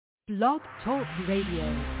Blog Talk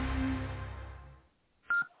Radio.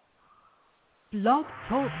 Blog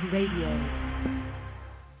Talk Radio.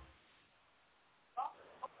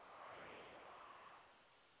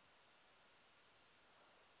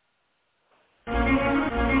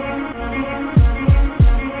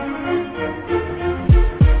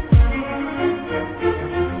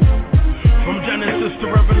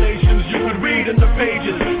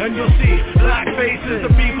 And you'll see black faces, the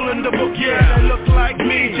people in the book, yeah, they look like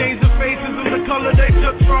me. Change the faces and the color they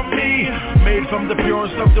took from me. Made from the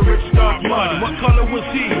purest of the rich dark mud. What color was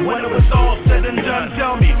he when it was all said and done?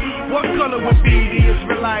 Tell me, what color would be the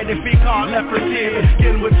Israelite if he caught leprosy and his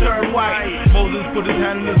skin would turn white? Moses put his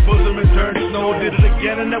hand in his bosom and turned snow. Did it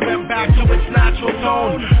again and it went back to its natural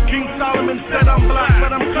tone. King Solomon said, I'm black but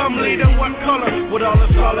I'm comely. Then what color would all of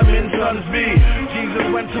Solomon's sons be? Jesus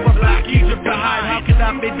went to a black Egypt to hide. How could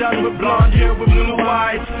that be done with blonde hair with blue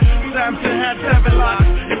eyes? Samson had 7 locks.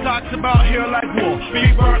 It talks about hair like wool,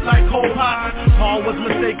 feet burnt like coal pots. Paul was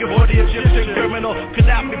mistaken for the Egyptian criminal. Could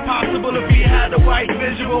that be possible if he had a white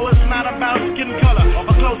visual? It's not about skin color,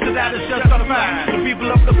 or close to that, it's just a fact. The people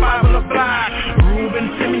of the Bible are black. Reuben,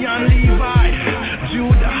 Simeon, Levi,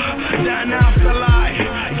 Judah, Dan, Naphtali,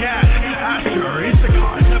 Gad, Asher,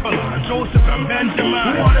 Issachar, Zebulun, Joseph, and Benjamin.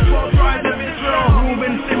 Who are the 12 tribes of Israel?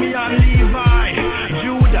 Reuben, Simeon, Levi,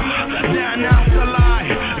 Judah, Dan,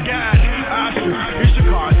 Naphtali, Gad, Asher,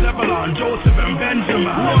 Issachar, Zebulun, Joseph, and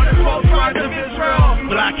Benjamin. Who are the 12 tribes of Israel?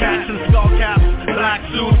 Black hats and skull caps, black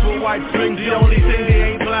suits with white strings. The only thing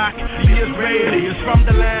they ain't black. The Israeli is from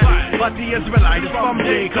the land, but the Israelite is from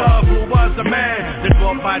Jacob, who was a man that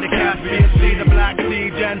walked by the Caspian Sea, the Black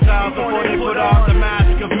Sea, Gentiles, before they put on the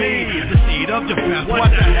mask of me, the seed of Japheth.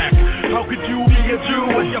 What the heck? How could you be a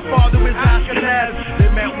Jew when your father is Ashkenaz?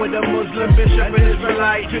 They met with a Muslim bishop and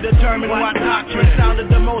Israelite to determine what doctrine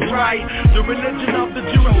sounded the most right. The religion of the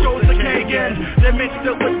Jews chose the Kagan. They mixed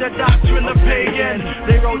it with the doctrine of pagan.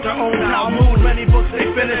 They wrote their own Talmud, many books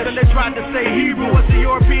they finished, and they tried to say Hebrew as the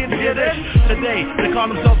Europeans did it. Today, they call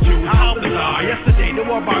themselves Jews. How bizarre. Yesterday, they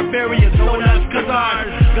were barbarians known as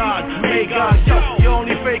Khazars. God, may God, yo, you're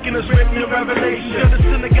only faking is written in Revelation. You're the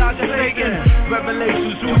synagogue of Satan.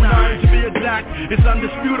 Revelations 2:9 to be exact. It's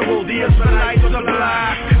undisputable, the Israelites are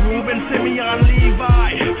black. Reuben, Simeon, Levi,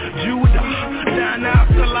 Judah, Dan,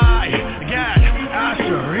 Naphtali, Gad,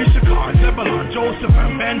 Asher, Issachar, Zebulun, Joseph,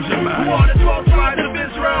 and Benjamin. Who are the 12 tribes of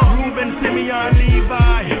Israel? Reuben, Simeon,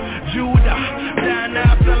 Levi, Judah, Dan,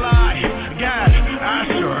 Naphtali, Gad,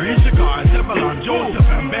 Asher, Issachar, Zebulun, Joseph,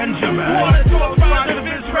 and Benjamin. Who are the 12 tribes of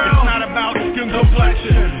Israel? It's not about skin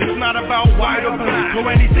complexion. It's not about white or black or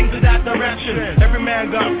anything to that direction. Every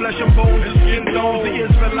man got flesh and bones and skin tones. The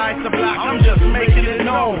Israelites are black. I'm just making it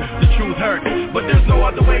known. The truth hurts, but there's no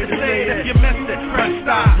other way to say it. If you missed it, press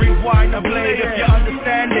stop, rewind the blade. If you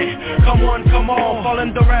understand it, come on, fall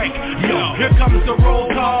in the rank. Yo, here comes the roll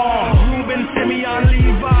call. Reuben, Simeon,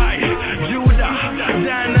 Levi, Judah,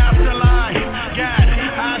 Dan, Naphtali, Gad,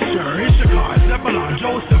 Asher, Issachar, Zebulun,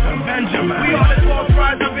 Joseph, and Benjamin. We are the 12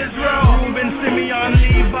 tribes of Israel. Reuben, Simeon,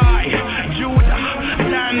 Levi, Judah,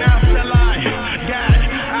 Dan, Naphtali, Gad,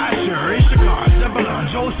 Asher, Issachar, Zebulun,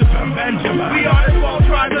 Joseph, and Benjamin. We are the 12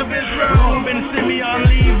 tribes of Israel. Reuben, Simeon,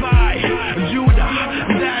 Levi, Judah,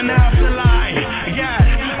 Dan, Naphtali, Gad,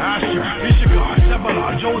 Asher, Issachar,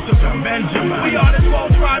 Zebulun, Joseph, and Benjamin. We are the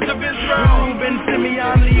 12 tribes of Israel. Reuben,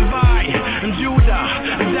 Simeon, Levi, Judah,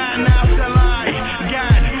 Dan, Naphtali,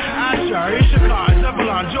 Gad, Asher, Issachar,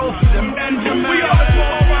 Zebulun, Joseph, and Benjamin. We are the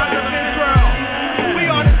 12 tribes of Israel. We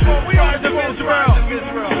are the 12 tribes of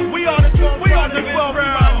Israel. We are the 12 tribes of Israel.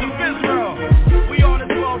 We are the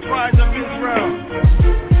 12 tribes of Israel.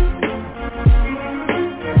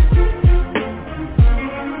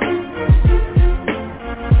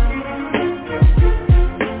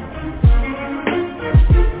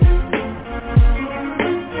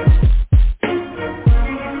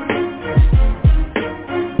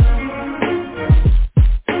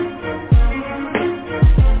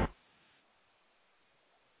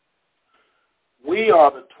 We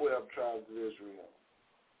are the 12 tribes of Israel.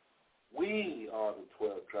 We are the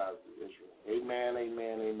 12 tribes of Israel. Amen,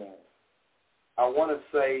 amen, amen. I want to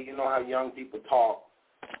say, you know how young people talk,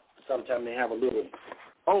 sometimes they have a little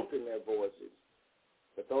oomph in their voices.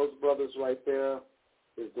 But those brothers right there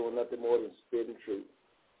is doing nothing more than spitting truth.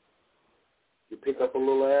 You pick up a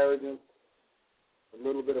little arrogance, a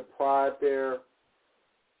little bit of pride there.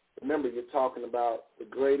 Remember, you're talking about the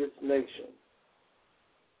greatest nation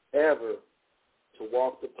ever to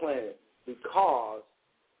walk the planet because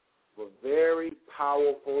of a very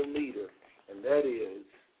powerful leader, and that is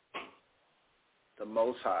the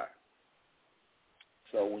Most High.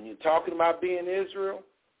 So when you're talking about being Israel,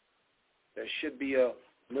 there should be a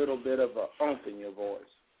little bit of a oomph in your voice.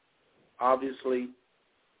 Obviously,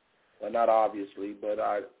 well, not obviously, but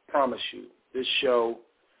I promise you, this show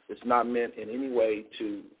is not meant in any way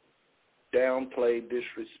to downplay,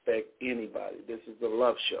 disrespect anybody. This is a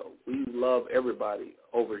love show. We love everybody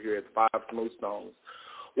over here at 5 Smooth Stones.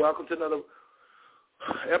 Welcome to another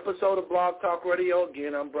episode of Blog Talk Radio.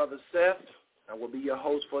 Again, I'm Brother Seth. I will be your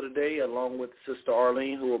host for today, along with Sister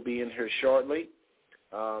Arlene, who will be in here shortly.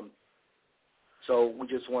 So we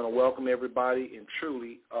just want to welcome everybody, and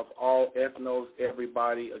truly, of all ethnos,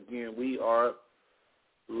 everybody. Again, we are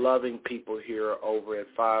loving people here over at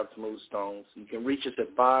 5 Smooth Stones. You can reach us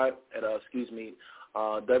at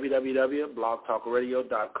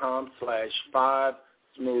www.blogtalkradio.com/5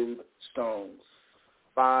 Smooth Stones.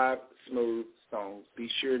 5 Smooth Stones. Be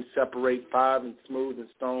sure and separate 5 and Smooth and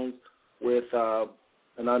Stones with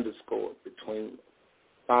an underscore between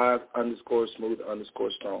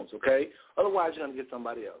 5_Smooth_Stones, okay? Otherwise, you're going to get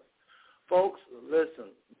somebody else. Folks,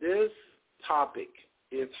 listen, this topic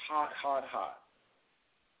is hot, hot, hot,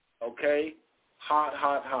 okay? Hot,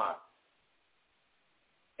 hot, hot.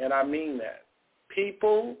 And I mean that.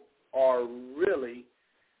 People are really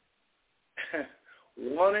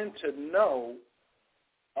wanting to know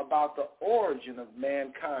about the origin of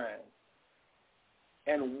mankind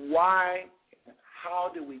and why, how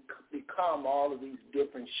do we become all of these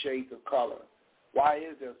different shades of color? Why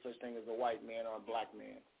is there such thing as a white man or a black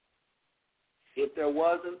man? If there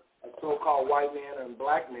wasn't a so-called white man and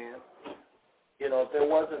black man, if there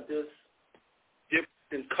wasn't this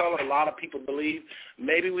difference in color, a lot of people believe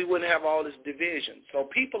maybe we wouldn't have all this division. So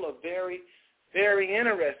people are very, very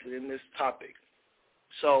interested in this topic.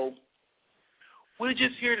 So we're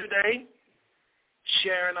just here today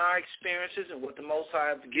sharing our experiences and what the Most High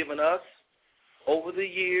has given us over the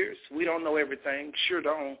years. We don't know everything, sure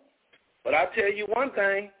don't. But I tell you one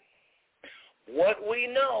thing, what we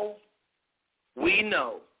know,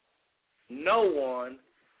 no one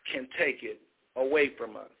can take it away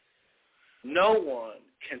from us. No one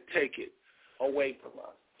can take it away from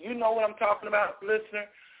us. You know what I'm talking about, listener?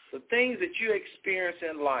 The things that you experience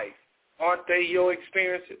in life, aren't they your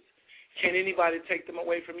experiences? Can anybody take them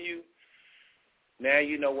away from you? Now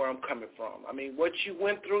you know where I'm coming from. I mean, what you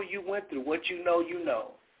went through, you went through. What you know, you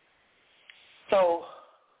know. So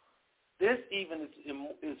this even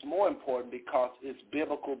is more important because it's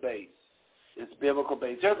biblical based. It's biblical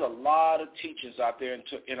based. There's a lot of teachings out there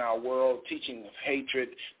in our world, teaching of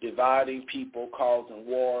hatred, dividing people, causing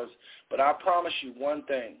wars. But I promise you one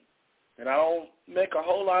thing, and I don't make a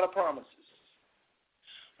whole lot of promises,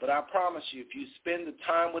 but I promise you if you spend the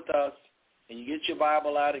time with us, and you get your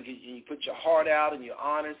Bible out and you put your heart out and you're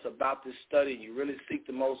honest about this study and you really seek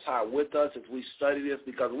the Most High with us as we study this,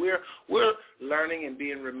 because we're learning and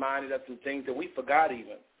being reminded of some things that we forgot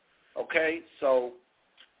even, okay? So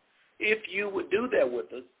if you would do that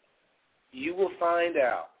with us, you will find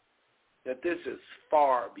out that this is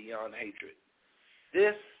far beyond hatred.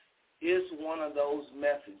 This is one of those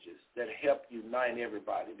messages that help unite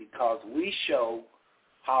everybody, because we show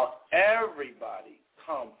how everybody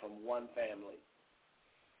come from one family,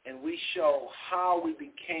 and we show how we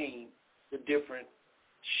became the different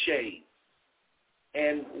shades.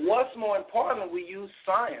 And what's more important, we use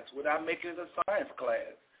science without making it a science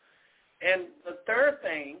class. And the third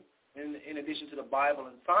thing, in addition to the Bible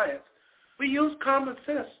and science, we use common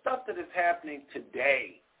sense, stuff that is happening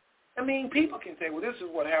today. I mean, people can say, well, this is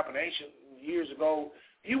what happened ancient years ago.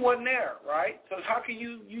 You wasn't there, right? So how can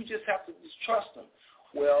you just have to just trust them?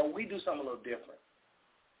 Well, we do something a little different.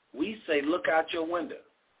 We say, look out your window.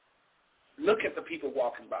 Look at the people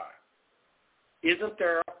walking by. Isn't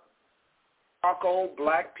there charcoal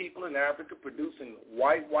black people in Africa producing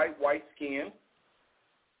white skin,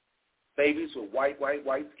 babies with white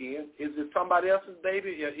skin? Is it somebody else's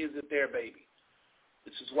baby or is it their baby?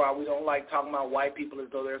 This is why we don't like talking about white people as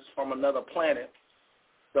though they're from another planet,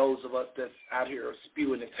 those of us that's out here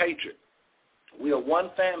spewing this hatred. We are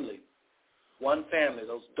one family. One family.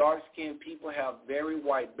 Those dark-skinned people have very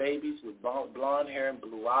white babies with blonde hair and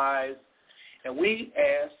blue eyes. And we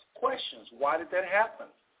ask questions. Why did that happen?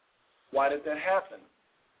 Why did that happen?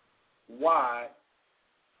 Why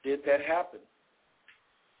did that happen?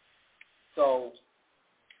 So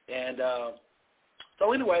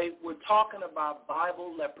anyway, we're talking about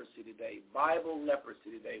Bible leprosy today. Bible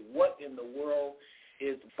leprosy today. What in the world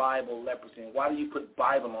is Bible leprosy? And why do you put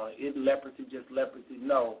Bible on it? Is leprosy just leprosy?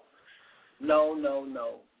 No.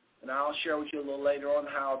 And I'll share with you a little later on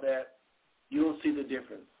how that you'll see the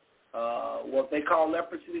difference. What they call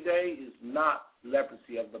leprosy today is not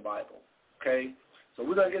leprosy of the Bible, okay? So So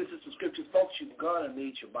we're going to get into some scriptures. Folks, you're going to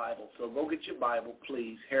need your Bible. So go get your Bible,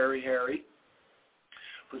 please. Hurry.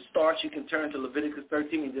 For starts, you can turn to Leviticus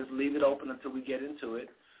 13 and just leave it open until we get into it.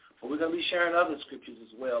 But we're going to be sharing other scriptures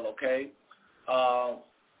as well, okay?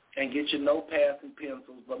 And get your notepads and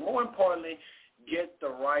pencils. But more importantly, get the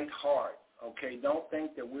right heart, okay? Don't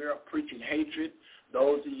think that we're preaching hatred.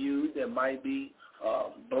 Those of you that might be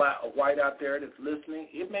black or white out there that's listening,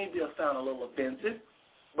 it may sound a little offensive,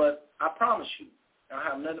 but I promise you, I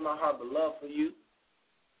have nothing in my heart but love for you.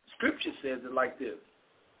 Scripture says it like this: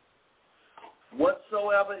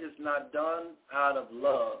 whatsoever is not done out of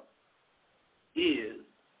love is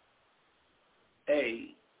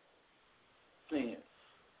a sin.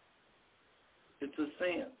 It's a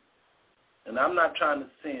sin. And I'm not trying to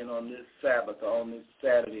sin on this Sabbath or on this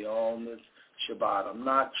Saturday or on this Shabbat. I'm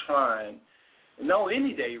not trying. No,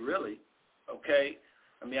 any day, really, okay?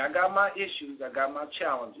 I mean, I got my issues. I got my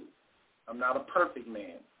challenges. I'm not a perfect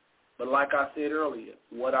man. But like I said earlier,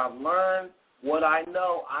 what I've learned, what I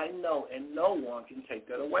know, and no one can take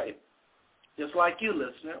that away. Just like you,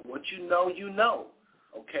 listener, what you know,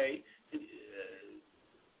 okay?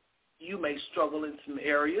 You may struggle in some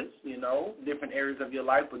areas, different areas of your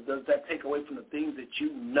life, but does that take away from the things that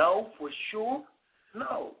you know for sure?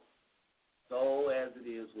 No. So as it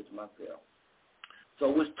is with myself. So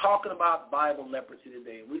we're talking about Bible leprosy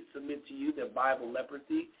today, and we submit to you that Bible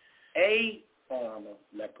leprosy, a form of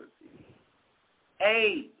leprosy,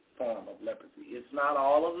 it's not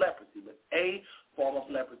all of leprosy, but a form of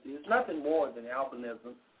leprosy. It's nothing more than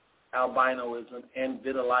albinism, albinoism, and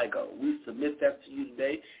vitiligo. We submit that to you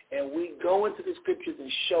today, and we go into the scriptures and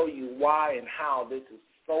show you why and how this is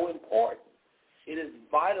so important. It is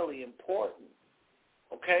vitally important,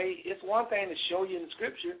 okay? It's one thing to show you in the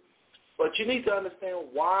scripture, but you need to understand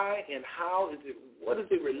why and how what does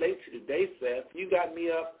it relate to today, Seth? You got me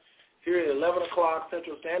up here at 11 o'clock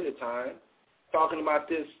Central Standard Time talking about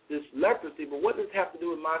this leprosy, but what does it have to do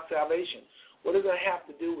with my salvation? What does it have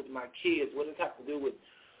to do with my kids? What does it have to do with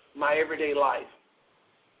my everyday life?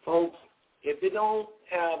 Folks, if it don't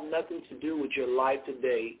have nothing to do with your life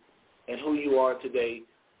today and who you are today,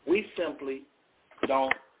 we simply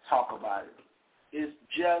don't talk about it. It's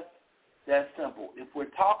just that simple. If we're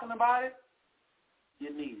talking about it, you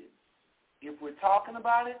need it. If we're talking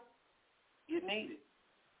about it, you need it.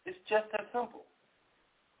 It's just that simple.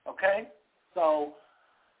 Okay? So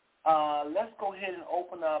let's go ahead and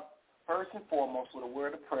open up first and foremost with a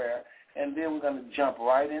word of prayer, and then we're going to jump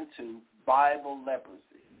right into Bible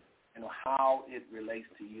leprosy and how it relates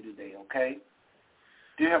to you today, okay?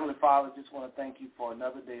 Dear Heavenly Father, I just want to thank you for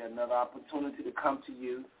another day, another opportunity to come to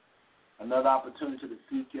you, another opportunity to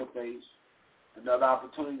seek your face, another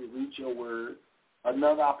opportunity to read your word,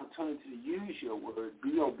 another opportunity to use your word,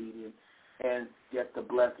 be obedient, and get the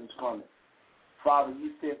blessings from it. Father,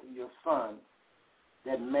 you said to your Son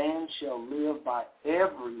that man shall live by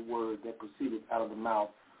every word that proceedeth out of the mouth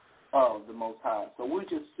of the Most High. So we're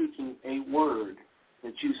just seeking a word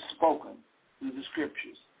that you've spoken through the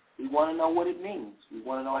Scriptures. We want to know what it means. We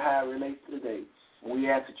want to know how it relates to today. And we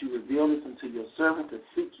ask that you reveal this unto your servants that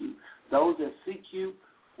seek you, those that seek you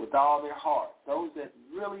with all their heart, those that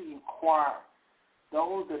really inquire,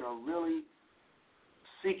 those that are really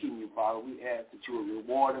seeking you, Father. We ask that you will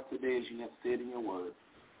reward us today as you have said in your word.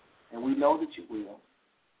 And we know that you will.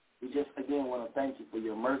 We just, again, want to thank you for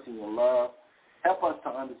your mercy and your love. Help us to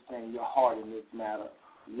understand your heart in this matter.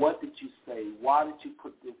 What did you say? Why did you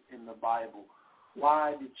put this in the Bible?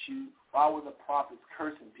 Why were the prophets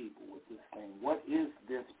cursing people with this thing? What is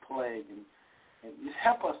this plague? And just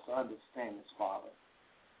help us to understand this, Father,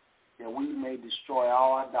 that we may destroy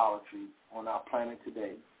all idolatry on our planet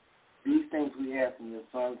today. These things we ask in your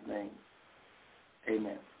Son's name.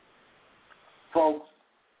 Amen. Folks,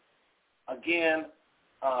 again,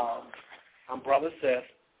 I'm Brother Seth.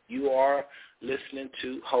 You are listening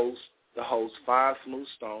to the host, Five Smooth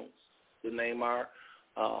Stones. The name our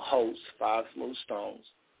host, Five Smooth Stones.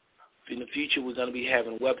 In the future, we're going to be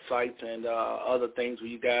having websites and other things where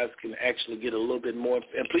you guys can actually get a little bit more.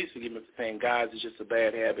 And please forgive me for saying guys, it's just a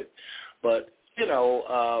bad habit. But,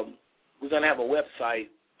 we're going to have a website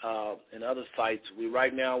and other sites.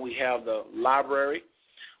 Right now we have the library.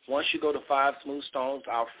 Once you go to Five Smooth Stones,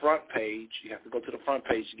 our front page, you have to go to the front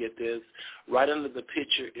page to get this. Right under the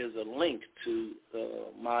picture is a link to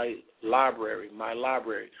my library.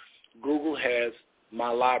 Google has my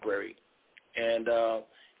library, and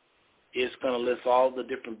it's going to list all the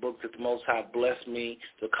different books that the Most High blessed me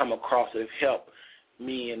to come across that have helped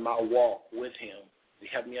me in my walk with him. They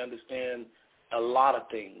helped me understand a lot of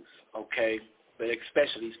things, okay, but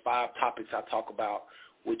especially these 5 topics I talk about,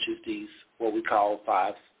 which is these, what we call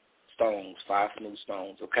 5 stones, 5 smooth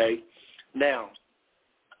stones, okay? Now,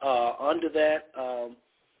 under that,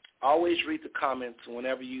 always read the comments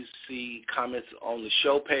whenever you see comments on the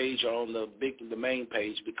show page or on the main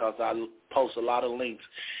page, because I post a lot of links.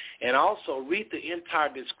 And also read the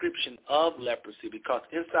entire description of leprosy, because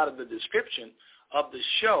inside of the description of the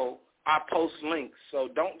show, I post links. So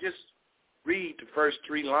don't just read the first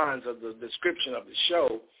 3 lines of the description of the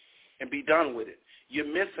show and be done with it. You're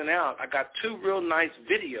missing out. I got 2 real nice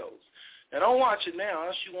videos. Now, don't watch it now,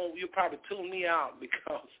 else you'll probably tune me out,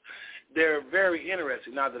 because they're very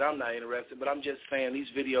interesting. Not that I'm not interested, but I'm just saying these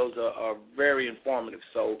videos are very informative.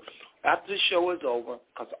 So after the show is over,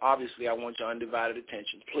 because obviously I want your undivided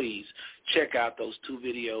attention, please check out those 2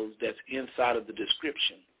 videos that's inside of the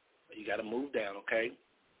description. You got to move down, okay?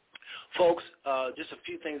 Folks, just a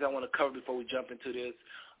few things I want to cover before we jump into this.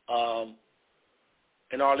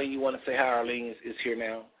 And Arlene, you want to say hi? Arlene is here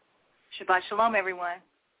now. Shabbat shalom, everyone.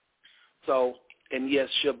 So, and yes,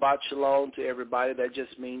 Shabbat shalom to everybody. That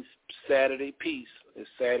just means Saturday, peace. It's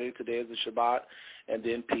Saturday, today is the Shabbat, and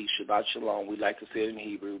then peace, Shabbat shalom. We like to say it in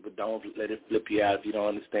Hebrew, but don't let it flip you out if you don't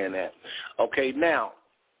understand that. Okay, now,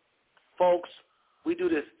 folks, we do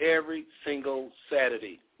this every single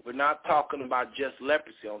Saturday. We're not talking about just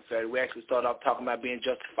leprosy on Saturday. We actually start off talking about being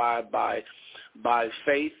justified by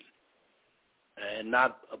faith and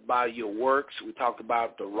not by your works. We talked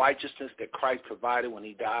about the righteousness that Christ provided when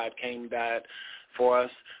he came and died for us.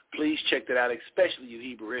 Please check that out, especially you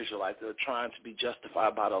Hebrew Israelites that are trying to be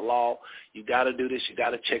justified by the law. You got to do this. You got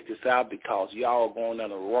to check this out, because y'all are going down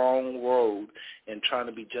the wrong road and trying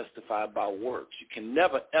to be justified by works. You can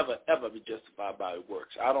never, ever, ever be justified by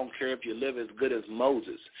works. I don't care if you live as good as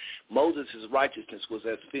Moses. Moses' righteousness was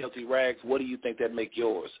as filthy rags. What do you think that make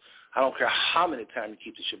yours? I don't care how many times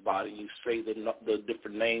you keep the Shabbat and you say the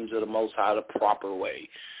different names of the Most High the proper way.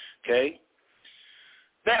 Okay?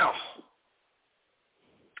 Now,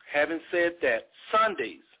 having said that,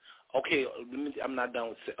 Sundays, okay, I'm not done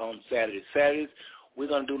with on Saturdays. Saturdays, we're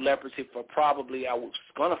going to do leprosy for probably, I was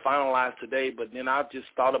going to finalize today, but then I just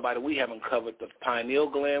thought about it. We haven't covered the pineal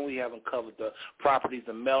gland. We haven't covered the properties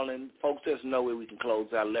of melanin. Folks, there's no way we can close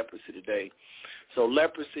out leprosy today. So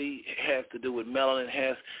leprosy has to do with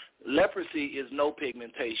melanin. Leprosy is no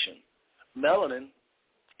pigmentation. Melanin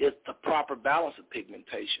is the proper balance of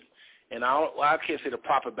pigmentation. And I can't say the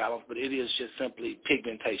proper balance, but it is just simply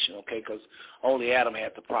pigmentation, okay, because only Adam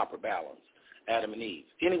had the proper balance, Adam and Eve.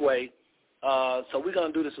 Anyway, so we're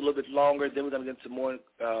going to do this a little bit longer. Then we're going to get into more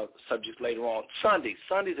subjects later on. Sundays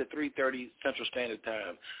at 3:30 Central Standard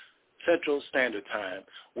Time.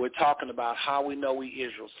 We're talking about how we know we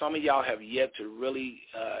Israel. Some of y'all have yet to really,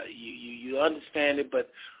 you understand it, but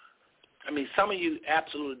I mean, some of you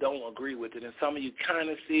absolutely don't agree with it, and some of you kind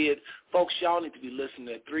of see it. Folks, y'all need to be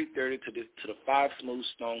listening at 3:30 to the 5 Smooth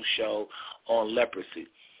Stones show on leprosy.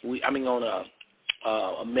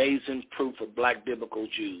 On Amazing Proof of Black Biblical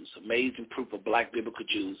Jews. Amazing Proof of Black Biblical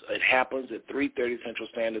Jews. It happens at 3:30 Central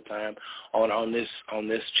Standard Time on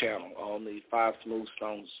this channel, on the 5 Smooth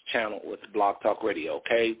Stones channel with Blog Talk Radio.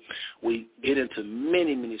 Okay, we get into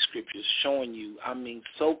many scriptures showing you. I mean,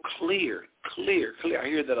 so clear. I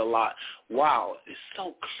hear that a lot. Wow, it's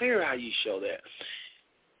so clear how you show that.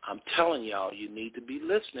 I'm telling y'all, you need to be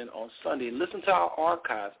listening on Sunday. Listen to our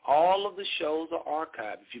archives. All of the shows are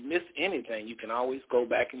archived. If you miss anything, you can always go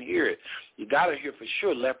back and hear it. You got to hear for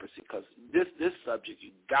sure leprosy, because this subject, you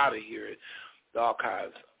got to hear it, the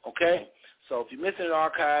archives, okay? So if you're missing the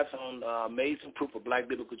archives on Amazing Proof of Black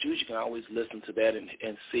Biblical Jews, you can always listen to that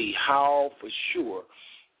and see how, for sure,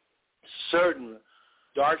 certain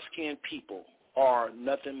dark-skinned people are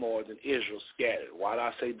nothing more than Israel scattered. Why do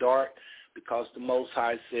I say dark? Because the Most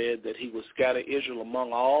High said that he would scatter Israel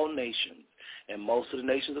among all nations, and most of the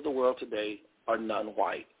nations of the world today are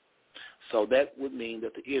non-white. So that would mean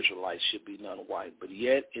that the Israelites should be non-white. But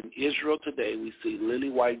yet in Israel today we see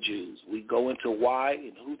lily-white Jews. We go into why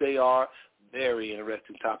and who they are. Very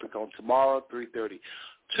interesting topic on tomorrow, 3:30.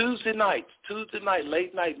 Tuesday night,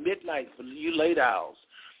 late night, midnight for you late owls.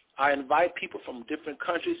 I invite people from different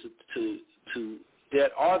countries to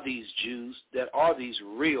that are these Jews, that are these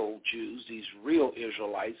real Jews, these real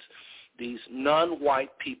Israelites, these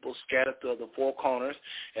non-white people scattered through the 4 corners,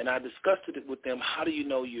 and I discussed it with them. How do you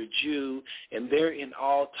know you're Jew? And they're in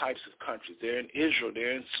all types of countries. They're in Israel.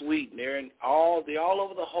 They're in Sweden. They're all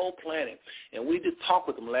over the whole planet. And we did talk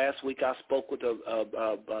with them last week. I spoke with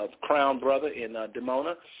a crown brother in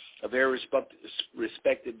Dimona, a very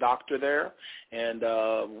respected doctor there. And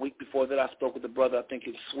a week before that, I spoke with a brother, I think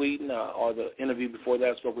in Sweden, or the interview before that,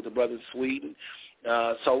 I spoke with a brother in Sweden.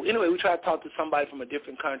 So anyway, we try to talk to somebody from a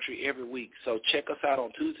different country every week. So check us out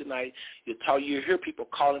on Tuesday night. You hear people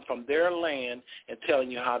calling from their land and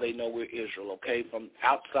telling you how they know we're Israel, okay, from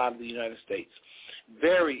outside of the United States.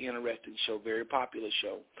 Very interesting show, very popular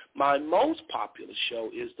show. My most popular show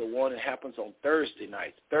is the one that happens on Thursday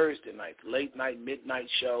night, late night, midnight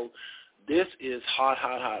show. This is hot.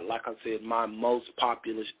 Like I said, my most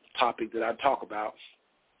popular topic that I talk about.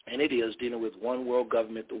 And it is dealing with one world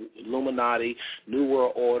government, the Illuminati, New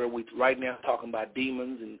World Order. We right now talking about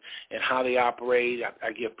demons and how they operate.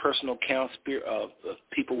 I give personal accounts of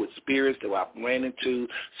people with spirits that I ran into,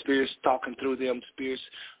 spirits talking through them, spirits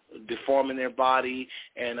deforming their body.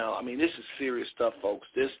 And, this is serious stuff, folks.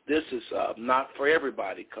 This is not for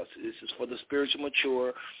everybody because this is for the spiritual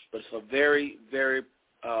mature, but it's a very, very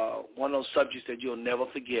one of those subjects that you'll never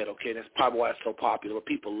forget, okay? That's probably why it's so popular.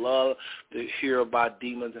 People love to hear about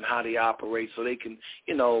demons and how they operate so they can,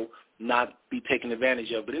 not be taken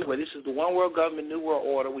advantage of. But anyway, this is the One World Government, New World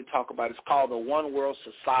Order we talk about. It's called the One World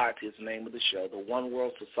Society is the name of the show, the One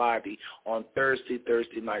World Society on Thursday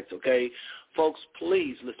nights, okay? Folks,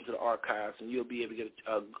 please listen to the archives, and you'll be able to get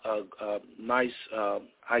a nice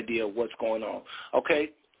idea of what's going on,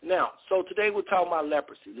 okay? Now, so today we're talking about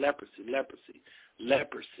leprosy.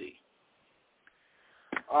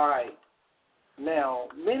 All right. Now,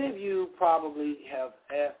 many of you probably have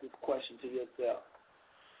asked this question to yourself.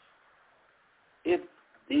 If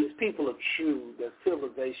these people are true that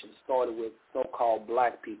civilization started with so-called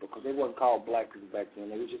black people, because they weren't called black people back then,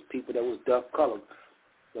 they were just people that was dust-colored.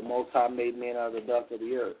 The Most High made men out of the dust of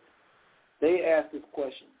the earth. They asked this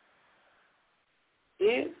question.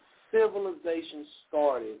 If civilization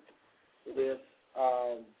started with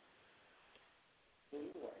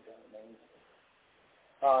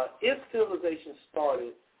if civilization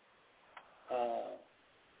started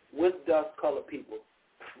with dust-colored people,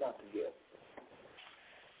 not together.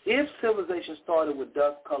 If civilization started with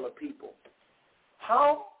dust-colored people,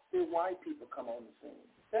 how did white people come on the scene?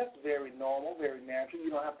 That's very normal, very natural.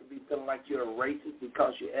 You don't have to be feeling like you're a racist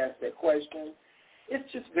because you asked that question. It's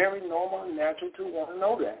just very normal and natural to want to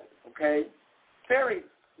know that, okay? Very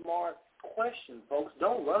smart question, folks.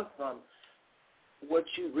 Don't run from what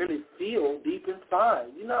you really feel deep inside.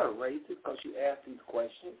 You're not a racist because you ask these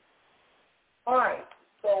questions. All right,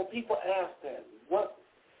 so people ask that.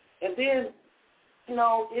 And then,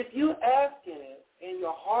 if you're asking it and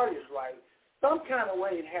your heart is right, some kind of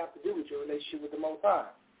way it has to do with your relationship with the Most High.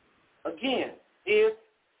 Again, if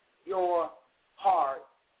your heart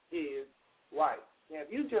is right. Now,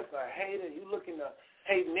 if you're just a hater, you're looking to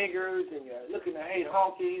hate niggers and you're looking to hate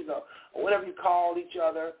honkies or whatever you call each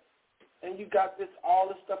other, and you got all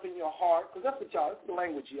this stuff in your heart, because that's the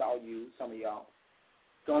language y'all use, some of y'all.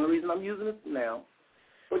 It's the only reason I'm using it now.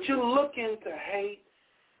 But you're looking to hate,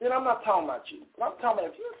 then I'm not talking about you. I'm talking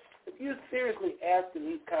about if you're seriously asking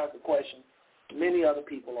these kinds of questions, many other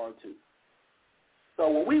people are too. So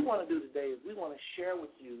what we want to do today is we want to share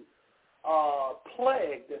with you a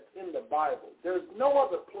plague that's in the Bible. There's no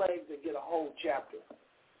other plague that get a whole chapter.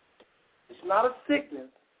 It's not a sickness,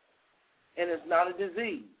 and it's not a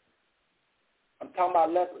disease. I'm talking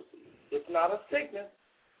about leprosy. It's not a sickness,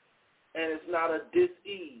 and it's not a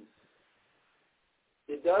dis-ease.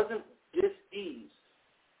 It doesn't dis-ease.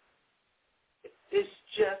 It's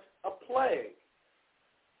just a plague.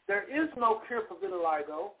 There is no cure for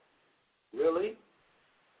vitiligo, really.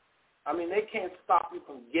 They can't stop you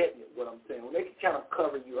from getting it, what I'm saying. They can kind of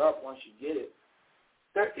cover you up once you get it.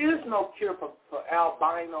 There is no cure for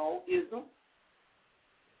albinoism.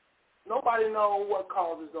 Nobody knows what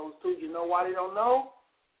causes those two. You know why they don't know?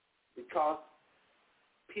 Because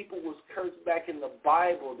people was cursed back in the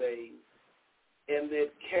Bible days, and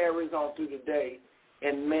it carries on through the day,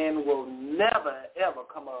 and man will never, ever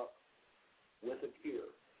come up with a cure.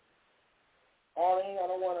 Arlene, I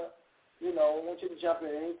don't want to, I want you to jump in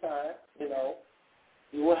any time,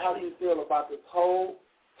 How do you feel about this whole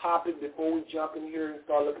topic before we jump in here and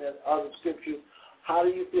start looking at other scriptures? How do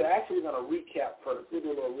you feel? Actually, we're going to recap first. We'll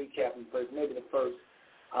do a little recapping first, maybe the first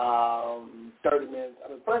 30 minutes.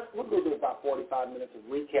 First, we'll do about 45 minutes of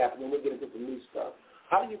recap, and then we'll get into some new stuff.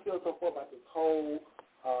 How do you feel so far about this whole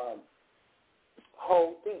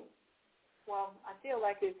thing? Well, I feel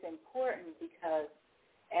like it's important because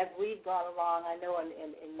as we've gone along, I know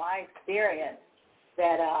in my experience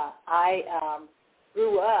that I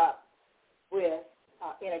grew up with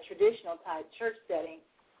in a traditional type church setting,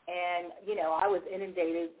 and I was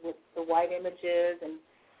inundated with the white images, and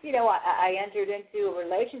I entered into a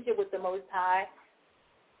relationship with the Most High,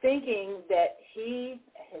 thinking that his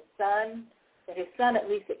son at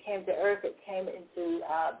least that came to earth, it came into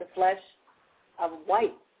the flesh of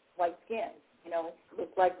white skin,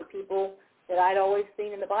 Looked like the people that I'd always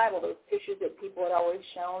seen in the Bible, those pictures that people had always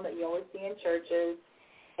shown, that you always see in churches.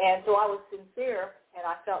 And so I was sincere, and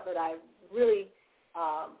I felt that I really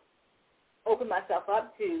opened myself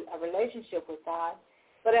up to a relationship with God.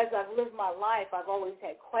 But as I've lived my life, I've always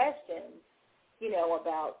had questions,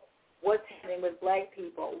 about what's happening with black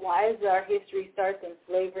people. Why is our history starts in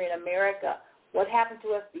slavery in America? What happened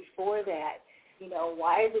to us before that?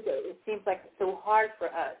 Why is it seems like it's so hard for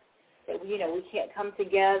us that, we can't come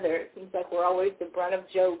together. It seems like we're always the brunt of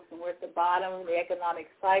jokes, and we're at the bottom of the economic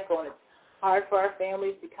cycle, and it's hard for our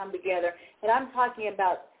families to come together. And I'm talking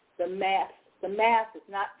about the mass. The mass is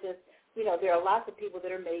not just, there are lots of people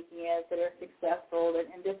that are making it, that are successful,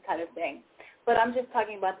 and this kind of thing. But I'm just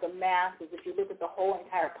talking about the masses. If you look at the whole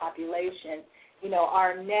entire population,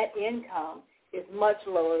 our net income is much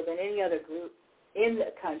lower than any other group in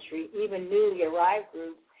the country, even newly arrived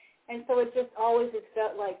groups. And so it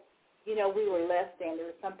felt like, we were less than. There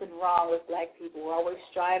was something wrong with black people. We're always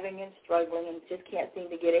striving and struggling and just can't seem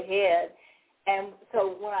to get ahead. And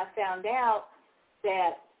so when I found out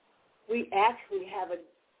that we actually have a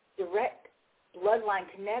direct bloodline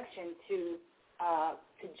connection to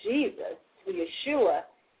Jesus, to Yeshua,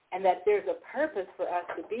 and that there's a purpose for us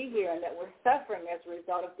to be here and that we're suffering as a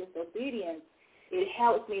result of disobedience, it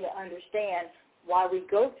helps me to understand why we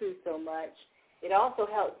go through so much. It also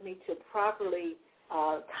helps me to properly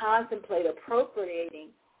contemplate appropriating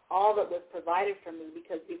all that was provided for me,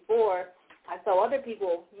 because before I saw other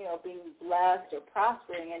people, being blessed or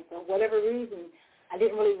prospering, and for whatever reason, I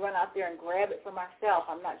didn't really run out there and grab it for myself.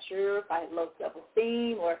 I'm not sure if I had low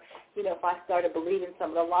self-esteem or, if I started believing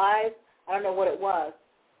some of the lies. I don't know what it was.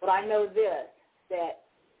 But I know this, that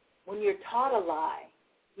when you're taught a lie,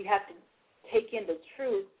 you have to take in the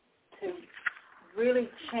truth to really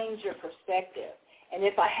change your perspective. And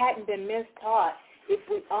if I hadn't been mistaught, if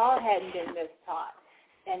we all hadn't been mistaught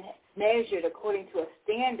and measured according to a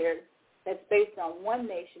standard that's based on one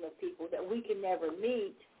nation of people that we can never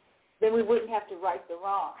meet, then we wouldn't have to right the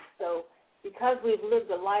wrong. So because we've lived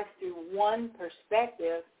a life through one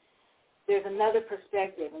perspective, there's another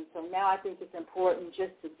perspective. And so now I think it's important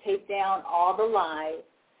just to take down all the lies,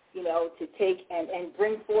 to take and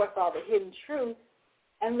bring forth all the hidden truth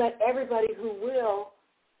and let everybody who will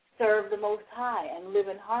serve the Most High and live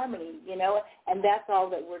in harmony, and that's all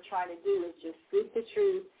that we're trying to do is just speak the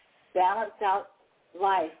truth, balance out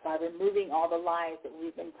life by removing all the lies that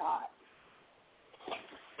we've been taught.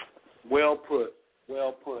 Well put.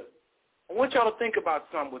 Well put. I want y'all to think about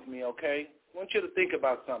something with me, okay? I want you to think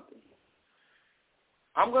about something.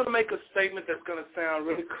 I'm going to make a statement that's going to sound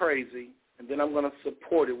really crazy, and then I'm going to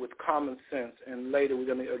support it with common sense, and later we're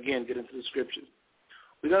going to, again, get into the scriptures.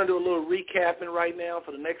 We're going to do a little recapping right now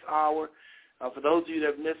for the next hour. For those of you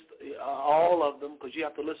that have missed all of them, because you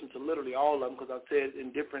have to listen to literally all of them, because I've said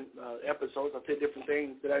in different episodes, I've said different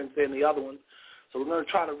things that I didn't say in the other ones. So we're going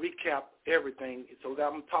to try to recap everything. So I'm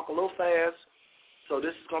going to talk a little fast. So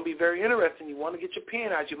this is going to be very interesting. You want to get your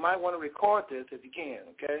pen out. You might want to record this if you can,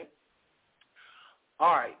 okay?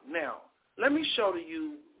 All right. Now, let me show to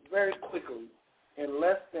you very quickly in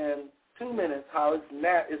less than 2 minutes how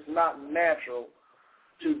it's not natural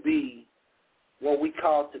to be what we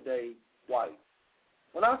call today white.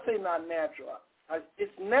 When I say not natural,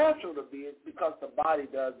 it's natural to be it because the body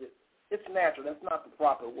does it. It's natural. That's not the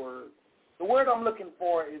proper word. The word I'm looking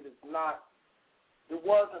for is it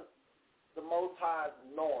wasn't the Most High's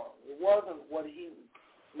norm. It wasn't what he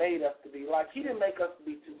made us to be. Like, he didn't make us to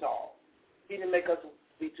be too tall. He didn't make us to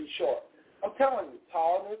be too short. I'm telling you,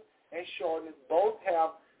 tallness and shortness both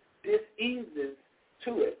have diseases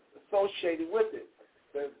to it, associated with it.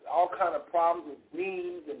 There's all kind of problems with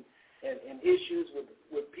knees and issues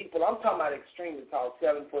with people. I'm talking about extremely tall,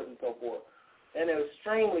 7 foot and so forth. And they're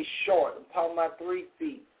extremely short. I'm talking about 3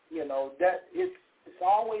 feet. That it's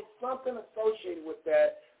always something associated with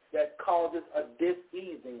that causes a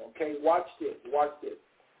diseasing, okay? Watch this.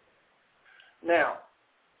 Now,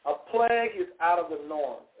 a plague is out of the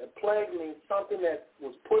norm. A plague means something that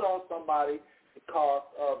was put on somebody because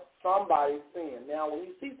of somebody's sin. Now, when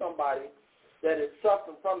you see somebody that is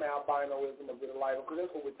suffering from albinoism or vitiligo, because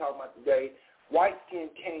that's what we're talking about today, white skin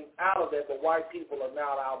came out of that. The white people are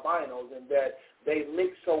now albinos, and that they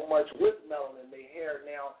mix so much with melanin, their hair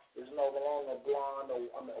now is no longer blonde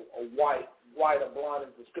or white. White or blonde,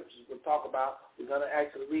 as the scriptures will talk about. We're going to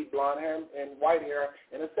actually read blonde hair and white hair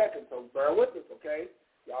in a second, so bear with us, okay?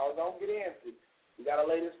 Y'all don't get antsy. We got to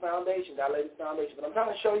lay this foundation. But I'm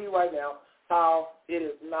trying to show you right now how it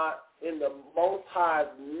is not in the Most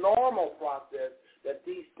High's normal process that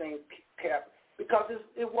these things kept, because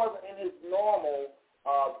it wasn't in his normal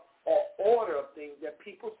order of things that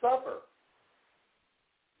people suffer.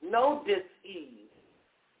 no disease,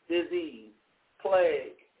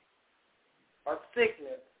 plague, or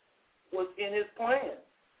sickness was in his plan.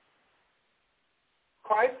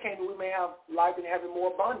 Christ came that we may have life and have it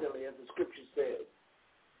more abundantly, as the scripture says.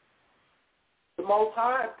 The Most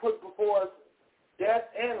High put before us death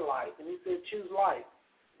and life, and he said choose life.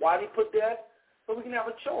 Why did he put death? So we can have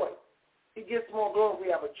a choice. He gets more glory if we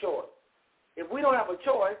have a choice. If we don't have a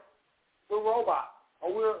choice, we're robots.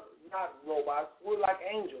 Or we're not robots. We're like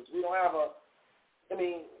angels. We don't have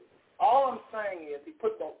all I'm saying is he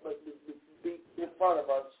put the in front of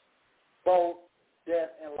us both death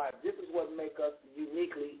and life. This is what makes us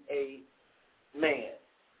uniquely a man,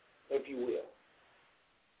 if you will.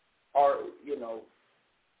 Or,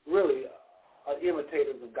 really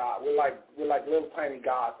imitators of God. We're like little tiny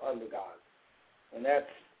gods under God. And that's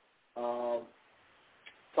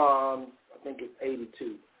Psalms, I think it's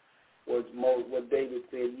 82, where David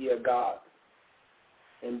said, "Ye are God."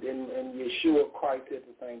 And Yeshua Christ did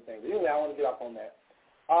the same thing. But anyway, I want to get up on that.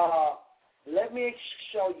 Let me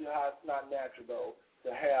show you how it's not natural, though,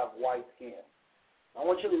 to have white skin. I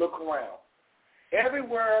want you to look around.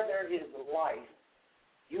 Everywhere there is life,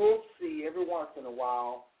 you'll see every once in a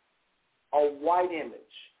while a white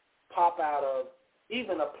image pop out of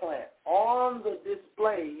even a plant. On the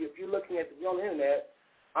display, if you're looking at on the internet,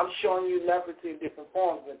 I'm showing you leprosy in different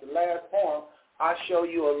forms. At the last form, I show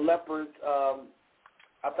you a leopard.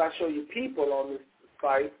 After I show you people on this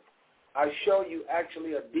site, I show you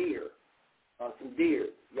actually a deer, some deer.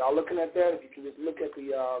 Y'all looking at that? If you can just look at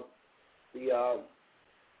the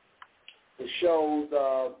show's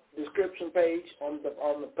description page on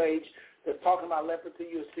the page that's talking about leprosy,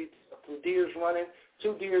 you'll see some deers running.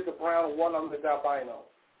 2 deers are brown and one of them is albino.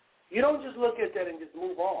 You don't just look at that and just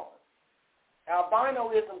move on.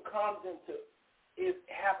 Albinoism it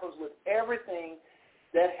happens with everything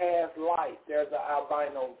that has life. There's an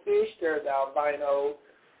albino fish. There's albino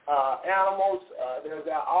animals. There's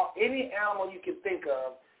any animal you can think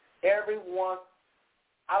of. Every one,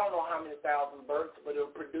 I don't know how many thousand birds, but it'll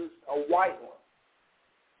produce a white one.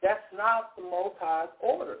 That's not the Most High's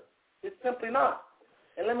order. It's simply not.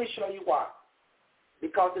 And let me show you why.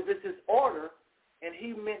 Because if it's his order and he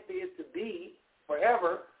meant it to be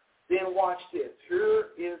forever, then watch this. Here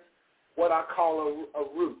is what I call a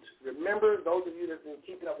root. Remember, those of you that have been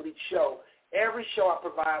keeping up with each show, every show I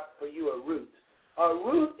provide for you a root. A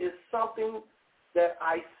root is something that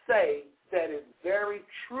I say that is very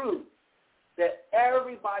true, that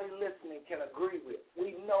everybody listening can agree with.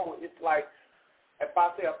 We know it's like if I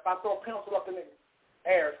throw a pencil up in the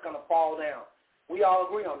air, it's going to fall down. We all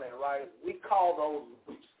agree on that, right? We call those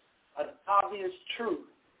roots an obvious truth.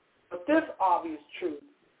 But this obvious truth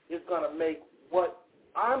is going to make what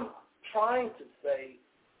I'm trying to say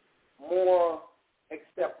more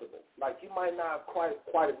acceptable. Like you might not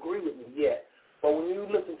quite agree with me yet, but when you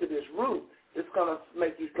listen to this root, it's going to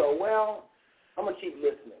make you go, well, I'm going to keep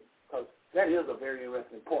listening, because that is a very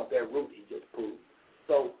interesting point, that root he just proved.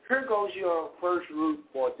 So here goes your first root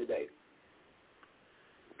for today.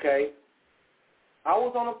 Okay? I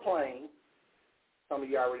was on a plane. Some of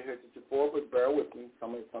you already heard this before, but bear with me.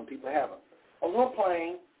 Some people haven't. I was on a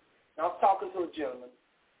plane, and I was talking to a gentleman,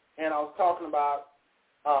 and I was talking about,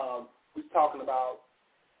 I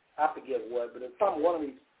forget what, but it's one of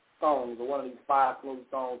these songs or one of these 5 smooth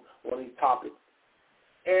songs, one of these topics.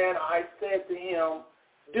 And I said to him,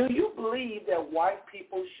 do you believe that white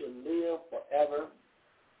people should live forever?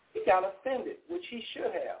 He got offended, which he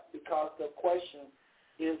should have, because the question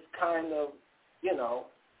is kind of,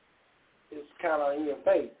 it's kind of in your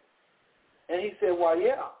face. And he said, well,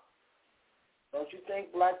 yeah. Don't you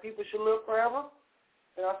think black people should live forever?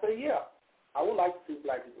 And I said, yeah. I would like to see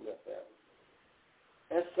black people live forever.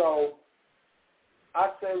 And so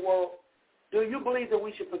I said, well, do you believe that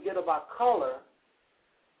we should forget about color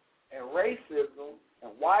and racism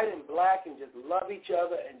and white and black and just love each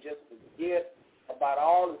other and just forget about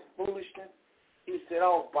all this foolishness? He said,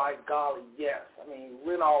 oh, by golly, yes. I mean,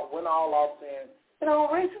 went all off saying,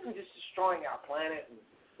 racism is just destroying our planet and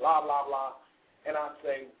blah, blah, blah. And I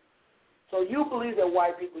say, so you believe that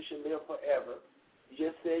white people should live forever? You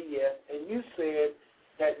just said yes. And you said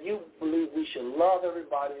that you believe we should love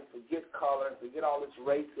everybody and forget color and forget all this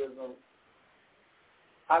racism.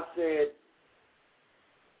 I said,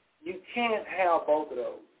 you can't have both of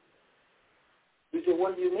those. He said,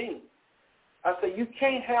 what do you mean? I said, you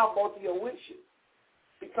can't have both of your wishes.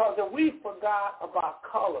 Because if we forgot about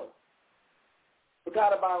color,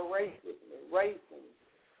 forgot about racism,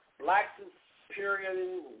 blacks is superior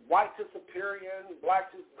and whites are superior and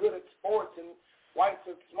blacks is good at sports and whites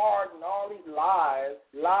are smart and all these lies,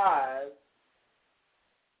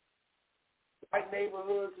 white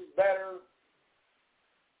neighborhoods is better.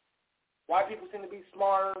 White people seem to be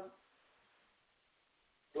smarter.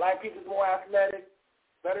 Black people are more athletic,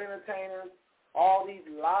 better entertainers. All these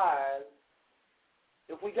lies.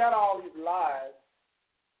 If we got all these lies,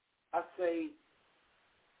 I say,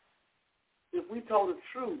 if we told the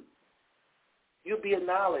truth, you'll be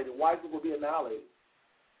annihilated. White people will be annihilated.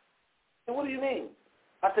 And what do you mean?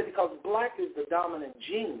 I said because black is the dominant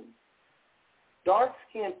gene.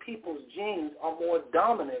 Dark-skinned people's genes are more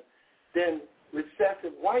dominant than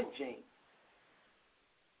recessive white genes.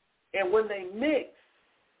 And when they mix,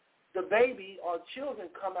 the baby or children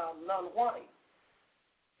come out non-white.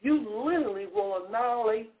 You literally will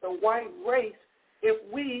annihilate the white race if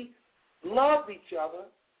we loved each other,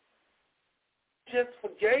 just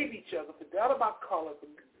forgave each other, forgot about color,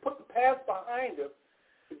 put the past behind us,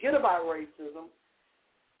 forget about racism.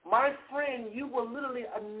 My friend, you will literally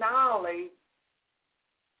annihilate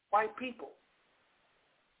white people.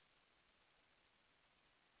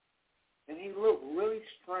 And he looked really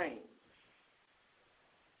strange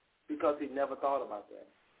because he never thought about that.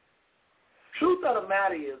 Truth of the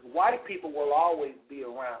matter is, white people will always be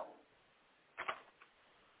around.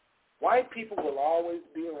 White people will always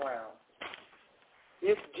be around.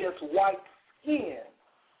 It's just white skin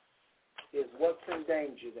is what's in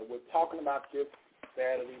danger that we're talking about this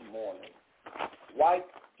Saturday morning. White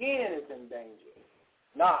skin is in danger,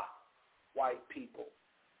 not white people.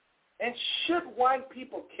 And should white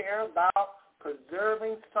people care about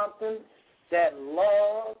preserving something that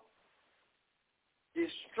love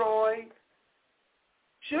destroyed?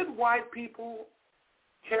 Should white people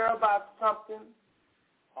care about something,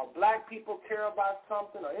 or black people care about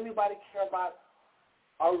something, or anybody care about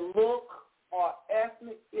a look or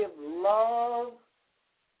ethnic, if love,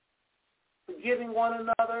 forgiving one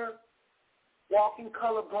another, walking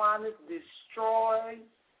color blindness destroys?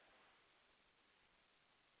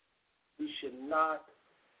 We should not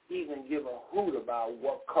even give a hoot about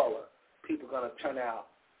what color people are going to turn out.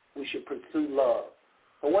 We should pursue love.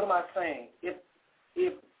 But what am I saying?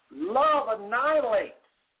 If love annihilates,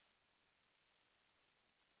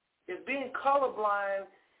 if being colorblind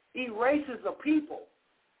erases a people,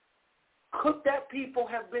 could that people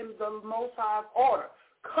have been the Most High's order?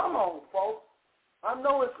 Come on, folks. I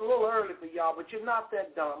know it's a little early for y'all, but you're not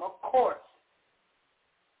that dumb. Of course,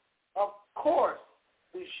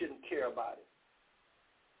 we shouldn't care about it.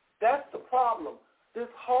 That's the problem. This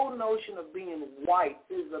whole notion of being white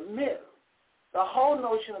is a myth. The whole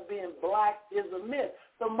notion of being black is a myth.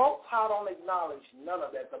 The Most High don't acknowledge none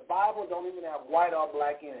of that. The Bible don't even have white or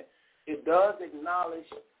black in it. It does acknowledge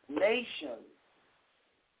nations.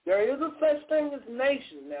 There is a such thing as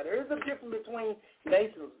nations. Now, there is a difference between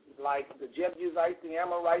nations like the Jebusites, the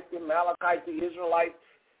Amorites, the Amalekites, the Israelites.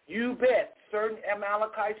 You bet. Certain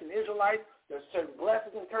Amalekites and Israelites, there's certain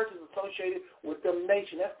blessings and curses associated with them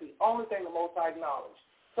nations. That's the only thing the Most High acknowledges.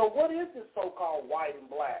 So what is this so-called white and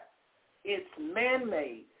black? It's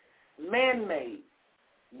man-made. Man-made.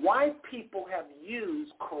 White people have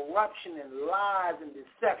used corruption and lies and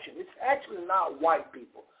deception. It's actually not white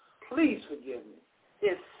people. Please forgive me.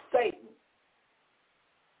 It's Satan.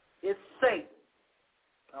 It's Satan.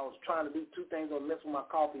 I was trying to do two things on mess with my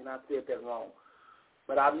coffee, and I said that wrong.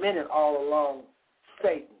 But I meant it all along,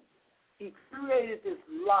 Satan. He created this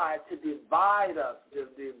lie to divide us, to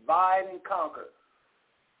divide and conquer.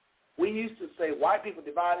 We used to say white people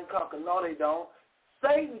divide and conquer. No, they don't.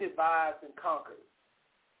 Satan divides and conquers.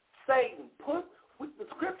 Satan. The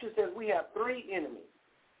scripture says we have three enemies.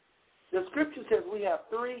 The scripture says we have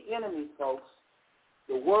three enemies, folks.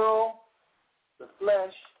 The world, the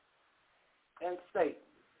flesh, and Satan.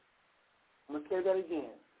 I'm going to say that again.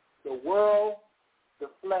 The world, the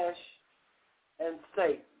flesh, and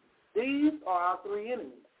Satan. These are our three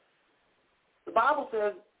enemies. The Bible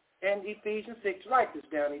says in Ephesians 6, write this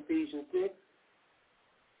down, Ephesians 6.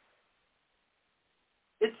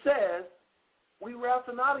 It says, we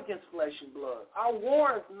wrestle not against flesh and blood. Our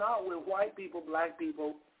war is not with white people, black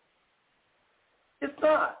people. It's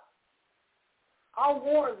not. Our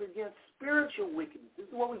war is against spiritual wickedness. This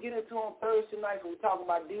is what we get into on Thursday nights when we talk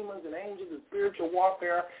about demons and angels and spiritual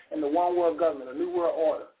warfare and the one world government, a new world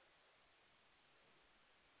order.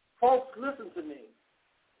 Folks, listen to me.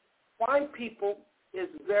 White people is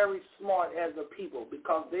very smart as a people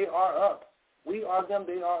because they are us. We are them,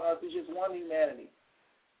 they are us. It's just one humanity.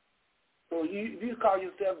 So if you call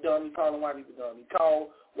yourself dumb, you call white people dumb. You call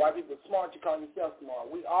white people smart, you call yourself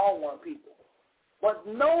smart. We all one people. But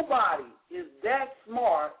nobody is that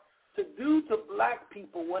smart to do to black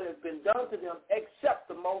people what has been done to them except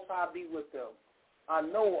the Most High be with them. I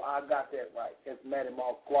know I got that right, as Matty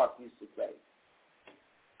Moss Clark used to say.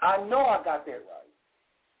 I know I got that right.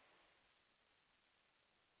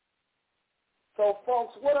 So,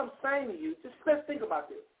 folks, what I'm saying to you, just let's think about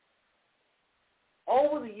this.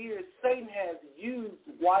 Over the years, Satan has used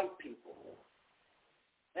white people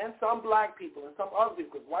and some black people and some other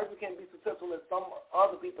people, because white people can't be successful and some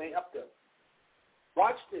other people ain't up there.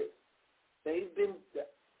 Watch this. The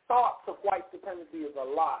thoughts of white supremacy is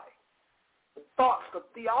a lie. The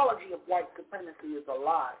theology of white supremacy is a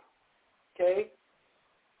lie. Okay?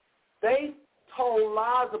 They told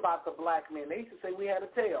lies about the black men. They used to say we had a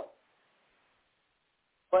tail.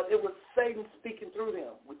 But it was Satan speaking through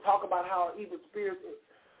them. We talk about how evil spirits,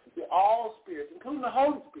 all spirits, including the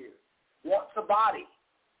Holy Spirit, wants a body.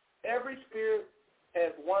 Every spirit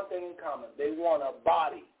has one thing in common. They want a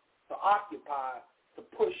body to occupy, to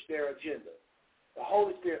push their agenda. The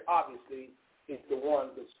Holy Spirit, obviously, is the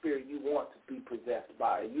spirit you want to be possessed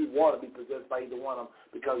by. You want to be possessed by either one of them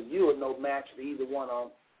because you are no match to either one of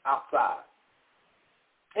them outside.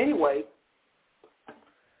 Anyway,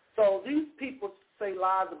 so these people say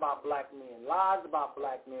lies about black men, lies about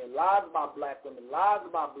black men, lies about black women, lies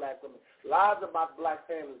about black women, lies about black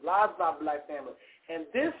families, lies about black families. And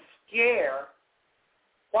this scare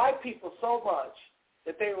white people so much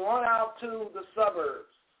that they run out to the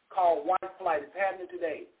suburbs called white flight. It's happening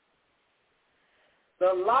today.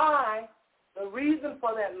 The lie, the reason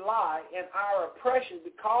for that lie and our oppression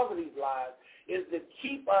because of these lies is to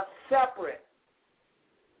keep us separate.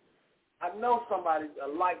 I know a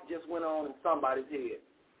light just went on in somebody's head.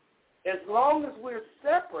 As long as we're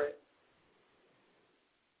separate,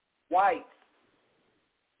 whites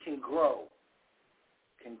can grow.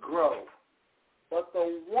 But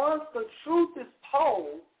once the truth is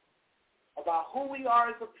told about who we are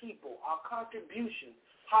as a people, our contribution,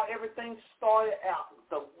 how everything started out,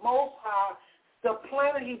 the Most High, the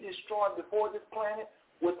planet he destroyed before this planet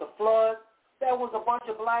with the flood, that was a bunch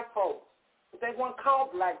of black folks. But they weren't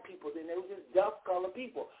called black people then. They were just dust-colored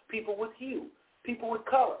people, people with hue, people with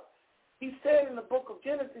color. He said in the book of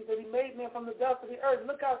Genesis that he made man from the dust of the earth.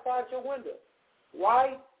 Look outside your window.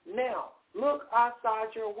 Right now, look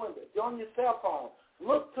outside your window. You're on your cell phone.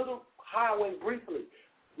 Look to the highway briefly.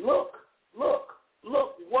 Look.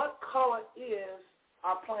 What color is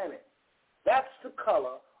our planet? That's the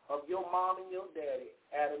color of your mom and your daddy,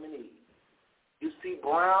 Adam and Eve. You see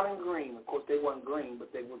brown and green. Of course, they weren't green,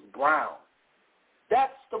 but they was brown.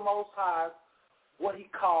 That's the Most High, what he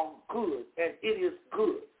called good, and it is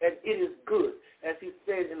good, and it is good, as he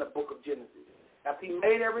said in the book of Genesis. After he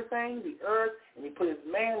made everything, the earth, and he put his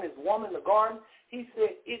man, his woman in the garden, he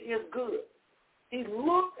said, it is good. He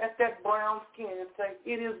looked at that brown skin and said,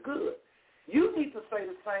 it is good. You need to say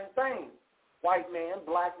the same thing, white man,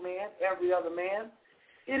 black man, every other man.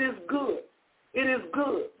 It is good. It is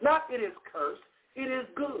good. Not it is cursed. It is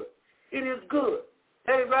good. It is good.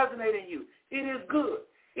 Let it resonate in you. It is good.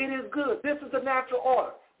 It is good. This is the natural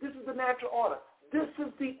order. This is the natural order. This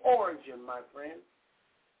is the origin, my friend.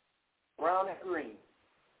 Brown and green.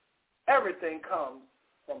 Everything comes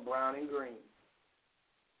from brown and green.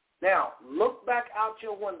 Now, look back out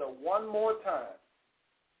your window one more time.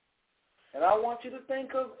 And I want you to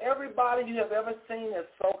think of everybody you have ever seen as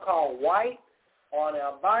so-called white or an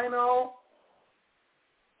albino,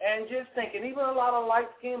 and just thinking, even a lot of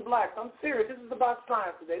light-skinned blacks. I'm serious. This is about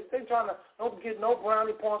science today. They're trying to don't get no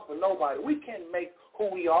brownie points for nobody. We can't make who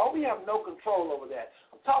we are. We have no control over that.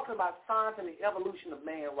 I'm talking about science and the evolution of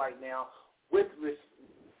man right now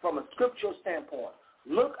from a scriptural standpoint.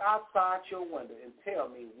 Look outside your window and tell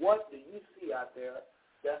me, what do you see out there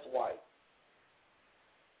that's white?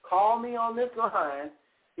 Call me on this line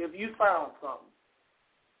if you found something.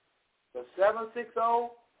 The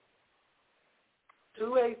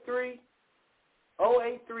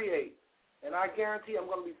 760-283-0838. And I guarantee I'm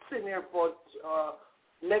going to be sitting here for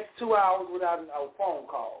next 2 hours without a phone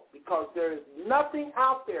call, because there is nothing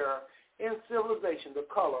out there in civilization the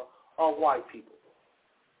color of white people.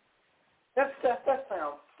 That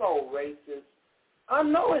sounds so racist. I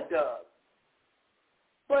know it does.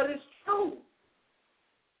 But it's true.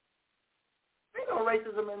 There's no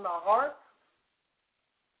racism in my heart.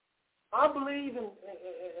 I believe in,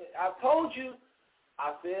 I told you,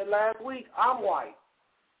 I said last week, I'm white.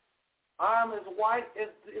 I'm as white as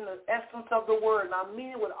in the essence of the word, and I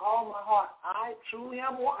mean it with all my heart. I truly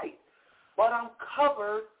am white, but I'm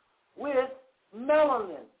covered with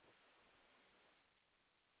melanin.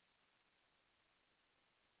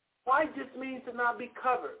 White just means to not be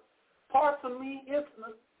covered. Parts of me,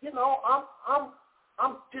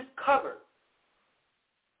 I'm just covered.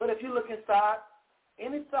 But if you look inside,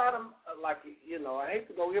 inside of, I hate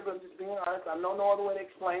to go here, but I'm just being honest. I know no other way to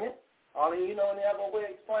explain it. Arlene, you know any other way to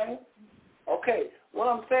explain it? Okay. What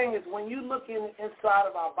I'm saying is when you look inside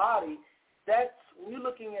of our body, that's when you're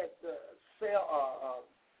looking at the cell.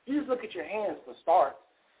 You just look at your hands for starts.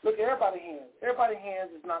 Look at everybody's hands. Everybody's hands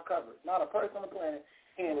is not covered. Not a person on the planet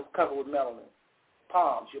hand is covered with melanin.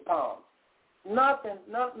 Your palms. Nothing.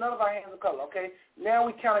 None of our hands are covered. Okay. Now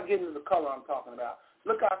we kind of get into the color I'm talking about.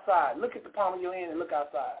 Look outside. Look at the palm of your hand and look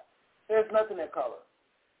outside. There's nothing that color.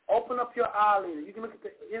 Open up your eyelid. You can look at the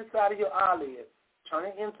inside of your eyelid. Turn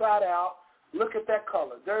it inside out. Look at that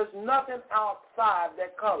color. There's nothing outside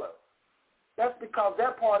that color. That's because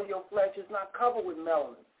that part of your flesh is not covered with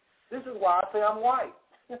melanin. This is why I say I'm white.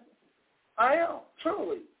 I am,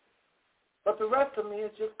 truly. But the rest of me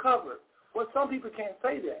is just covered. Well, some people can't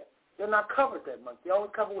say that. They're not covered that much. They're only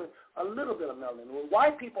covered with a little bit of melanin. Well,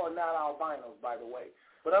 white people are not albinos, by the way.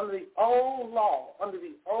 But under the old law, under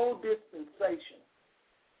the old dispensation,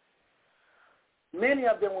 many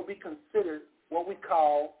of them will be considered what we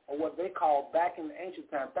call, or what they call back in the ancient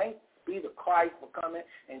time. Thanks be to Christ for coming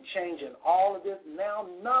and changing all of this. Now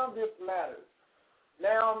none of this matters.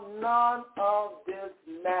 Now none of this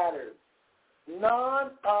matters.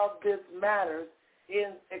 None of this matters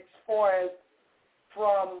as far as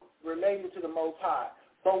from relating to the Most High.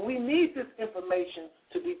 But we need this information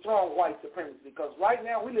to dethrone white supremacy, because right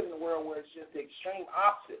now we live in a world where it's just the extreme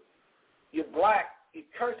opposite. You're black, you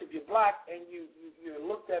curse if you're black, and you're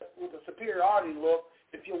looked at with a superiority look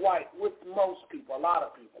if you're white, with most people, a lot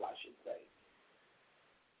of people, I should say.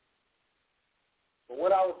 But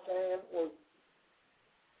what I was saying was,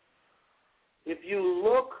 if you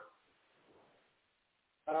look,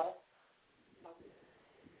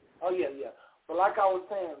 But like I was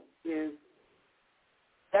saying, is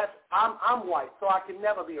that I'm white, so I can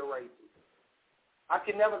never be a racist. I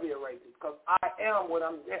can never be a racist because I am what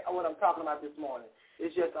I'm talking about this morning.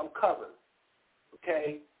 It's just I'm covered.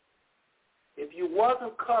 Okay? If you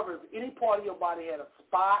wasn't covered, if any part of your body had a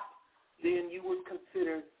spot, then you was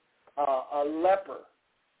considered a leper.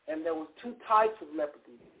 And there was two types of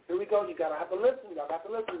leprosy. Here we go. You gotta have to listen.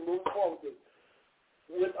 Moving forward with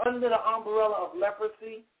this. Under the umbrella of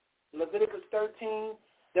leprosy, Leviticus 13,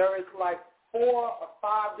 there is like 4 or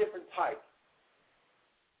 5 different types.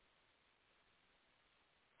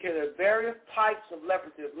 Okay, there are various types of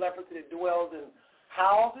leprosy. There's leprosy that dwells in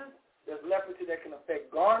houses. There's leprosy that can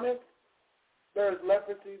affect garments. There's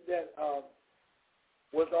leprosy that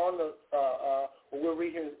was on the, we'll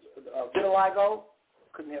read here, vitiligo.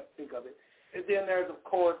 Couldn't help think of it. And then there's, of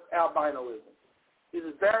course, albinoism. These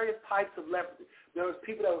are various types of leprosy. There was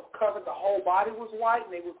people that was covered, the whole body was white,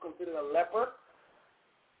 and they was considered a leper.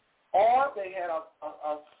 Or they had a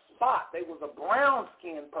spot. They was a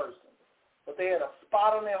brown-skinned person, but they had a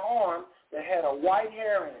spot on their arm that had a white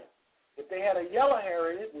hair in it. If they had a yellow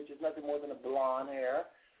hair in it, which is nothing more than a blonde hair,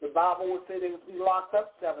 the Bible would say they would be locked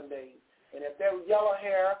up 7 days. And if their yellow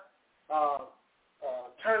hair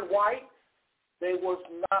turned white, they was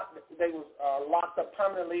locked up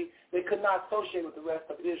permanently. They could not associate with the rest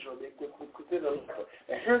of Israel. They could consider a leper.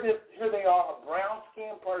 And here they are, a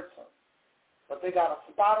brown-skinned person, but they got a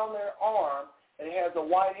spot on their arm and it has a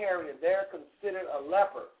white hair in it. They're considered a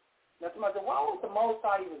leper. Now somebody said, why would the Most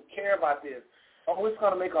High even care about this? Oh, it's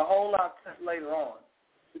going to make a whole lot of sense later on.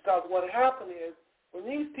 Because what happened is, when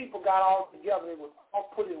these people got all together, they were all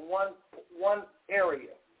put in one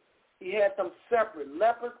area. He had them separate.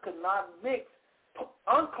 Lepers could not mix.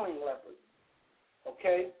 Unclean lepers,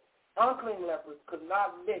 okay? Unclean lepers could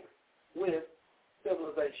not mix with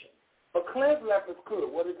civilization. But cleansed lepers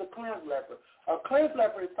could. What is a cleansed leper? A cleansed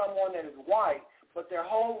leper is someone that is white, but their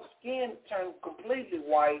whole skin turned completely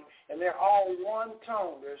white, and they're all one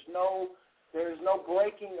tone. There's no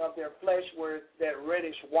breaking of their flesh where it's that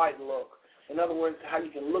reddish white look. In other words, how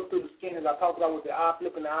you can look through the skin, as I talked about with the eye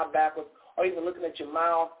flipping the eye backwards, or even looking at your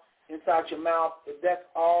mouth, inside your mouth, if that's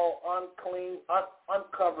all unclean,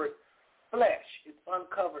 uncovered flesh. It's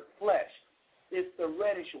uncovered flesh. It's the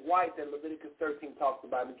reddish white that Leviticus 13 talks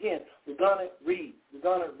about. Again, we're going to read.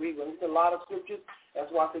 When we get a lot of scriptures, that's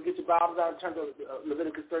why I say get your Bibles out and turn to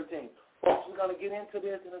Leviticus 13. Folks, we're going to get into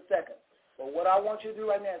this in a second. But what I want you to do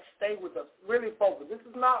right now is stay with us. Really focus. This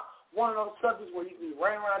is not one of those subjects where you can be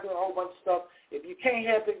running around doing a whole bunch of stuff. If you can't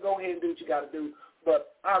help it, go ahead and do what you got to do.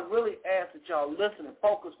 But I really ask that y'all listen and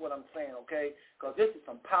focus what I'm saying, okay? Because this is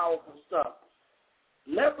some powerful stuff.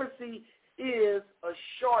 Leprosy is a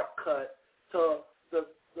shortcut to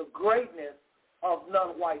the greatness of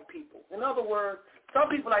non-white people. In other words, some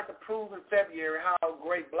people like to prove in February how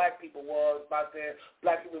great black people was by saying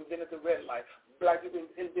black people invented the red light, black people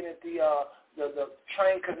invented the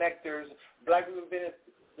train connectors, black people invented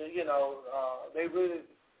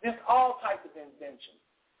just all types of inventions.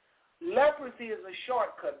 leprosy is a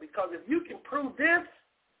shortcut, because if you can prove this,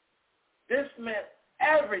 this meant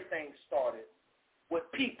everything started with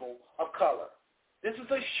people of color. This is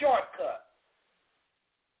a shortcut.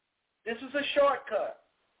 This is a shortcut.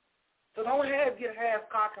 So don't get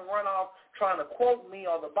half-cocked and run off trying to quote me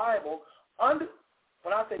or the Bible.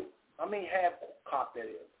 When I mean half-cocked, that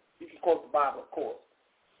is. You can quote the Bible, of course.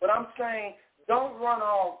 But I'm saying don't run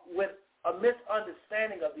off with a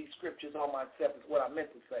misunderstanding of these scriptures on myself is what I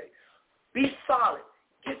meant to say. Be solid.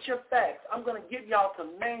 Get your facts. I'm going to give y'all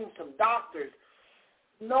some names, some doctors.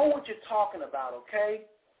 Know what you're talking about, okay?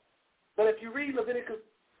 But if you read Leviticus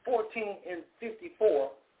 14 and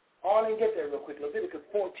 54, Arlene, get there real quick. Leviticus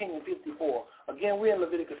 14 and 54. Again, we're in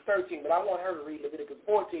Leviticus 13, but I want her to read Leviticus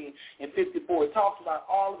 14 and 54. It talks about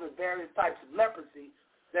all of the various types of leprosy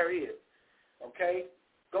there is. Okay?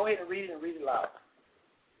 Go ahead and read it loud.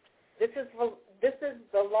 This is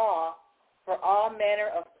the law for all manner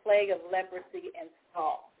of plague of leprosy and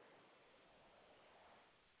scald.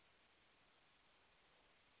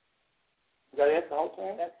 Is that it, the whole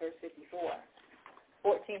thing? That's verse 54.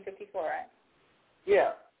 14:54, right?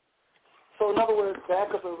 Yeah. So in other words,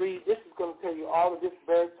 back up and read. This is going to tell you all the different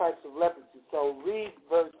various types of leprosy. So read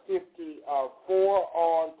verse 54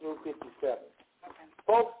 on through 57. Okay.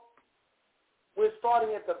 Folks, we're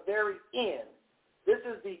starting at the very end. This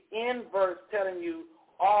is the end verse telling you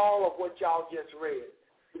all of what y'all just read.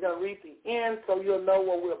 We're going to read the end so you'll know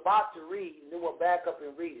what we're about to read, and then we'll back up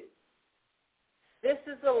and read it. This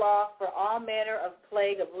is the law for all manner of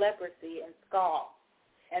plague of leprosy and scald,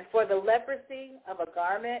 and for the leprosy of a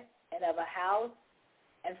garment and of a house,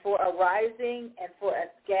 and for a rising, and for a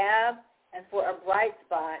scab, and for a bright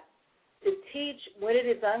spot, to teach when it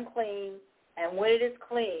is unclean and when it is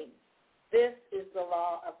clean. This is the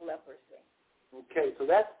law of leprosy. Okay, so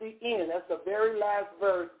that's the end. That's the very last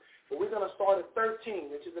verse. But we're going to start at 13,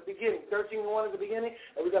 which is the beginning. 13:1 is the beginning,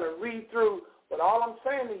 and we're going to read through. But all I'm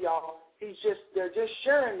saying to y'all, they're just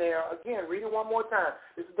sharing there. Again, read it one more time.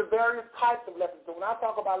 This is the various types of leprosy. So when I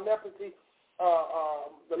talk about leprosy,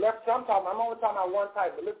 the leprosy I'm only talking about one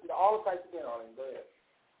type, but listen to all the types again, Arlene. Go ahead.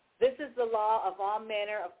 This is the law of all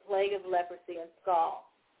manner of plague of leprosy and scald,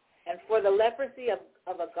 and for the leprosy of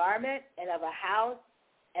a garment and of a house,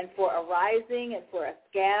 and for a rising, and for a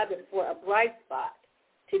scab, and for a bright spot,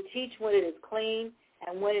 to teach when it is clean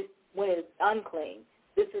and when it is unclean.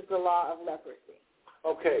 This is the law of leprosy.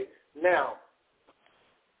 Okay, now,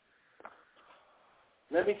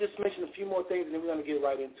 let me just mention a few more things, and then we're going to get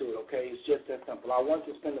right into it, okay? It's just that simple. I want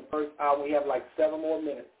to spend the first hour. We have like 7 more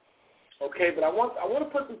minutes, okay? But I want to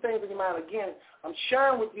put some things in your mind. Again, I'm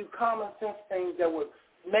sharing with you common sense things that would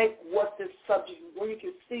make what this subject, where you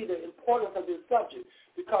can see the importance of this subject.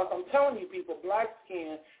 Because I'm telling you people, black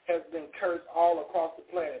skin has been cursed all across the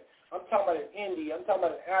planet. I'm talking about in India. I'm talking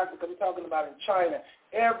about in Africa. I'm talking about in China.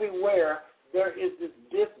 Everywhere there is this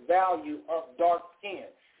disvalue of dark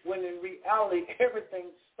skin, when in reality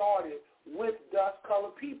everything started with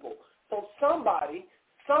dust-colored people. So somebody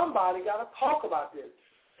got to talk about this.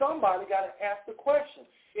 Somebody got to ask the question.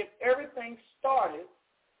 If everything started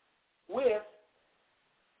with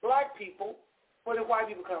black people, where did white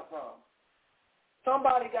people come from?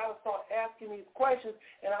 Somebody got to start asking these questions,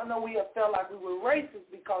 and I know we have felt like we were racist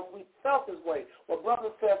because we felt this way. Well,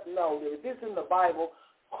 Brother Seth knows that if it's in the Bible,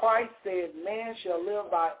 Christ said, man shall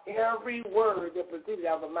live by every word that proceeded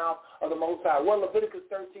out of the mouth of the Most High. Well, Leviticus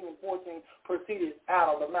 13 and 14 proceeded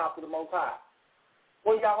out of the mouth of the Most High.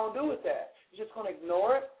 What are y'all going to do with that? You just going to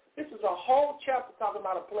ignore it? This is a whole chapter talking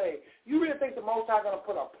about a plague. You really think the Most High is going to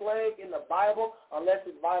put a plague in the Bible unless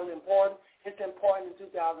it's vitally important? It's important in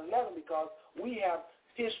 2011 because we have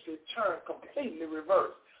history turned completely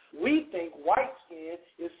reversed. We think white skin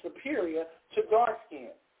is superior to dark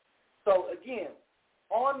skin. So, again,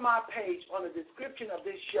 on my page, on the description of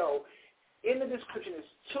this show, in the description is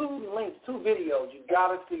 2 links, 2 videos you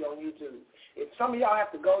got to see on YouTube. If some of y'all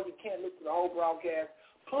have to go, you can't listen to the whole broadcast,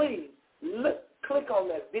 please click on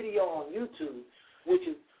that video on YouTube, which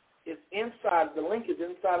is inside, the link is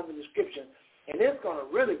inside of the description, and it's going to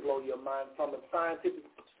really blow your mind from a scientific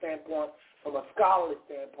standpoint, from a scholarly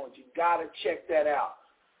standpoint. You got to check that out.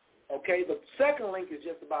 Okay, the second link is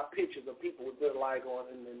just about pictures of people with vitiligo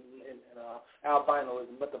and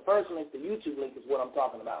albinism. But the first link, the YouTube link, is what I'm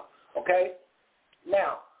talking about. Okay?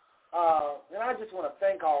 Now, and I just want to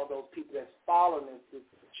thank all of those people that's following this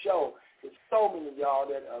show. There's so many of y'all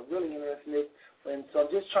that are really interested in this. And so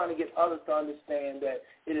I'm just trying to get others to understand that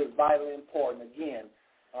it is vitally important. Again,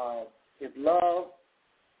 it's love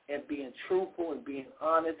and being truthful and being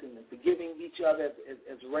honest and forgiving each other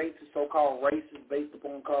as racists, so-called racists based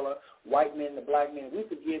upon color, white men and black men. We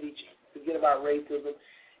forget about racism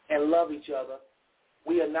and love each other,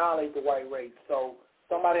 we annihilate the white race. So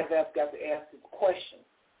somebody has got to ask this question.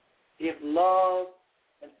 If love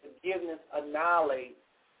and forgiveness annihilate,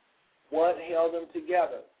 what held them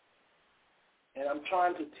together? And I'm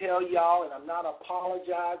trying to tell y'all, and I'm not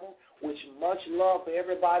apologizing, with much love for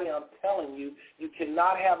everybody, I'm telling you, you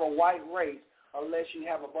cannot have a white race unless you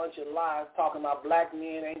have a bunch of lies talking about black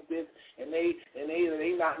men ain't this, and they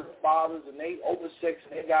not his fathers, and they oversex,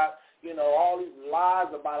 and they got, all these lies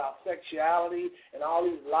about our sexuality, and all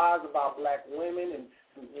these lies about black women, and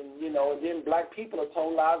then black people are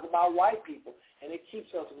told lies about white people, and it keeps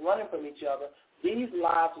us running from each other. These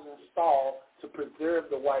lies was installed to preserve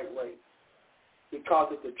the white race, because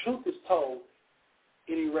if the truth is told,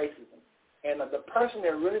 it erases them. And the person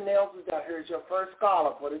that really nails this down here is your first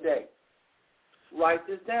scholar for today. Write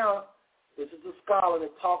this down. This is a scholar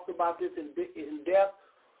that talks about this in depth.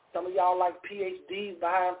 Some of y'all like PhDs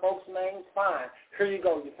behind folks' names. Fine. Here you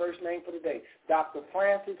go, your first name for today. Dr.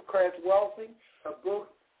 Frances Cress Welsing. Her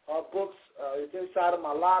books is inside of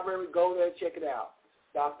my library. Go there and check it out.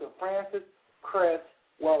 Dr. Frances Cress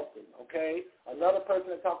Welsing, okay? Another person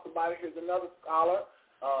that talks about it, here's another scholar,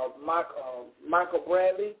 Michael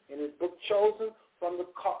Bradley, in his book Chosen from the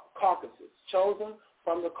Caucasus. Chosen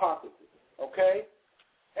from the Caucasus, okay?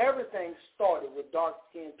 Everything started with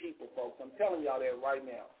dark-skinned people, folks. I'm telling y'all that right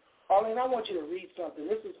now. Arlene, I want you to read something.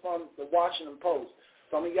 This is from the Washington Post.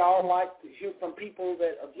 Some of y'all like to hear from people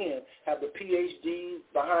that, again, have the PhDs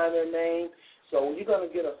behind their name. So you're going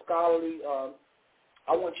to get a scholarly,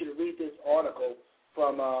 I want you to read this article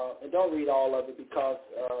from, and don't read all of it because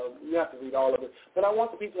you have to read all of it. But I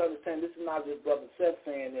want the people to understand this is not just Brother Seth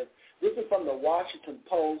saying this. This is from the Washington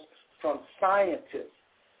Post from scientists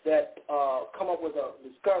that come up with a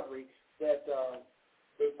discovery that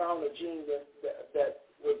they found a gene that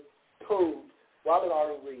was proved. Well, I'll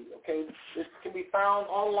already read, okay? This can be found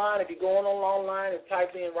online. If you're going online and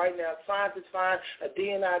type in right now, scientists find a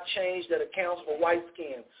DNA change that accounts for white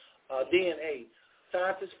skin, DNA.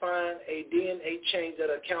 Scientists find a DNA change that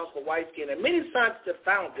accounts for white skin. And many scientists have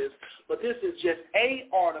found this, but this is just a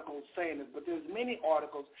article saying this. But there's many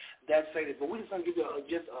articles that say this. But we're just going to give you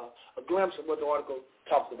just a glimpse of what the article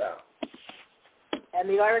talks about. And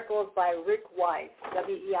the article is by Rick Weiss,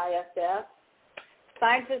 W-E-I-S-S.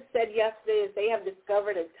 Scientists said yesterday that they have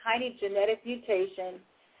discovered a tiny genetic mutation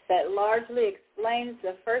that largely explains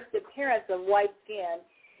the first appearance of white skin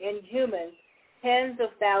in humans tens of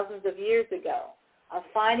thousands of years ago, a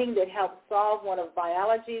finding that helps solve one of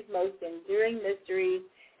biology's most enduring mysteries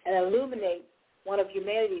and illuminates one of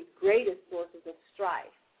humanity's greatest sources of strife.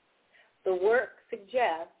 The work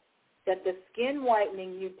suggests that the skin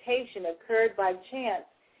whitening mutation occurred by chance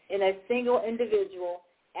in a single individual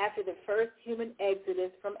after the first human exodus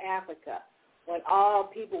from Africa, when all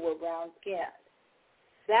people were brown-skinned.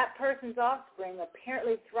 That person's offspring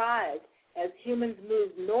apparently thrived as humans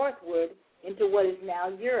moved northward into what is now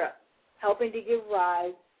Europe, helping to give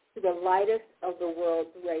rise to the lightest of the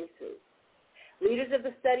world's races. Leaders of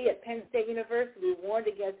the study at Penn State University warned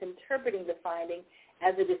against interpreting the finding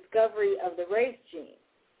as a discovery of the race gene.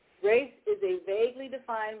 Race is a vaguely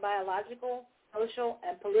defined biological, social,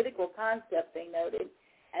 and political concept, they noted,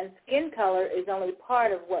 and skin color is only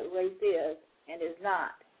part of what race is and is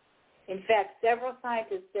not. In fact, several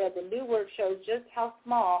scientists said the new work shows just how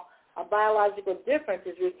small a biological difference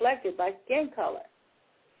is reflected by skin color.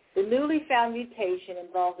 The newly found mutation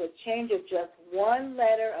involves a change of just one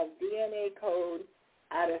letter of DNA code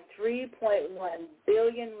out of 3.1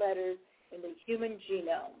 billion letters in the human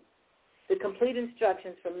genome, the complete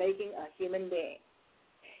instructions for making a human being.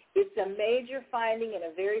 It's a major finding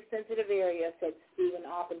in a very sensitive area, said Stephen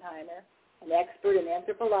Oppenheimer, an expert in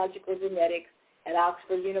anthropological genetics at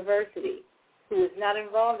Oxford University, who was not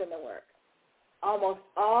involved in the work. Almost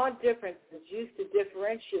all differences used to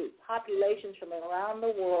differentiate populations from around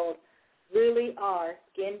the world really are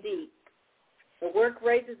skin deep. The work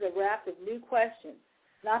raises a raft of new questions,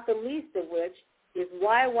 not the least of which is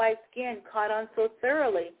why white skin caught on so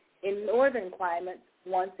thoroughly in northern climates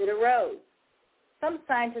once it arose. Some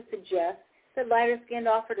scientists suggest that lighter skin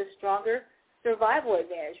offered a stronger survival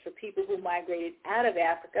advantage for people who migrated out of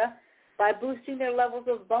Africa by boosting their levels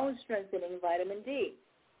of bone-strengthening vitamin D.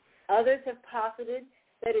 Others have posited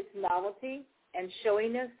that its novelty and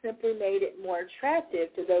showiness simply made it more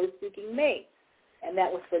attractive to those seeking mates, and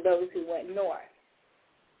that was for those who went north.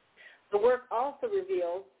 The work also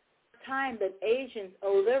reveals the time that Asians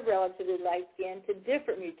owe their relatively light skin to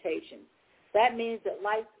different mutations. That means that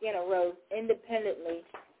light skin arose independently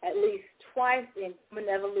at least twice in human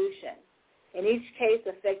evolution, in each case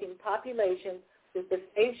affecting populations with the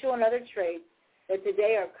facial and other traits that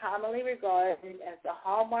today are commonly regarded as the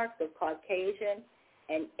hallmarks of Caucasian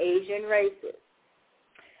and Asian races.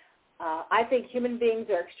 I think human beings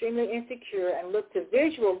are extremely insecure and look to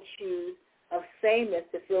visual cues of sameness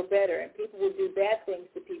to feel better, and people will do bad things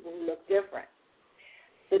to people who look different.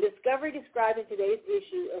 The discovery described in today's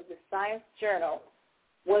issue of the Science Journal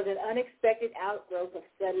was an unexpected outgrowth of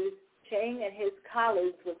studies Chang and his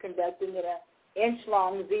colleagues were conducting in an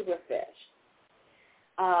inch-long zebrafish.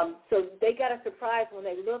 So they got a surprise when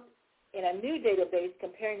they looked in a new database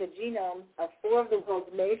comparing the genomes of 4 of the world's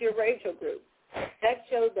major racial groups. That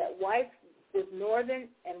showed that whites with Northern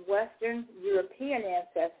and Western European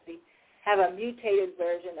ancestry have a mutated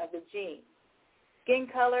version of the gene. Skin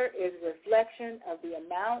color is a reflection of the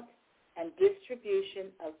amount and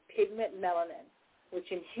distribution of pigment melanin,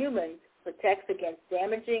 which in humans protects against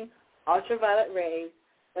damaging ultraviolet rays,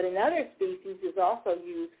 but in other species is also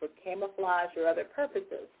used for camouflage or other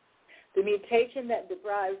purposes. The mutation that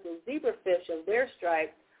deprives the zebrafish of their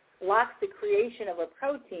stripes blocks the creation of a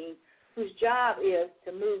protein whose job is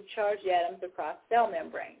to move charged atoms across cell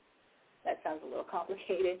membranes. That sounds a little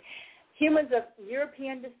complicated. Humans of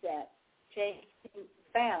European descent, Chang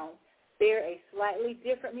found, bear a slightly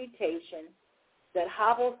different mutation that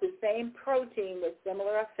hobbles the same protein with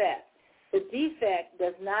similar effects. The defect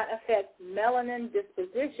does not affect melanin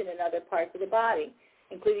disposition in other parts of the body,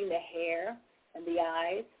 including the hair and the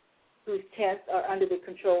eyes, whose tints are under the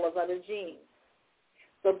control of other genes.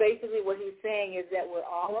 So basically what he's saying is that we're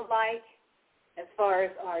all alike as far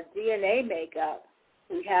as our DNA makeup.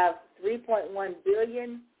 We have 3.1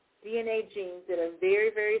 billion DNA genes that are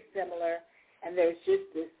very, very similar, and there's just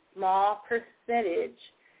this small percentage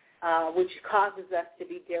which causes us to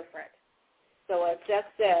be different. So as Seth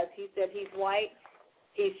says, he said he's white.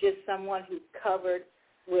 He's just someone who's covered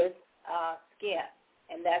with skin,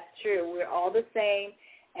 and that's true. We're all the same,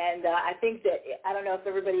 and I think that, I don't know if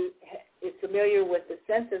everybody is familiar with the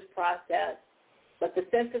census process, but the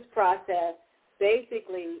census process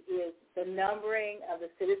basically is the numbering of the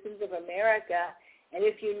citizens of America, and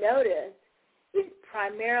if you notice, it's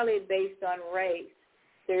primarily based on race.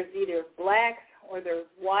 There's either blacks or there's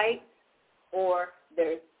whites, or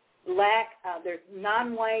there's there's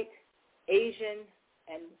non-white Asian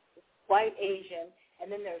and white Asian,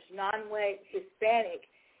 and then there's non-white Hispanic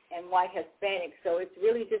and white Hispanic. So it's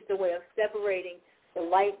really just a way of separating the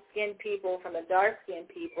light-skinned people from the dark-skinned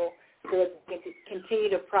people so that they can continue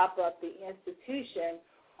to prop up the institution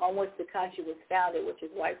on which the country was founded, which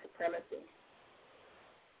is white supremacy.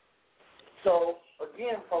 So,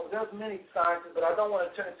 again, folks, there's many sciences, but I don't want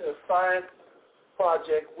to turn it to a science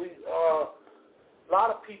project. A lot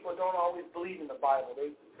of people don't always believe in the Bible.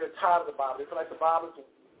 They're tired of the Bible. They feel like the Bible is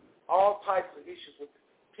all types of issues that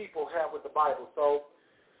people have with the Bible. So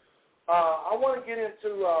I want to get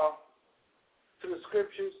into to the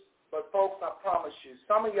scriptures, but, folks, I promise you,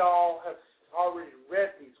 some of y'all have already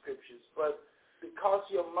read these scriptures, but because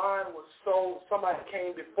your mind was so, somebody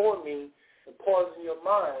came before me and poisoned your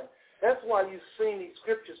mind, that's why you've seen these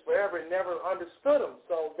scriptures forever and never understood them.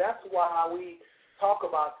 So that's why we talk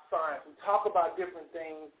about science. We talk about different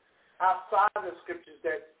things outside of the scriptures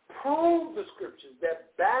that prove the scriptures,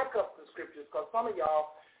 that back up the scriptures, because some of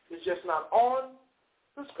y'all is just not on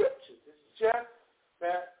the scriptures. It's just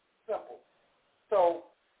that simple. So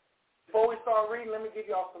before we start reading, let me give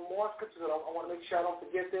y'all some more scriptures. I want to make sure I don't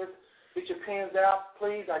forget this. Get your pens out,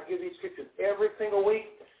 please. I give these scriptures every single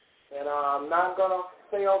week, and I'm not going to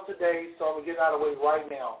fail today, so I'm going to get out of the way right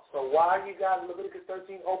now. So while you got Leviticus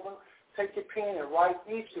 13 open, take your pen and write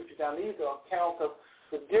these scriptures down. These are accounts of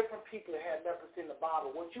the different people that had leprosy in the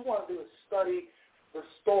Bible. What you want to do is study the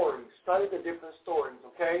stories, study the different stories,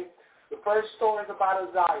 okay? The first story is about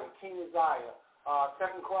Uzziah, King Uzziah.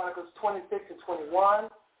 2 Chronicles 26 and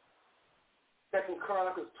 21. 2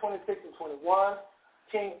 Chronicles 26 and 21.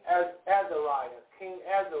 King Azariah.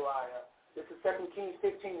 This is 2 Kings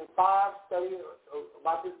 15 and 5. Study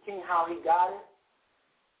about this king, how he got it.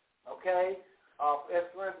 Okay? As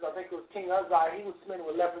for instance, I think it was King Uzziah. He was smitten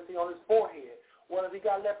with leprosy on his forehead. Well, if he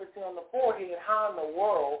got leprosy on the forehead, how in the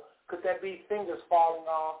world could that be fingers falling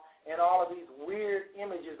off and all of these weird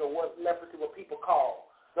images of what leprosy, what people call?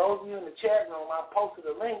 Those of you in the chat room, I posted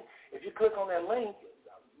a link. If you click on that link,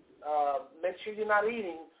 make sure you're not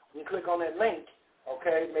eating when you click on that link.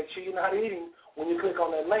 Okay? Make sure you're not eating when you click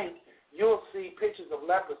on that link. You'll see pictures of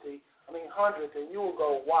leprosy, hundreds, and you will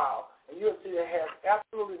go, wow. And you'll see it has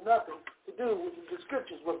absolutely nothing to do with the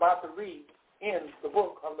scriptures we're about to read in the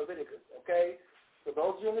book of Leviticus, okay? So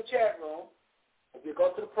those of you in the chat room, if you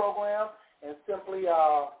go to the program and simply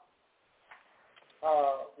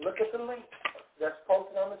look at the link that's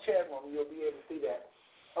posted on the chat room, you'll be able to see that.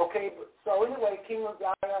 Okay, so anyway, King of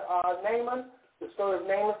Naaman, the story of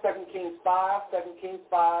Naaman, 2 Kings 5,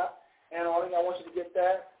 and Arlene, I want you to get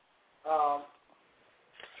that,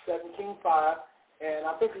 2 Kings 5, and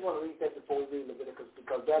I think we want to read that before we read Leviticus,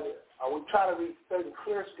 because that is, we try to read certain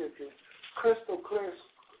clear scriptures, crystal clear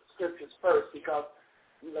scriptures first, because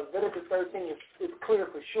Leviticus 13 is clear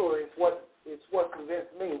for sure. It's what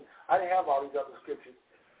convinced me. I didn't have all these other scriptures.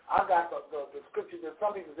 I got the scriptures that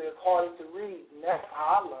some people say it's harder to read, and that's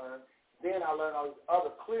how I learned. Then I learned all these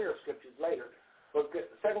other clear scriptures later. But 2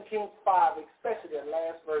 Kings 5, especially that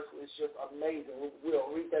last verse, is just amazing.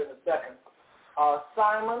 We'll read that in a second.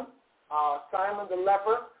 Simon the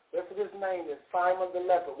leper, that's what his name is, Simon the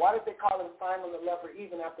leper. Why did they call him Simon the leper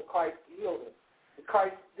even after Christ healed him?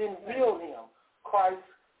 Christ didn't heal him. Christ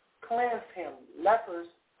cleansed him.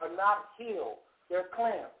 Lepers are not healed. They're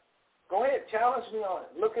cleansed. Go ahead, challenge me on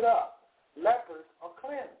it. Look it up. Lepers are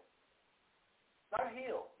cleansed, not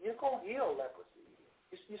healed. You're going to heal leprosy.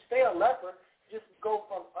 You stay a leper, just go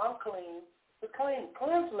from unclean to clean.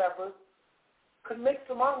 Cleansed lepers could mix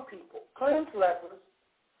among people. Cleansed lepers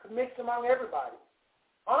could mix among everybody.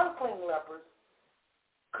 Unclean lepers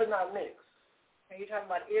could not mix. And you're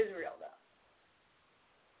talking about Israel, though.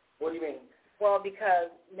 What do you mean? Well,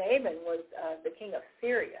 because Naaman was the king of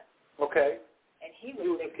Syria. Okay. And he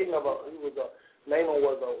was the king of Naaman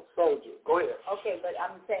was a soldier. Go ahead. Okay, but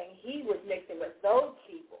I'm saying he was mixing with those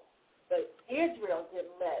people. But Israel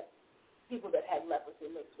didn't let people that had leprosy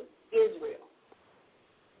mix with Israel.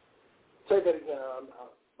 Say that again.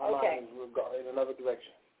 My mind will go in another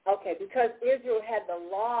direction. Okay, because Israel had the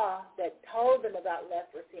law that told them about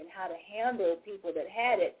leprosy and how to handle people that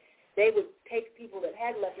had it, they would take people that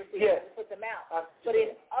had leprosy and put them out. But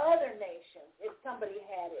in other nations, if somebody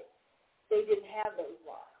had it, they didn't have those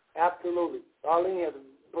laws. Absolutely. Arlene has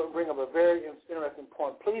bring up a very interesting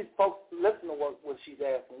point. Please, folks, listen to what she's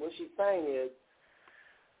asking. What she's saying is,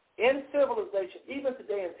 in civilization, even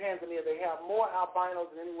today in Tanzania, they have more albinos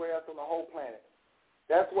than anywhere else on the whole planet.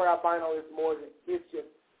 That's where albino is more than, it's just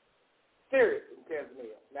serious in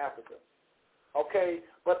Tanzania, in Africa. Okay?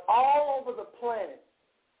 But all over the planet,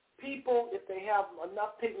 people, if they have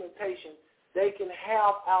enough pigmentation, they can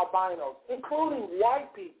have albinos, including white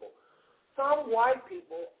people. Some white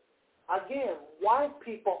people, again,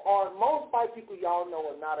 most white people y'all know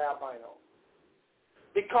are not albinos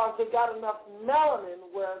because they got enough melanin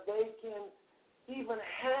where they can even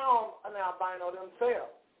have an albino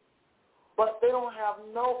themselves. But they don't have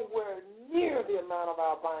nowhere near the amount of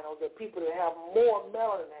albinos that people that have more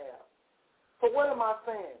melanin have. So what am I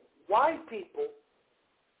saying? White people,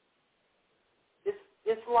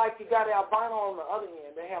 it's like you got albino on the other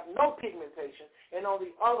end. They have no pigmentation. And on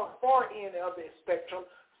the other far end of the spectrum,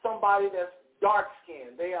 somebody that's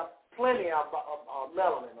dark-skinned. They have plenty of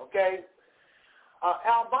melanin, okay?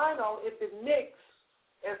 Albino, if it mix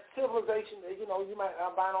as civilization, you might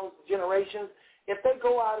albinos, generations, if they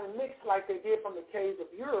go out and mix like they did from the caves of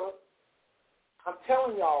Europe, I'm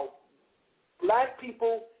telling y'all, black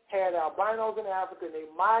people had albinos in Africa, and they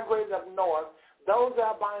migrated up north. Those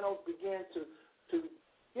albinos began to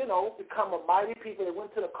become a mighty people. They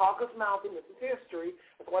went to the Caucasus Mountain. This is history.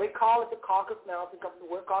 That's why they call it the Caucasus Mountain, because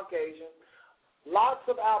we're Caucasian. Lots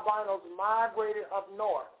of albinos migrated up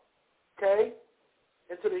north, okay,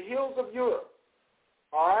 into the hills of Europe,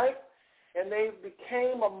 all right? And they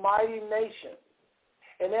became a mighty nation.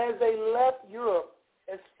 And as they left Europe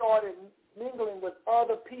and started mingling with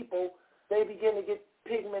other people, they began to get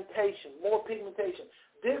pigmentation, more pigmentation.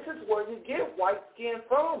 This is where you get white skin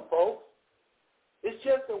from, folks. It's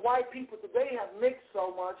just that white people today have mixed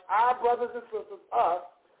so much. Our brothers and sisters, us,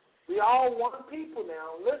 we all one people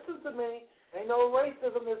now. Listen to me. Ain't no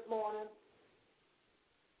racism this morning.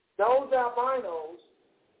 Those albinos,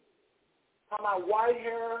 talking about white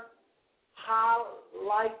hair, high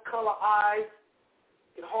light color eyes,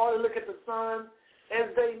 can hardly look at the sun.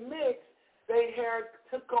 As they mixed, their hair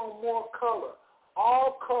took on more color.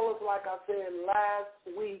 All colors, like I said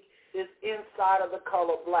last week, is inside of the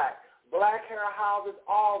color black. Black hair houses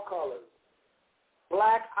all colors.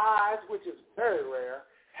 Black eyes, which is very rare,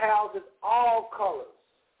 houses all colors.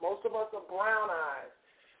 Most of us are brown eyes,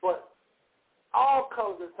 but all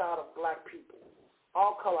colors inside of black people.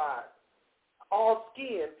 All color eyes. All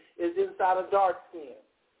skin is inside of dark skin.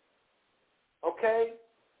 Okay?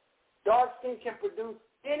 Dark skin can produce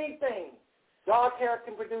anything. Dark hair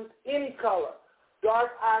can produce any color.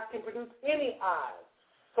 Dark eyes can produce any eyes.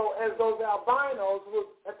 So as those albinos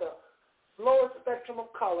were at the lowest spectrum of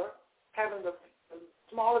color, having the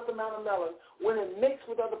smallest amount of melanin, when it mixed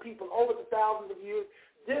with other people over the thousands of years,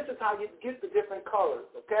 this is how you get the different colors,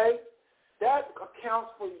 okay? That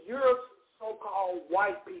accounts for Europe's so-called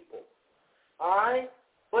white people. All right?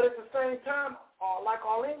 But at the same time, like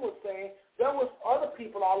Arlene was saying, there was other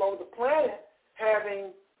people all over the planet having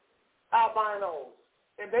albinos.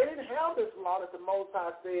 And they didn't have this law that the Most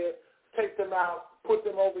High said, take them out, put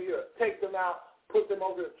them over here. Take them out, put them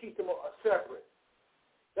over here, keep them separate.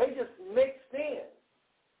 They just mixed in.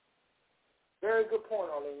 Very good point,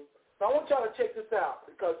 Arlene. So I want y'all to check this out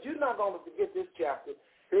because you're not going to forget this chapter.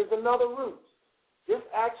 Here's another root. This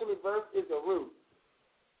actually verse is a root.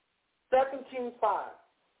 2 Kings 5.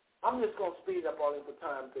 I'm just going to speed up all in for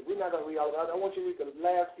time because we're not going to read all of it. I want you to read the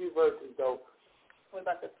last few verses, though. What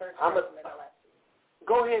about the first verse and the last?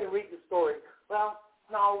 Go ahead and read the story. Well,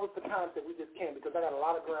 no, with the concept, we just can't because I got a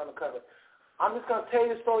lot of ground to cover. I'm just going to tell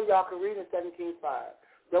you the story y'all can read in 2 Kings 5.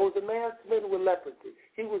 There was a man smitten with leprosy.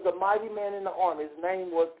 He was a mighty man in the army. His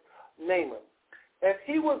name was Naaman. If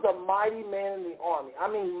he was a mighty man in the army, I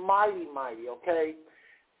mean mighty, okay,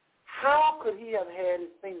 how could he have had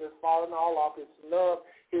his fingers falling all off, his nub,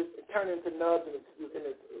 turned into nubs, and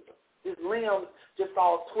his limbs just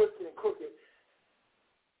all twisted and crooked?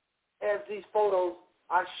 As these photos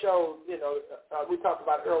I showed, we talked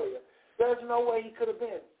about earlier, there's no way he could have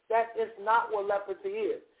been. That is not what leprosy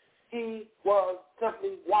is. He was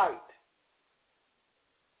simply white.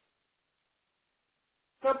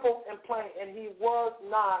 Simple and plain. And he was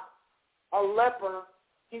not a leper.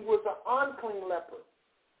 He was an unclean leper.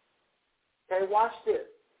 Okay, watch this.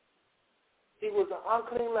 He was an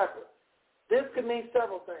unclean leper. This could mean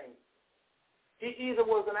several things. He either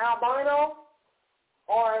was an albino,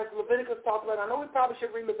 or as Leviticus talks about, I know we probably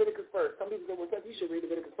should read Leviticus first. Some people say, well, you should read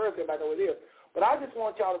Leviticus first. Everybody know what it is. But I just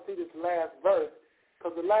want y'all to see this last verse,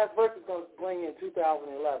 because the last verse is going to bring in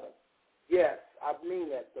 2011. Yes, I mean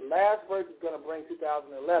that. The last verse is going to bring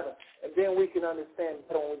 2011, and then we can understand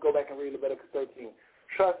better when we go back and read Leviticus 13.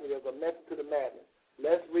 Trust me, there's a method to the madness.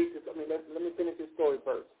 Let's read this. Let me finish this story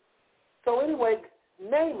first. So anyway,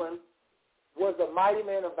 Naaman was a mighty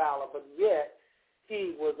man of valor, but yet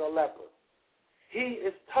he was a leper. He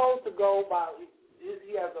is told to go by,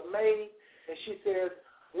 he has a maid, and she says,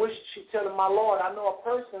 she tell him, my Lord, I know a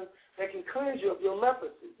person that can cleanse you of your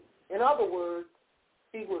leprosy. In other words,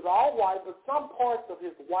 he was all white, but some parts of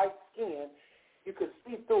his white skin, you could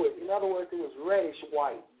see through it. In other words, it was reddish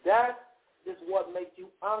white. That is what makes you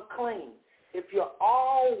unclean. If you're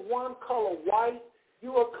all one color white,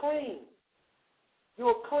 you are clean.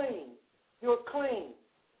 You're clean. You're clean.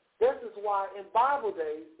 This is why in Bible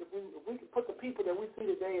days, if we could put the people that we see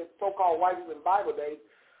today as so-called whites in Bible days,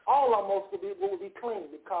 all almost would be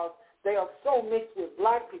clean because they are so mixed with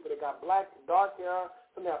black people. They got black, dark hair,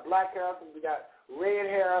 some got black hair, some got red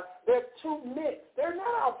hair. They're too mixed. They're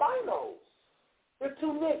not albinos. They're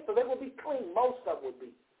too mixed, so they will be clean. Most of them would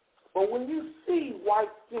be. But when you see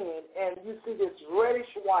white skin and you see this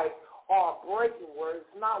reddish white or breaking where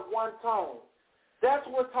it's not one tone, that's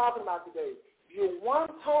what we're talking about today. If you're one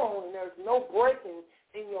tone and there's no breaking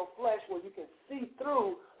in your flesh where you can see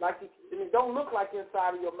through, and it don't look like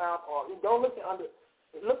inside of your mouth, or it don't look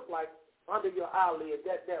it looks like under your eyelid,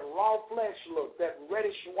 that raw flesh look, that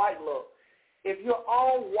reddish white look. If you're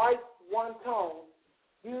all white, one tone,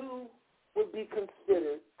 you would be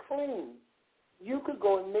considered clean. You could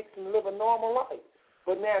go and mix and live a normal life.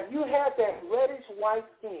 But now if you had that reddish white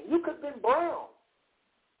skin, you could have been brown.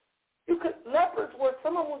 Lepers were,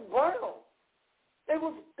 some of them was brown. They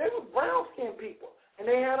were brown-skinned people. And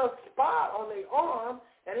they had a spot on their arm,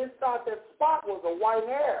 and inside that spot was a white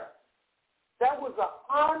hair. That was an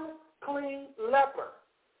unclean leper.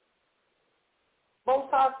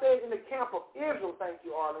 Most High said in the camp of Israel, thank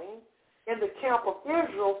you, Arlene, in the camp of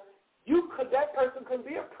Israel, that person couldn't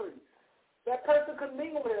be a priest. That person couldn't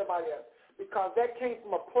mingle with everybody else because that came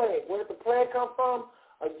from a plague. Where did the plague come from?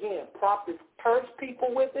 Again, prophets cursed people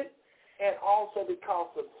with it, and also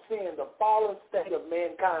because of sin, the fallen state of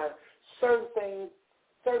mankind,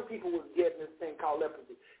 certain people was getting this thing called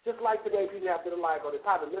leprosy. Just like today, people have to the light, or they're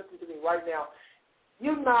probably listening to me right now.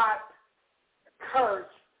 You're not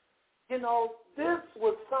cursed. This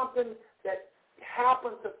was something that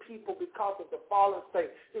happened to people because of the fallen state.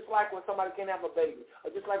 Just like when somebody can't have a baby, or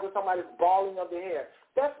just like when somebody's balding of their hair.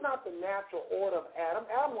 That's not the natural order of Adam.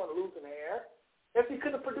 Adam wasn't losing hair. If he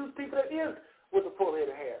could have produced people that is with a full head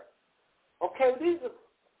of hair. Okay, these are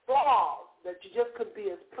flaws that you just could be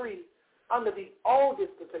as priest under the old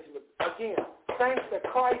dispensation. But again, thanks that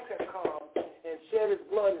Christ had come and shed his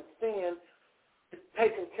blood and sin is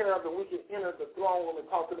taken care of, and we can enter the throne room and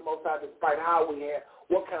talk to the Most High despite how we had,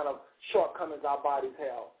 what kind of shortcomings our bodies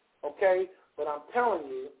have. Okay? But I'm telling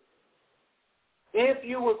you, if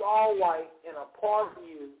you was all white and a part of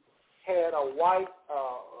you had a white,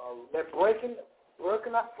 that breaking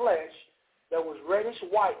of flesh, that was reddish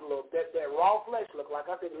white look, that raw flesh look.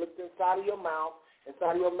 Like I said, it looked inside of your mouth.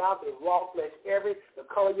 Inside of your mouth is raw flesh. The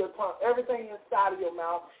color of your tongue, everything inside of your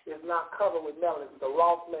mouth is not covered with melanin. It's the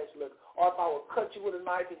raw flesh look. Or if I would cut you with a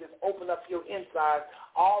knife and just open up your inside,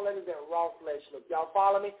 all that is that raw flesh look. Y'all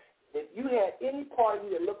follow me? If you had any part of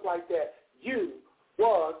you that looked like that, you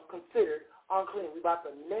was considered unclean. We're about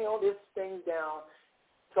to nail this thing down.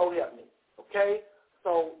 So help me. Okay?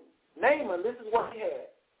 So Naaman, this is what he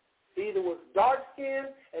had. He either was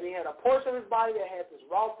dark-skinned and he had a portion of his body that had this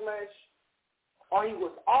raw flesh, or he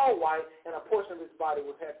was all white and a portion of his body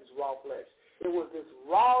had this raw flesh. It was this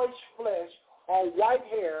rawish flesh or white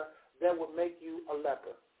hair that would make you a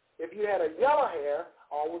leper. If you had a yellow hair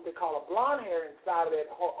or what they call a blonde hair inside of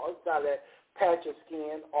that patch of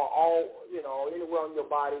skin or anywhere on your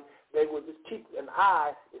body, they would just keep an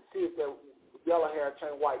eye to see if the yellow hair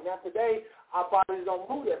turned white. Now today, our bodies don't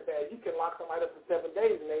move that fast. You can lock somebody up for 7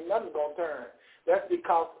 days and ain't nothing going to turn. That's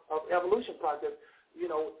because of evolution process.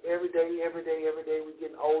 Every day, we're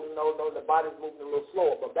getting older and older. The body's moving a little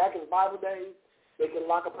slower. But back in Bible days, they can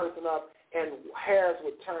lock a person up and hairs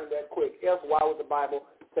would turn that quick. Else, why would the Bible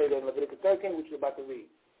say that in Leviticus 13, which we're about to read?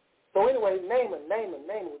 So anyway, Naaman,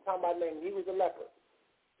 we're talking about Naaman. He was a leper.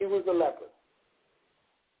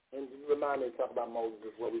 And remind me to talk about Moses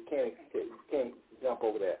as well. We can't jump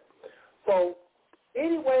over that. So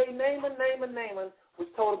anyway, Naaman was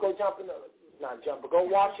told to go go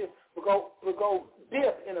wash it, go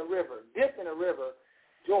dip in a river,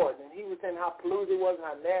 Jordan. And he was saying how polluted it was and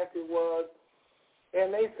how nasty it was.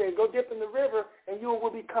 And they said, go dip in the river and you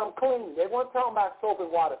will become clean. They weren't talking about soap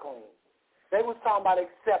and water clean. They was talking about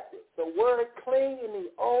accepted. The word clean in the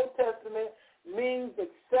Old Testament means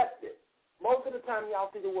accepted. Most of the time y'all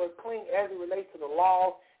see the word clean as it relates to the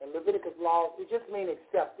laws and Leviticus laws. It just means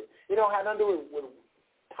accepted. It don't have nothing to do with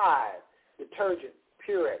Tide, detergent,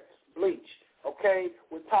 Purex, bleach. Okay?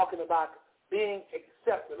 We're talking about being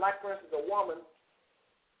accepted. Like, for instance, a woman,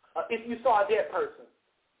 if you saw a dead person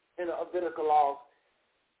in the Levitical laws,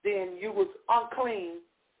 then you was unclean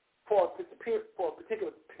for a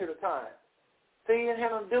particular period of time. See, it had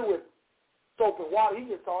nothing to do with soap and water. You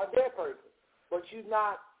just saw a dead person. But you're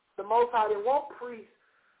not, the Most High didn't want priests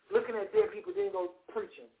looking at dead people, then go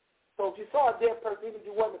preaching. So if you saw a dead person, even if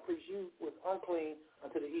you wasn't a priest, you was unclean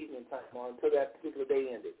until the evening time or until that particular day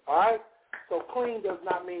ended. All right? So clean does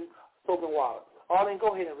not mean soap and water. Arlene,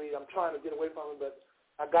 go ahead and read. I'm trying to get away from it, but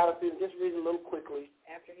I got to just read it a little quickly.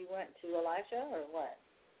 After he went to Elijah or what?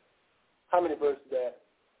 How many verses is that?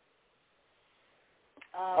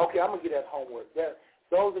 Okay, I'm going to get that homework.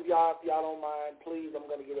 Those of y'all, if y'all don't mind, please, I'm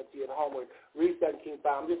going to get up to you at homework. Read 2 Kings 5.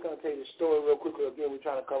 I'm just going to tell you the story real quickly. Again, we're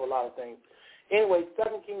trying to cover a lot of things. Anyway,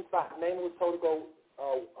 2 Kings 5. Naaman was told to go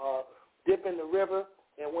dip in the river,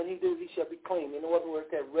 and when he do, he shall be clean. In other words,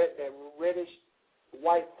 that reddish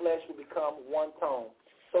white flesh will become one tone.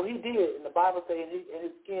 So he did, and the Bible says, and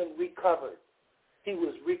his skin recovered. He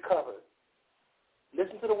was recovered.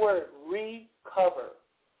 Listen to the word, recover.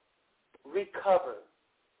 Recover.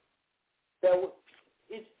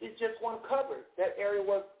 It just wasn't covered. That area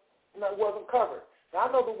wasn't covered. Now,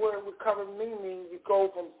 I know the word recover means you go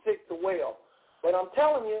from sick to well. But I'm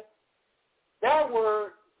telling you, that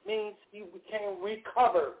word means you became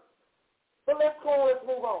recovered. But let's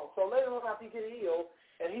move on. So later on after he get healed,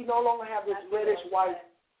 and he no longer have this reddish white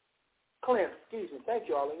cleanse. Excuse me. Thank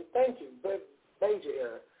you, Arlene. Thank you. Major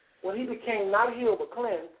error. When he became not healed but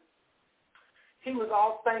cleansed, he was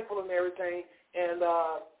all thankful and everything, and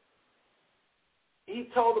he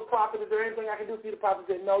told the prophet, is there anything I can do for you? The prophet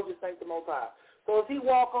said, no, just thank the Most High. So as he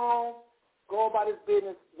walked on, go about his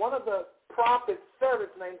business, one of the prophet's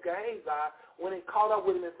servants named Gehazi, when he caught up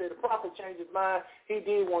with him and said, the prophet changed his mind, he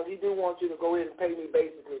do want you to go ahead and pay me,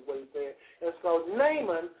 basically is what he said. And so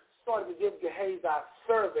Naaman started to give Gehazi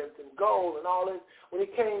servants and gold and all this. When he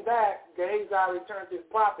came back, Gehazi returned to his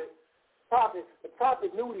prophet. The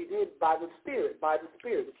prophet knew what he did by the Spirit.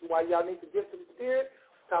 This is why y'all need to give to the Spirit.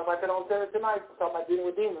 Talk about that on Thursday tonight. Talk about dealing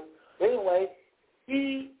with demons. But anyway,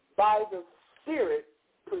 he, by the Spirit,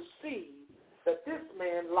 perceived that this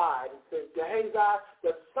man lied and said, Gehazi,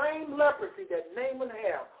 the same leprosy that Naaman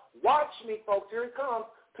had, watch me, folks, here it comes,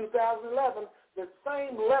 2011, the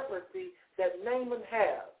same leprosy that Naaman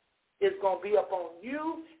has is going to be upon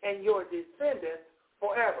you and your descendants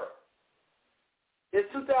forever. Is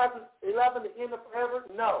 2011 the end of forever?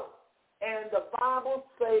 No. And the Bible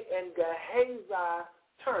say, and Gehazi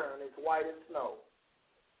turned as white as snow.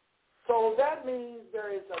 So that means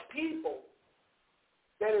there is a people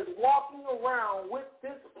that is walking around with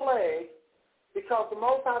this plague because the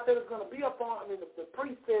Most High said it's going to be upon, the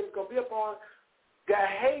priest said it's going to be upon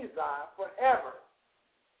Gehazi forever.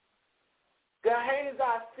 Gehazi's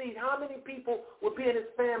seed. How many people would be in his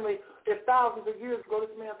family if thousands of years ago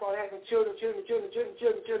this man started having children to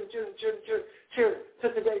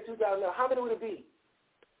today, 2000? How many would it be?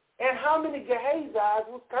 And how many Gehazi's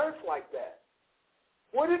was cursed like that?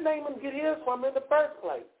 Where did Naaman get his from in the first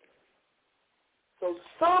place? So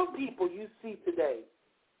some people you see today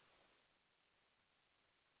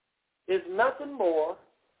is nothing more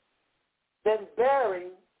than bearing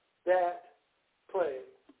that plague.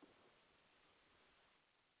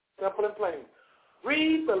 Simple and plain.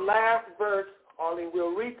 Read the last verse, Arlene.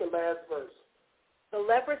 We'll read the last verse. The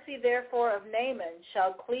leprosy, therefore, of Naaman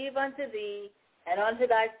shall cleave unto thee and unto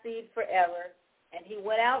thy seed forever. And he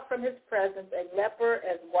went out from his presence a leper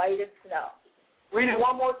as white as snow. Read it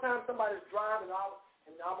one more time. Somebody's driving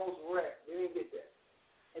and almost wrecked. They didn't get that.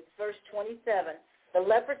 It's verse 27. The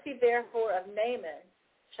leprosy, therefore, of Naaman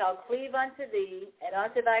shall cleave unto thee and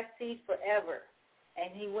unto thy seed forever.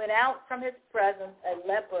 And he went out from his presence a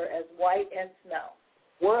leper as white as snow.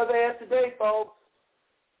 Where are they at today, folks?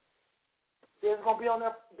 They're going to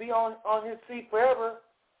be on his seed forever.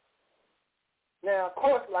 Now, of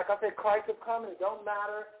course, like I said, Christ is coming. It don't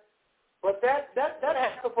matter. But that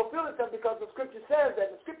has to fulfill itself because the Scripture says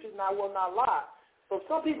that. The Scriptures now will not lie. So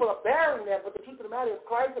some people are bearing that, but the truth of the matter is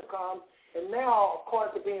Christ has come, and now, of course,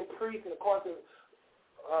 to being priest and, of course,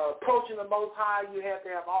 approaching the Most High, you have to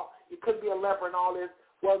have all. You could be a leper and all this.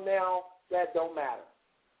 Well, now that don't matter.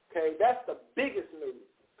 Okay, that's the biggest news.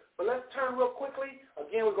 But let's turn real quickly.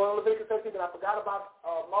 Again, we're going to Leviticus 13, but I forgot about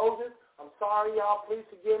Moses. I'm sorry, y'all. Please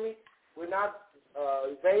forgive me. We're not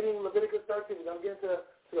evading Leviticus 13. We're going to get into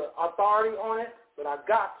authority on it, but I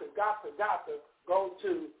got to go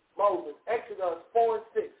to Moses. Exodus 4 and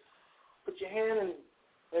 6. Put your hand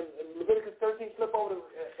in Leviticus 13. Flip over to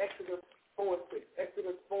Exodus 4 and 6.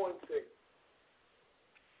 Exodus 4 and 6.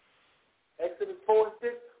 Exodus 4 and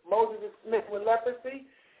 6. Moses is smitten with leprosy.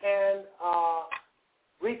 And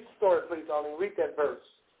read the story, please, Arlene. Read that verse.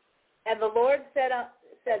 And the Lord said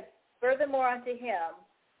furthermore unto him,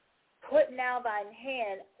 Put now thine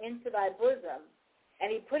hand into thy bosom.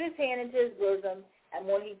 And he put his hand into his bosom, and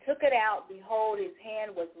when he took it out, behold, his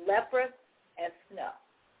hand was leprous as snow.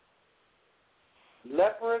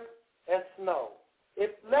 Leprous as snow. If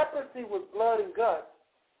leprosy was blood and guts,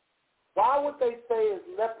 why would they say it's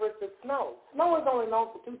leprous as snow? Snow is only known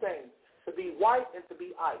for two things, to be white and to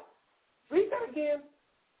be ice. Read that again.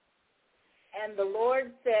 And the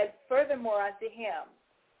Lord said furthermore unto him,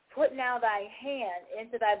 Put now thy hand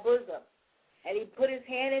into thy bosom. And he put his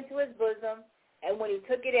hand into his bosom, and when he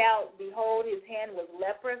took it out, behold, his hand was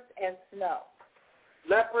leprous as snow.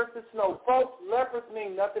 Leprous as snow. Folks, leprous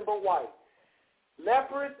means nothing but white.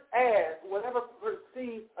 Leprous as, whatever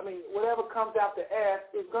comes out the ass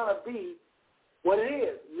is going to be what it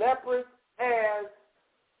is. Leprous as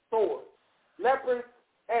sores. Leprous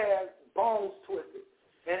as bones twisted.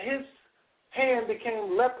 And his hand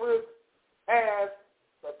became leprous as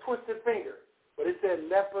a twisted finger. But it said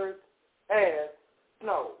leprous as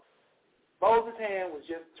snow. Moses' hand was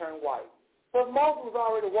just turned white. So if Moses was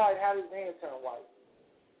already white, how did his hand turn white?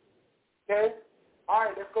 Okay? All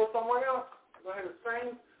right, let's go somewhere else. We're going to have the same.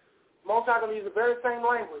 Most are going to use the very same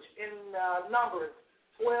language in Numbers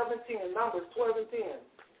 12 and 10. Numbers 12 and 10.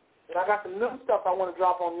 And I got some new stuff I want to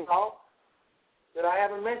drop on y'all that I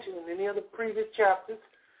haven't mentioned in any of the previous chapters.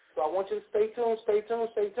 So I want you to stay tuned, stay tuned,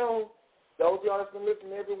 stay tuned. Those of y'all that's been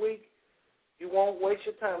listening every week, you won't waste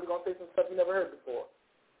your time. We're going to say some stuff you never heard before.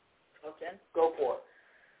 Okay. Go for it.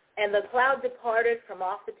 And the cloud departed from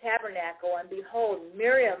off the tabernacle, and behold,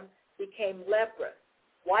 Miriam became leprous,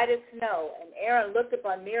 white as snow. And Aaron looked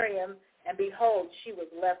upon Miriam, and behold, she was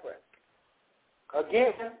leprous.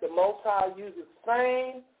 Again, the Most High uses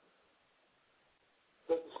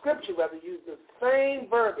the Scripture used the same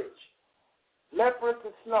verbiage. Leprous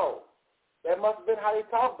as snow. That must have been how they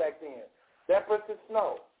talked back then. Leprous as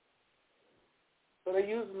snow. So they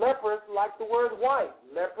used leprous like the word white.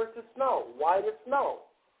 Leprous as snow. White as snow.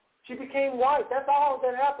 She became white. That's all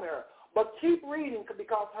that happened to her. But keep reading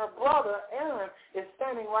because her brother, Aaron, is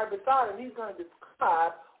standing right beside her, and he's going to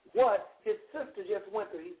describe what his sister just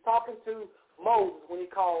went through. He's talking to Moses when he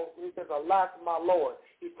says, Alas, my Lord.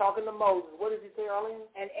 He's talking to Moses. What does he say, Arlene?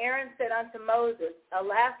 And Aaron said unto Moses,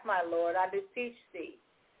 Alas, my Lord, I beseech thee,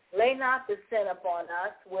 lay not the sin upon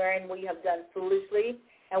us, wherein we have done foolishly,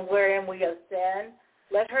 and wherein we have sinned.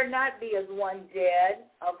 Let her not be as one dead,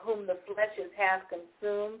 of whom the flesh is half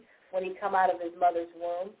consumed when he come out of his mother's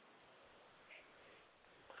womb.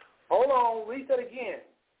 Hold on, read that again.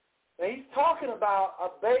 Now he's talking about a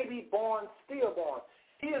baby born, stillborn.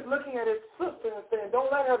 He is looking at his sister and saying,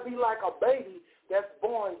 don't let her be like a baby that's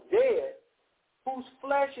born dead. whose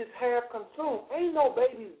flesh is half consumed. Ain't no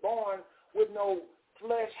babies born with no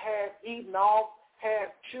flesh half eaten off, half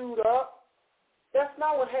chewed up. That's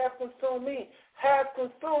not what half consumed means. Half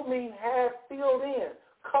consumed means half filled in,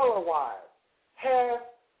 color-wise. Half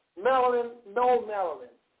melanin, no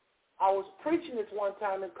melanin. I was preaching this one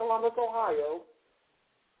time in Columbus, Ohio,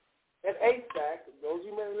 at ASAC. Those of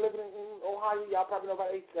you men living in Ohio, y'all probably know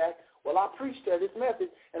about ASAC. Well, I preached there this message,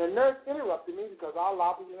 and a nurse interrupted me because all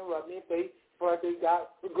people interrupt me if they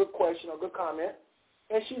got a good question or good comment.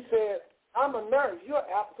 And she said, I'm a nurse. You're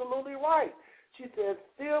absolutely right. She said,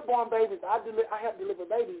 stillborn babies, I have delivered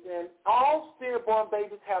babies, and all stillborn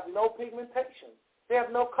babies have no pigmentation. They have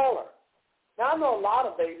no color. Now, I know a lot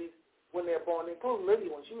of babies when they're born, including Lydia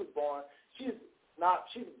when she was born. She's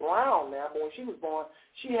brown now, but when she was born,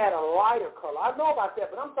 she had a lighter color. I know about that,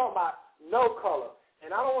 but I'm talking about no color.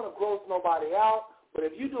 And I don't want to gross nobody out, but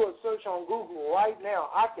if you do a search on Google right now,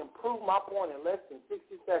 I can prove my point in less than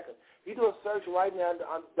 60 seconds. If you do a search right now,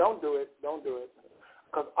 don't do it,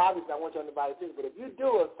 because obviously I want you to buy it, but if you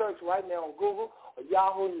do a search right now on Google or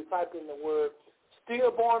Yahoo and you type in the word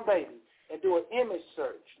stillborn baby and do an image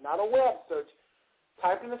search, not a web search,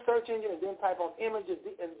 type in the search engine and then type on images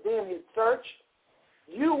and then hit search,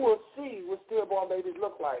 you will see what stillborn babies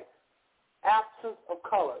look like. Absence of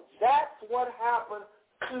color. That's what happened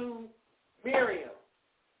to Miriam.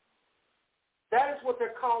 That is what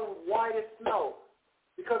they're calling white as snow.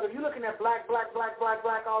 Because if you're looking at black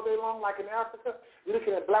all day long, like in Africa, you're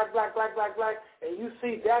looking at black, and you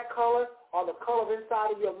see that color or the color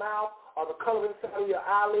inside of your mouth or the color inside of your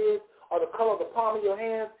eyelids or the color of the palm of your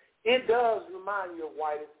hands, it does remind you of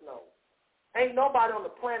white as snow. Ain't nobody on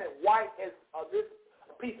the planet white as this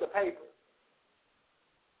piece of paper.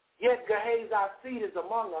 Yet Gehazi's seed is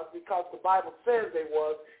among us because the Bible says they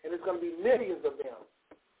was, and there's going to be millions of them.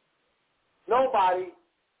 Nobody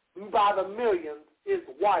by the millions is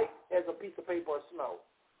white as a piece of paper or snow.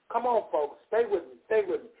 Come on, folks. Stay with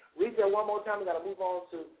me. Read that one more time. We've got to move on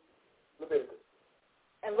to Leviticus.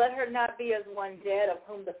 And let her not be as one dead of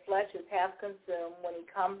whom the flesh is half consumed when he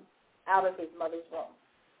comes out of his mother's womb.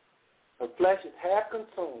 The flesh is half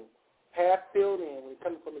consumed, half filled in when he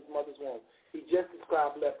comes from his mother's womb. He just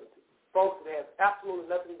described leprosy. Folks, it has absolutely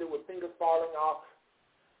nothing to do with fingers falling off,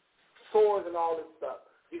 sores and all this stuff.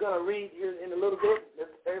 You're going to read here in a little bit,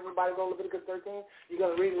 everybody go to Leviticus 13, you're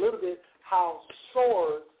going to read a little bit how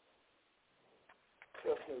sores,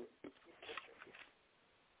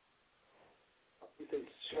 you say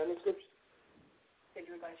share the scriptures? Said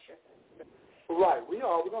you were going to share some. Right, we're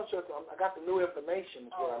going to share some. I got the new information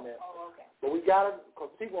is what I meant. Oh, okay. But we got to,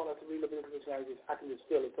 because people want us to read Leviticus 13, I can just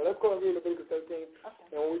feel it. So let's go and read Leviticus 13.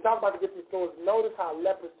 Okay. And when we talk about the different sores, notice how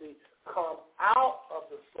leprosy comes out of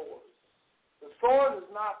the sores. The sores is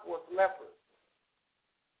not what's leprous.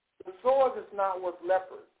 The sores is not what's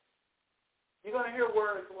leprous. You're going to hear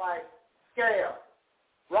words like scab,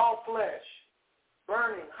 raw flesh,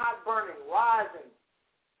 burning, hot burning, rising,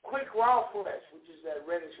 quick raw flesh, which is that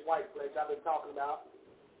reddish white flesh I've been talking about.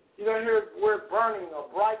 You're going to hear the word burning, a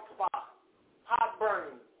bright spot, hot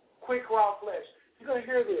burning, quick raw flesh. You're going to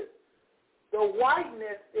hear this. The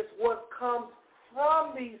whiteness is what comes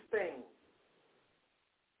from these things.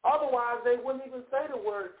 Otherwise, they wouldn't even say the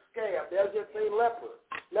word scab. They'll just say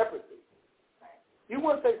leprosy. You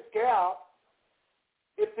wouldn't say scab.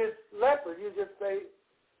 If it's leopard, you just say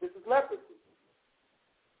this is leprosy.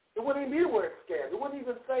 It wouldn't even be the word scab. It wouldn't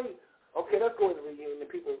even say, okay, let's go into the reading and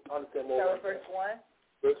people understand more. So verse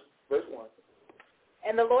 1? Verse 1.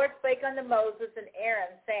 And the Lord spake unto Moses and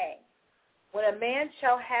Aaron, saying, when a man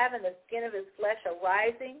shall have in the skin of his flesh a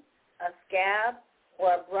rising, a scab,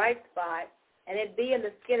 or a bright spot, and it be in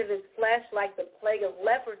the skin of his flesh like the plague of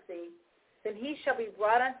leprosy, then he shall be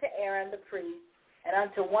brought unto Aaron the priest, and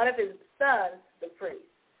unto one of his sons the priest.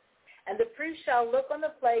 And the priest shall look on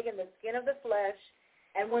the plague in the skin of the flesh,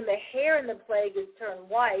 and when the hair in the plague is turned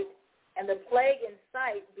white, and the plague in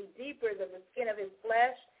sight be deeper than the skin of his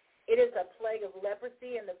flesh, it is a plague of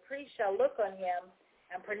leprosy, and the priest shall look on him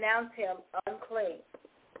and pronounce him unclean.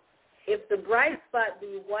 If the bright spot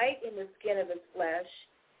be white in the skin of his flesh,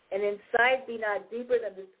 and in sight be not deeper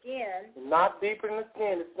than the skin. Not deeper than the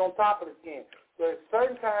skin, it's on top of the skin. So at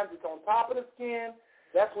certain times it's on top of the skin.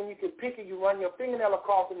 That's when you can pick it, you run your fingernail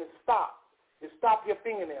across and it stops. It stops your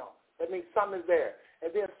fingernail. That means something is there.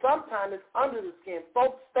 And then sometimes it's under the skin.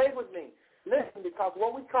 Folks, stay with me. Listen, because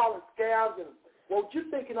what we call it scabs and what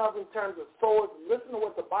you're thinking of in terms of sores, listen to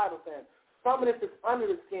what the Bible says. Some of this is under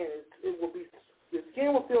the skin. It will be, the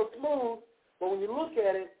skin will feel smooth, but when you look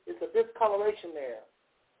at it, it's a discoloration there.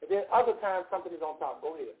 And then other times something is on top.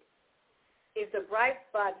 Go ahead. If the bright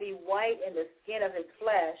spot be white in the skin of his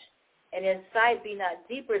flesh, and his sight be not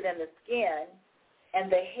deeper than the skin,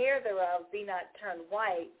 and the hair thereof be not turned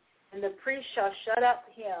white, and the priest shall shut up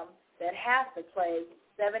him that hath the plague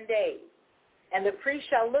 7 days. And the priest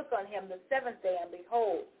shall look on him the 7th day, and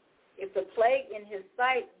behold, if the plague in his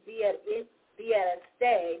sight be at a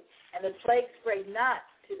stay, and the plague spread not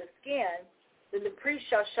to the skin, then the priest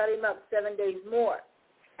shall shut him up 7 days more.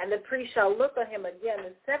 And the priest shall look on him again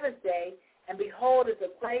the 7th day, and behold, if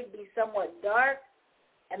the plague be somewhat dark,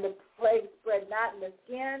 and the plague spread not in the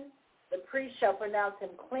skin, the priest shall pronounce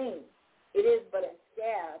him clean. It is but a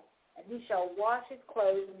scab, and he shall wash his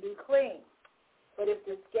clothes and be clean. But if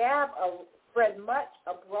the scab spread much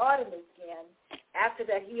abroad in the skin, after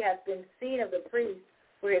that he hath been seen of the priest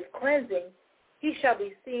for his cleansing, he shall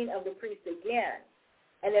be seen of the priest again.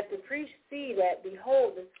 And if the priest see that,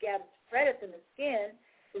 behold, the scab spreadeth in the skin,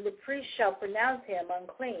 then the priest shall pronounce him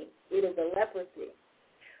unclean. It is a leprosy.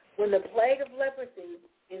 When the plague of leprosy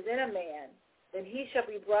is in a man, then he shall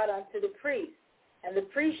be brought unto the priest. And the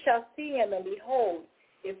priest shall see him, and behold,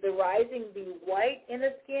 if the rising be white in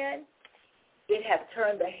the skin, it hath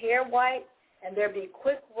turned the hair white, and there be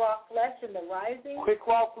quick raw flesh in the rising. Quick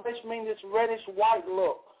raw flesh means this reddish white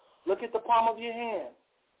look. Look at the palm of your hand.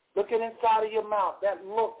 Look at inside of your mouth. That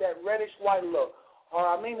look, that reddish white look. Or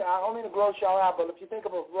I don't mean to gross y'all out, but if you think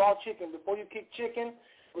of a raw chicken, before you cook chicken,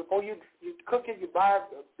 before you cook it, you buy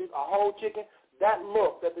a whole chicken. That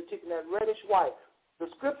look, that the chicken, that reddish white. The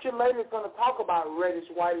scripture later is going to talk about reddish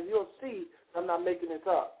white, and you'll see I'm not making this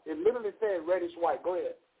up. It literally said reddish white. Go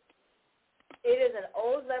ahead. It is an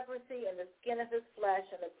old leprosy in the skin of his flesh,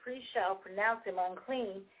 and the priest shall pronounce him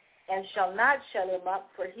unclean, and shall not shut him up,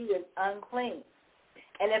 for he is unclean.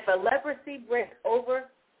 And if a leprosy breaks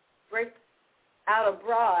out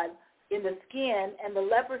abroad in the skin, and the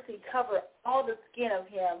leprosy cover all the skin of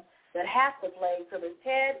him that hath the plague, from his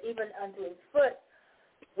head even unto his foot,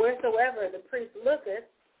 wheresoever the priest looketh,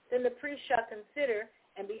 then the priest shall consider,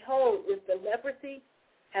 and behold, if the leprosy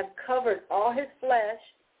have covered all his flesh,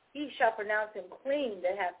 he shall pronounce him clean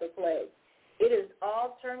that hath the plague. It is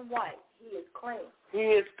all turned white. He is clean. He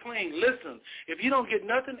is clean. Listen, if you don't get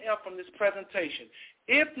nothing else from this presentation,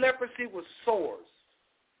 if leprosy was sores,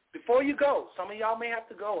 before you go, some of y'all may have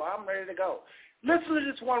to go. I'm ready to go. Listen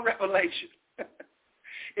to this one revelation.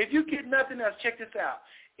 If you get nothing else, check this out.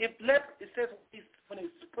 It says when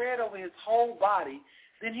it's spread over his whole body,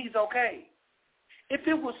 then he's okay. If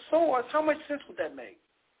it was sores, how much sense would that make?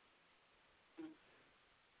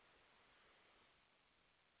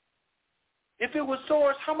 If it was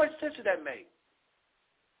sores, how much sense would that make?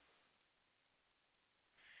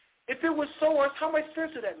 If it was sores, how much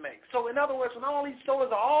sense would that make? So in other words, when all these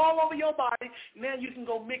sores are all over your body, now you can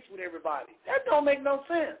go mix with everybody. That don't make no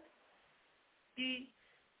sense. He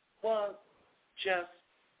was just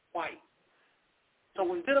white. So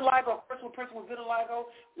when vitiligo, a person with vitiligo,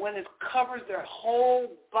 when it covers their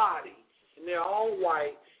whole body and they're all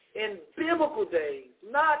white, in biblical days,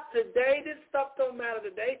 not today, this stuff don't matter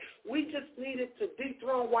today. We just needed to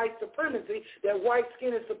dethrone white supremacy, that white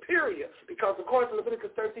skin is superior. Because, of course, Leviticus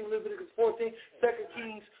 13, Leviticus 14, 2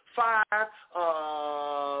 Kings 5,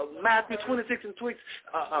 Matthew 26 and 6,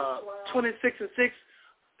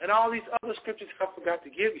 and all these other scriptures I forgot to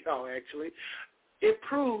give y'all, actually, it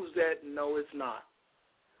proves that, no, it's not.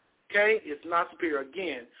 Okay? It's not superior.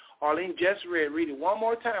 Again, Arlene just read it one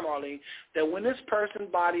more time, Arlene, that when this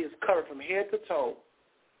person's body is covered from head to toe,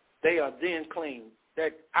 they are then clean.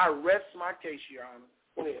 That I rest my case, Your Honor.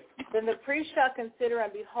 Go ahead. Then the priest shall consider,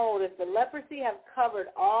 and behold, if the leprosy have covered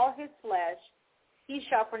all his flesh, he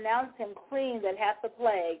shall pronounce him clean that hath the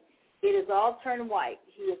plague. It is all turned white.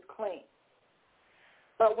 He is clean.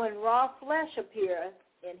 But when raw flesh appeareth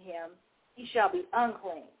in him, he shall be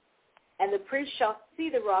unclean. And the priest shall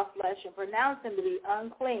see the raw flesh and pronounce him to be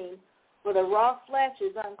unclean, for the raw flesh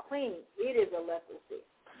is unclean. It is a leprosy.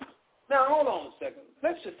 Now, hold on a second.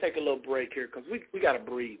 Let's just take a little break here because we got to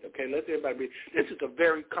breathe, okay? Let's everybody breathe. This is a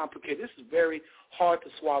very complicated, this is very hard to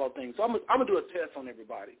swallow thing. So I'm going to do a test on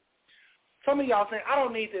everybody. Some of y'all saying, I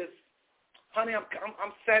don't need this. Honey,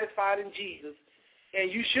 I'm satisfied in Jesus.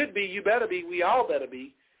 And you should be, you better be, we all better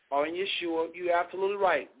be. Or in Yeshua, you're absolutely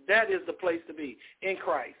right. That is the place to be, in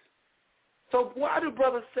Christ. So why do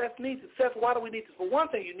Brother Seth need this? Seth, why do we need this? For one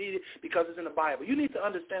thing, you need it because it's in the Bible. You need to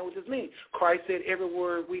understand what this means. Christ said every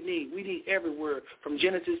word we need. We need every word from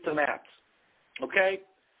Genesis to Maps. Okay?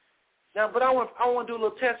 Now, but I want to do a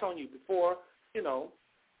little test on you before,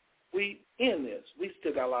 we end this. We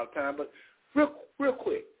still got a lot of time, but real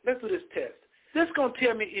quick, let's do this test. This is going to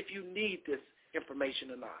tell me if you need this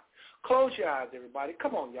information or not. Close your eyes, everybody.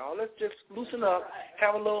 Come on, y'all. Let's just loosen up,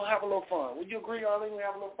 have a little fun. Would you agree, Arlene? We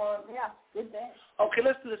have a little fun? Yeah, good day. Okay,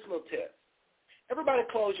 let's do this little test. Everybody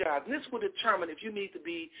close your eyes. And this will determine if you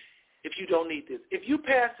don't need this. If you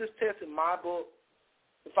pass this test in my book,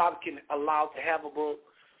 the Father can allow to have a book,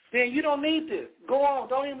 then you don't need this. Go on.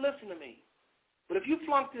 Don't even listen to me. But if you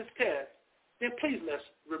flunk this test, then please let's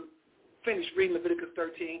finish reading Leviticus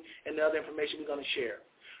 13 and the other information we're going to share.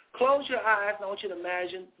 Close your eyes, and I want you to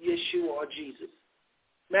imagine Yeshua or Jesus.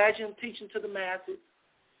 Imagine teaching to the masses,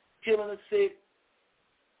 healing the sick.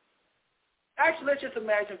 Actually, let's just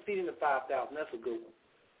imagine feeding the 5,000. That's a good one.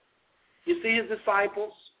 You see his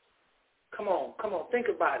disciples? Come on. Think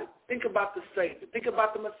about it. Think about the Savior. Think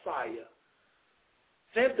about the Messiah.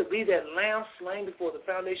 Sent to be that lamb slain before the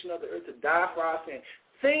foundation of the earth to die for our sin.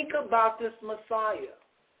 Think about this Messiah.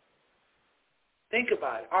 Think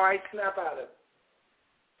about it. All right, snap out of it.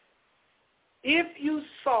 If you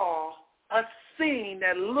saw a scene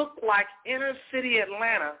that looked like inner city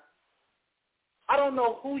Atlanta, I don't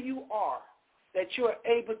know who you are that you're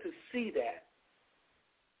able to see that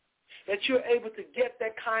you're able to get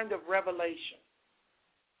that kind of revelation.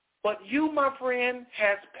 But you, my friend,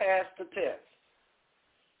 has passed the test.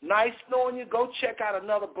 Nice knowing you. Go check out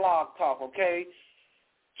another blog talk, okay?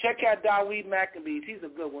 Check out Dawid Maccabees. He's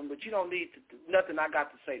a good one, but you don't need nothing I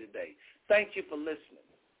got to say today. Thank you for listening.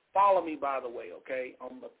 Follow me, by the way, okay?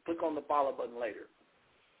 Click on the follow button later.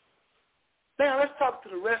 Now, let's talk to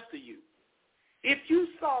the rest of you. If you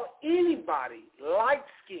saw anybody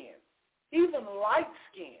light-skinned, even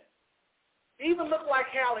light-skinned, even look like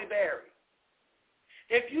Halle Berry,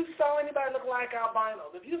 if you saw anybody look like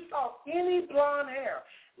albinos, if you saw any blonde hair,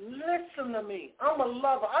 listen to me. I'm a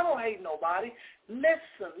lover. I don't hate nobody.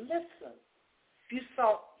 Listen. If you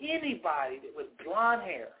saw anybody with blonde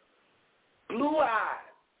hair, blue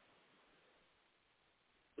eyes,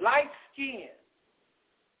 light skin,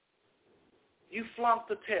 you flunked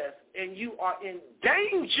the test and you are in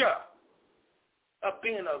danger of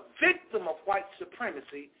being a victim of white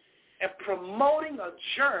supremacy and promoting a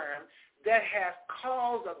germ that has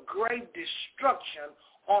caused a great destruction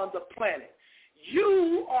on the planet.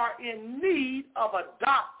 You are in need of a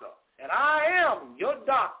doctor, and I am your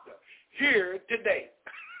doctor here today.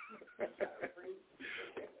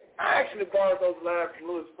 I actually borrowed those last from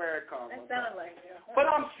Louis Farrakhan. That sounded like it. But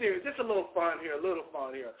I'm serious. Just a little fun here.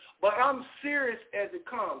 But I'm serious as it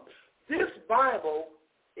comes. This Bible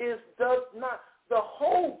the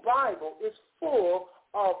whole Bible is full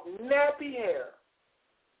of nappy hair.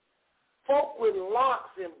 Folk with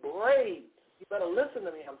locks and braids. You better listen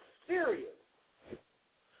to me. I'm serious.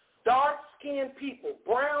 Dark-skinned people,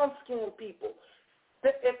 brown-skinned people.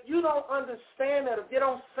 If you don't understand that, if they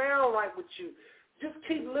don't sound right with you, just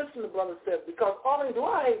keep listening to Brother Seth, because Arlene, do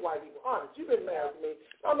I hate white people? Honest, you've been mad at me.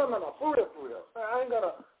 No. For real. I ain't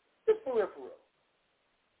gonna. Just for real.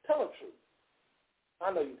 Tell the truth.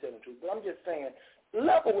 I know you tell the truth, but I'm just saying,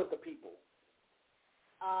 level with the people.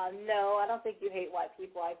 No, I don't think you hate white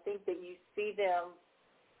people. I think that you see them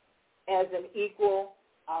as an equal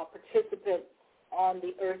participant on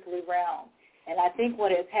the earthly realm. And I think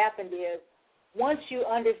what has happened is, once you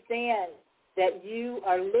understand that you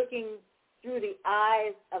are looking through the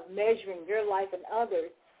eyes of measuring your life and others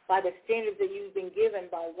by the standards that you've been given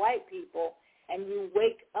by white people, and you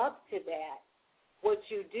wake up to that, what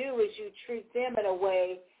you do is you treat them in a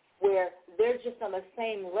way where they're just on the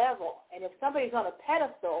same level. And if somebody's on a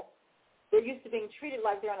pedestal, they're used to being treated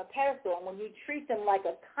like they're on a pedestal, and when you treat them like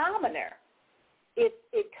a commoner, it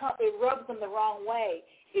rubs them the wrong way.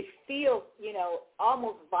 It feels,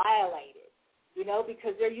 almost violated,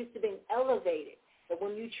 because they're used to being elevated. But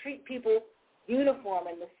when you treat people uniform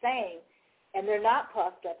and the same, and they're not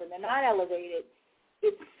puffed up and they're not elevated,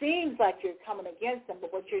 it seems like you're coming against them,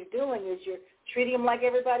 but what you're doing is you're treating them like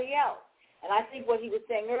everybody else. And I think what he was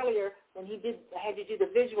saying earlier when he had you do the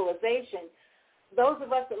visualization, those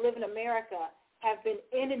of us that live in America have been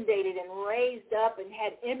inundated and raised up and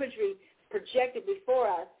had imagery projected before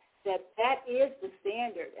us that is the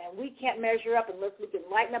standard. And we can't measure up unless we can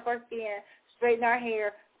lighten up our skin, straighten our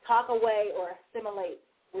hair, talk away, or assimilate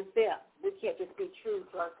with them. We can't just be true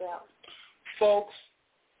to ourselves. Folks,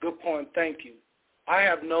 good point. Thank you. I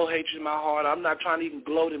have no hatred in my heart. I'm not trying to even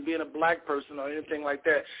gloat in being a black person or anything like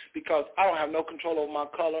that, because I don't have no control over my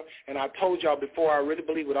color. And I told y'all before, I really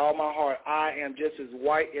believe with all my heart, I am just as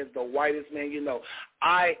white as the whitest man you know.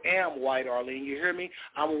 I am white, Arlene. You hear me?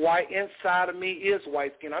 I'm white. Inside of me is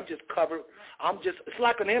white skin. I'm just covered. It's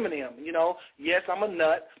like an M&M, Yes, I'm a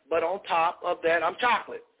nut, but on top of that, I'm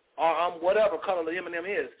chocolate. Or I'm whatever color the M&M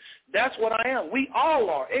is. That's what I am. We all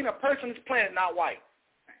are. Ain't a person on this planet not white.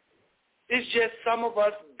 It's just some of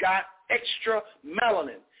us got extra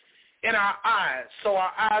melanin in our eyes, so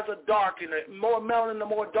our eyes are dark, and the more melanin, the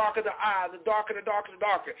more darker the eyes, the darker, the darker, the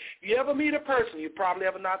darker. You ever meet a person, you probably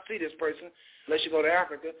ever not see this person, unless you go to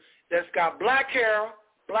Africa, that's got black hair,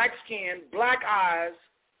 black skin, black eyes.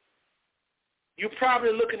 You're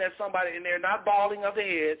probably looking at somebody, and they're not balding of the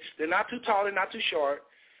head, they're not too tall, they're not too short.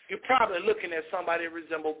 You're probably looking at somebody that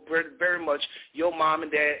resembles very much your mom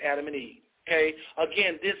and dad, Adam and Eve. Okay,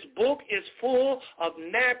 again, this book is full of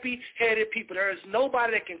nappy-headed people. There is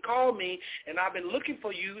nobody that can call me, and I've been looking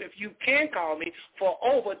for you, if you can call me, for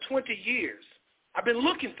over 20 years. I've been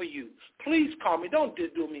looking for you. Please call me. Don't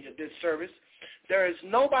do me a disservice. There is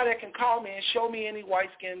nobody that can call me and show me any white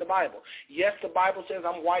skin in the Bible. Yes, the Bible says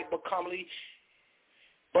I'm white but comely,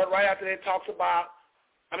 but right after that it talks about,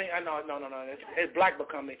 no, it's black but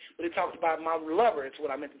comely, but it talks about my lover. It's what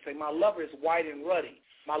I meant to say. My lover is white and ruddy.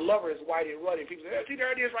 My lover is white and ruddy. People say, see,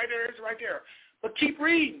 there it is right there. It's right there. But keep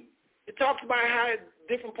reading. It talks about how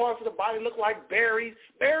different parts of the body look like berries.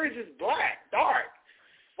 Berries is black, dark.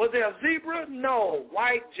 Was there a zebra? No.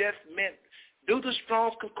 White just meant, do the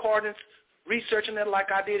Strong's Concordance, researching it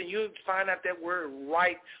like I did, and you'll find out that word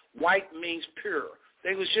white means pure.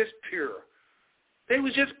 They was just pure. They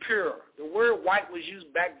was just pure. The word white was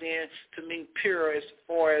used back then to mean pure as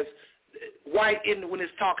far as white when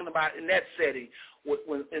it's talking about in that setting.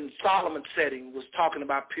 When in Solomon's setting was talking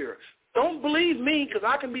about pure. Don't believe me, because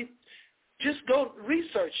I can be, just go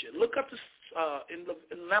research it. Look up in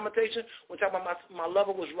Lamentation, when talking about my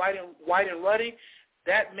lover was white and ruddy,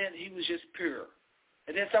 that meant he was just pure.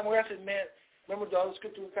 And then somewhere else it meant, remember the other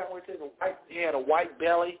scripture where it says he had a white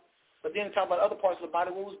belly, but then it talked about other parts of the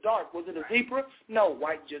body where it was dark. Was it a zebra? No,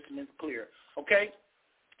 white just meant clear. Okay?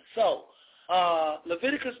 So,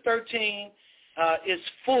 Leviticus 13 is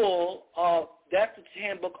full of, that's the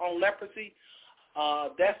handbook on leprosy.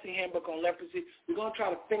 That's the handbook on leprosy. We're going to try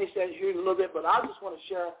to finish that here in a little bit, but I just want to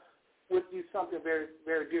share with you something very,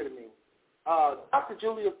 very dear to me. Dr.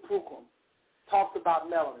 Julia Prukum talked about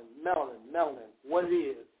melanin, what it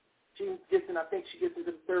is. She gets in, I think she gets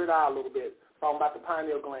into the third eye a little bit, talking about the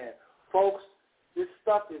pineal gland. Folks, this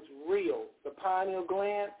stuff is real. The pineal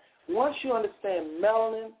gland, once you understand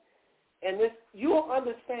melanin, and this, you'll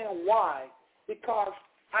understand why, because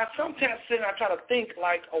I sometimes sit and I try to think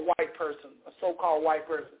like a white person, a so-called white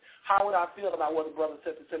person. How would I feel about what the brother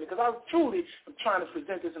said to me? Because I truly am trying to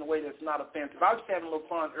present this in a way that's not offensive. I was having a little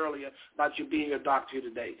fun earlier about you being a doctor here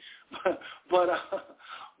today. but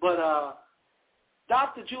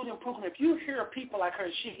Dr. Julian Prukum, if you hear people like her,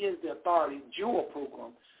 she is the authority, Jewel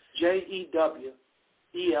Prukum,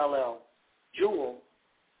 Jewell, Jewel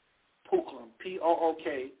Prukum,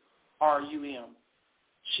 Poookrum.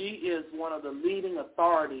 She is one of the leading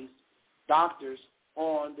authorities, doctors,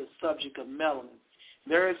 on the subject of melanin.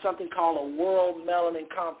 There is something called a World Melanin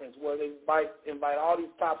Conference where they invite all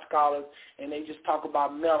these top scholars, and they just talk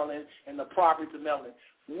about melanin and the properties of melanin.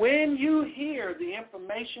 When you hear the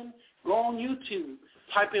information, go on YouTube,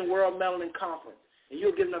 type in World Melanin Conference, and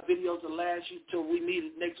you'll get enough videos to last you till we meet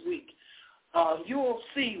it next week. You'll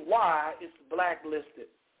see why it's blacklisted,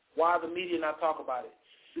 why the media not talk about it.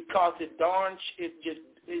 Because it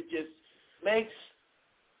just makes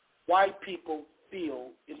white people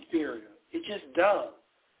feel inferior. It just does.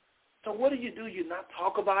 So what do? You not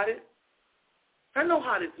talk about it? I know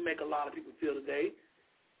how this make a lot of people feel today.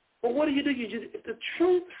 But what do? If the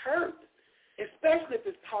truth hurts, especially if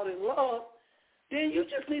it's taught in love, then you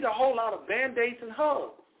just need a whole lot of Band-Aids and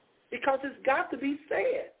hugs. Because it's got to be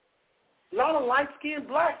said. A lot of light-skinned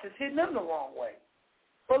blacks is hitting them the wrong way.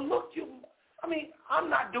 But look, I'm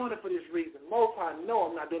not doing it for this reason. Most I know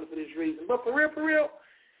I'm not doing it for this reason. But for real,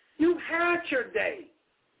 you've had your day.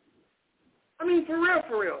 For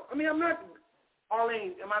real. I'm not,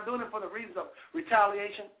 Arlene, am I doing it for the reasons of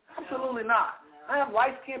retaliation? Absolutely not. I have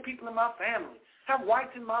light-skinned people in my family. I have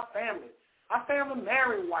whites in my family. Our family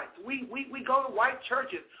marry whites. We go to white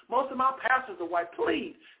churches. Most of my pastors are white.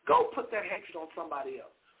 Please, go put that hatred on somebody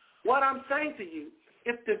else. What I'm saying to you,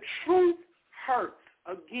 if the truth hurts,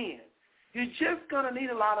 again, you're just going to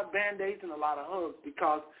need a lot of Band-Aids and a lot of hugs,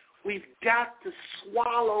 because we've got to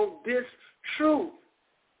swallow this truth.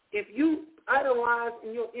 If you idolize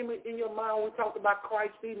in your image, in your mind, we talked about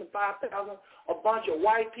Christ feeding 5,000, a bunch of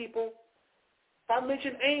white people. If I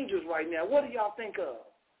mention angels right now, what do y'all think of?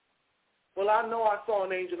 Well, I know I saw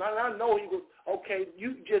an angel, and I know he was, okay,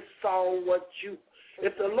 you just saw what you,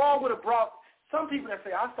 if the Lord would have brought, some people that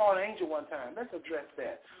say, I saw an angel one time. Let's address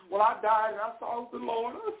that. Well, I died and I saw the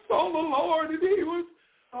Lord. I saw the Lord, and he was,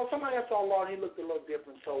 oh, somebody else saw the Lord, and he looked a little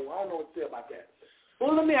different, so I don't know what to say about that.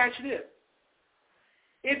 Well, let me ask you this.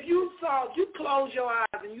 If you close your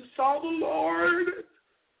eyes and you saw the Lord,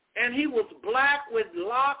 and he was black with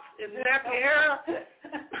locks and nappy hair,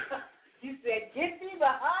 you said, "Get thee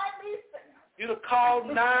behind me." You'd have called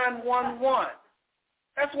 911.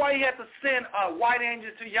 That's why he had to send a white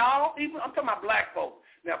angel to y'all. Even I'm talking about black folks.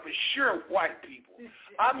 Now, for sure, white people.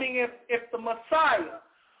 I mean, if the Messiah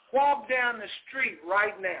walked down the street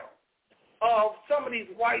right now of some of these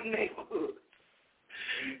white neighborhoods,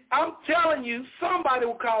 I'm telling you, somebody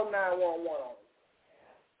would call 911 on him.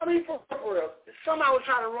 I mean, for real, somebody would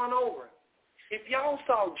try to run over him. If y'all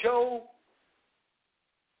saw Job,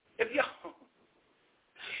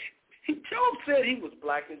 Job said he was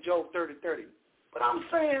black in Job 30:30. But I'm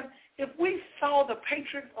saying, if we saw the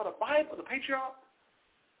patriarch of the Bible, the patriarch,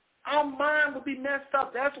 our mind would be messed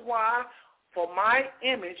up. That's why, for my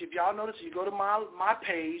image, if y'all notice, you go to my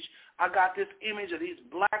page, I got this image of these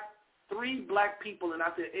three black people, and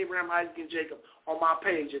I said Abraham, Isaac, and Jacob on my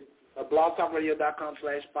page at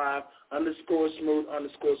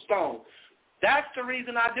blogtalkradio.com/5_smooth_stone. That's the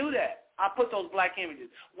reason I do that. I put those black images.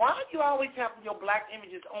 Why do you always have your black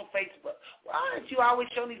images on Facebook? Why don't you always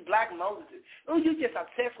show these black Moses? Oh, you just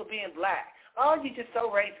obsessed with being black. Oh, you just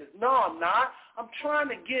so racist. No, I'm not. I'm trying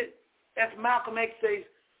to get, as Malcolm X says,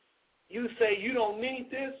 you say you don't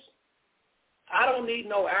need this. I don't need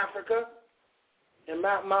no Africa. And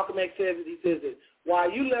Malcolm X says it. He says it. Why,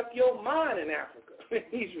 you left your mind in Africa.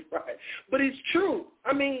 He's right. But it's true.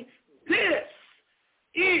 I mean, this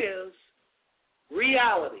is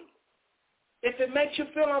reality. If it makes you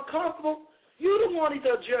feel uncomfortable, you don't want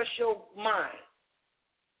to adjust your mind.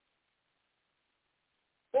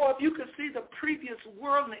 Or if you could see the previous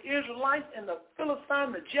world and the Israelites and the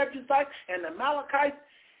Philistines, the Jebusites, and the Amalekites,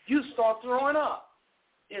 you start throwing up.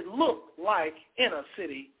 It looked like inner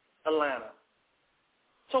city Atlanta.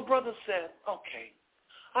 So brother said, okay,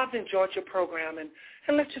 I've enjoyed your program, and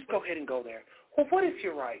let's just go ahead and go there. Well, what if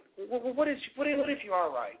you're right? What if you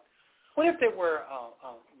are right? What if they were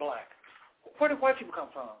black? Where did white people come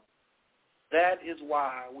from? That is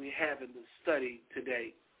why we're having the study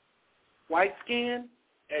today. White skin,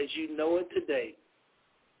 as you know it today.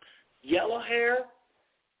 Yellow hair,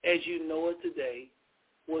 as you know it today,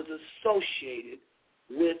 was associated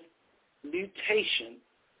with mutation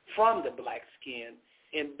from the black skin.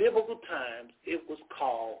 In biblical times, it was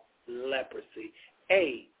called leprosy,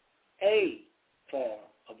 a form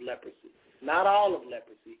of leprosy. Not all of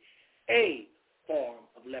leprosy, a form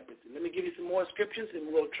of leprosy. Let me give you some more scriptures,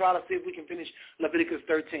 and we'll try to see if we can finish Leviticus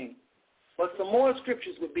 13. But some more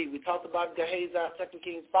scriptures would be, we talked about Gehazi, 2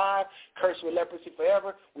 Kings 5, cursed with leprosy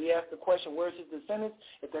forever. We asked the question, where's his descendants?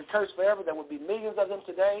 If they're cursed forever, there would be millions of them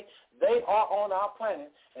today. They are on our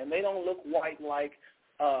planet, and they don't look white like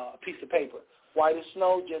a piece of paper. White as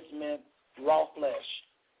snow just meant raw flesh,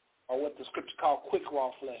 or what the scripture called quick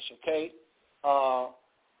raw flesh, okay?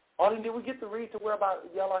 Arlene, did we get to read to where about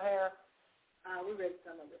yellow hair? We read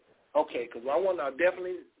some of it. Okay, because I want to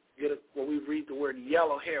definitely get it where we read the word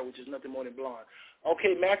yellow hair, which is nothing more than blonde.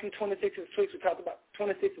 Okay, Matthew 26 and 6, we talked about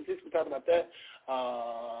 26 and 6. We talked about that.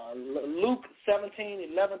 Luke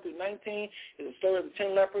 17:11 through 19 is the story of the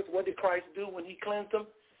 10 lepers. What did Christ do when he cleansed them?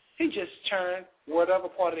 He just turned whatever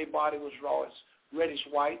part of their body was raw, reddish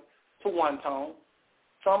white, to one tone.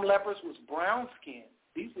 Some lepers was brown skin.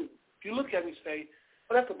 These were, if you look at me, say,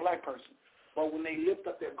 well, that's a black person. But when they lift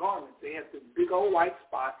up their garments, they had this big old white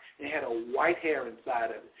spot and had a white hair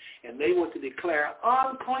inside of it. And they were to declare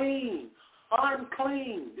unclean,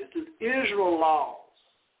 unclean. This is Israel laws.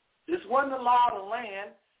 This wasn't the law of the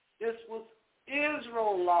land. This was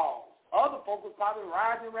Israel laws. Other folks were probably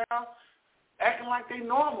riding around acting like they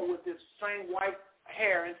normal with this same white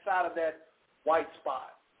hair inside of that white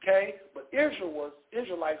spot. Okay? But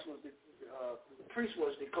Israelites was the priest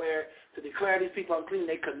was declared to declare these people unclean.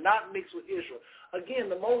 They could not mix with Israel. Again,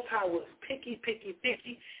 the Most High was picky.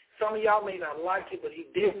 Some of y'all may not like it, but he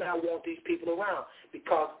did not want these people around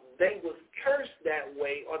because they was cursed that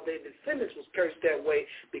way, or their descendants was cursed that way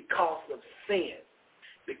because of sin.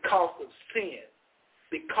 Because of sin.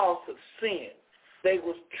 Because of sin. They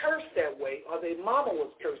was cursed that way, or their mama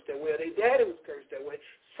was cursed that way, or their daddy was cursed that way.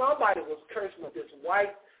 Somebody was cursed with this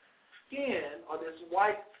white skin or this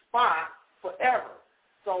white spot forever.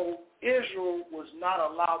 So Israel was not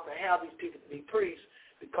allowed to have these people to be priests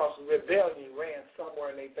because rebellion ran somewhere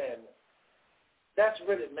in their family. That's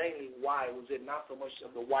really mainly why it was it, not so much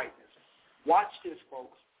of the whiteness. Watch this,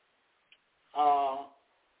 folks.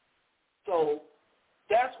 So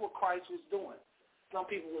that's what Christ was doing. Some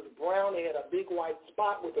people was brown. They had a big white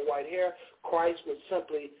spot with the white hair. Christ would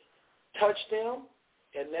simply touch them,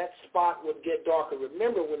 and that spot would get darker.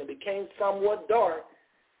 Remember, when it became somewhat dark,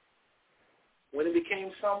 When it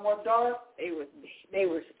became somewhat dark, they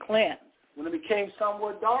were cleansed. When it became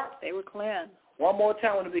somewhat dark, they were cleansed. One more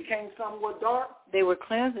time, when it became somewhat dark, they were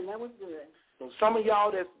cleansed, and that was good. So some of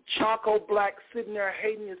y'all that's charcoal black sitting there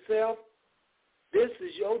hating yourself, this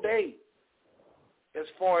is your day as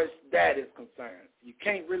far as that is concerned. You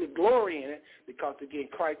can't really glory in it because, again,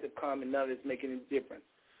 Christ has come and none of it's making any difference.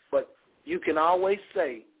 But you can always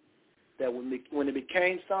say that when it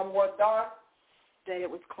became somewhat dark, that it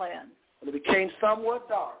was cleansed. When it became somewhat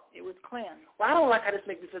dark, it was cleansed. Well, I don't like how this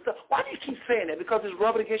makes me feel. Why do you keep saying that? Because it's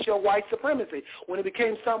rubbing against your white supremacy. When it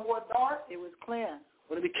became somewhat dark, it was cleansed.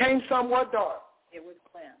 When it became somewhat dark, it was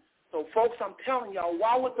cleansed. So, folks, I'm telling y'all,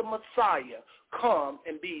 why would the Messiah come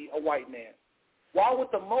and be a white man? Why would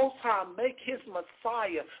the Most High make his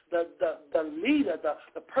Messiah, the leader,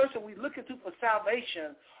 the person we look into for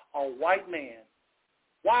salvation, a white man?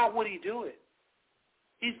 Why would he do it?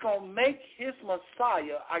 He's going to make his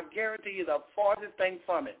Messiah, I guarantee you, the farthest thing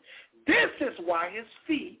from it. This is why his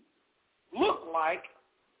feet look like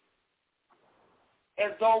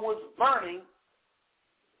as though it was burning,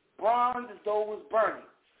 bronze as though it was burning.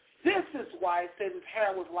 This is why it says his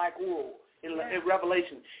hair was like wool. In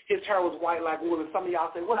Revelation, his hair was white like wool. And some of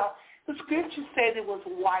y'all say, well, the scripture said it was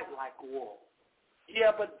white like wool.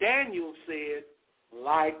 Yeah, but Daniel said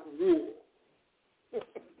like wool.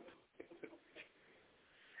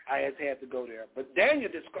 I just had to go there. But Daniel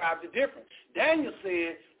described it different. Daniel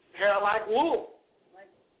said hair like wool.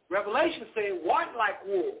 Revelation said white like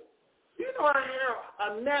wool. You know how hair,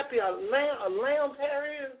 a nappy, a lamb's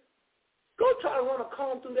hair is? Go try to run a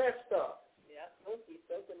comb through that stuff. Yeah, supposed to be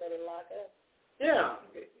soaked and let it lock up. Yeah.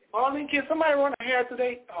 Arlene, can somebody run a hair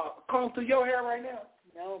today, comb through your hair right now?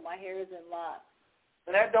 No, my hair isn't locked.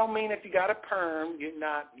 But that don't mean if you got a perm, you're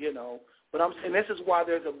not, But I'm saying this is why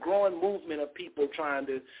there's a growing movement of people trying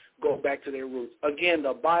to go back to their roots. Again,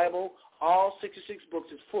 the Bible, all 66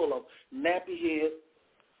 books, is full of nappy head,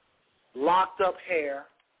 locked up hair,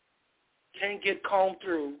 can't get combed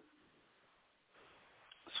through.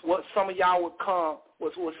 It's what some of y'all would call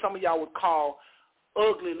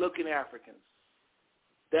ugly-looking Africans.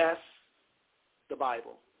 That's the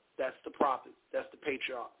Bible. That's the prophets. That's the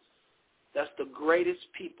patriarchs. That's the greatest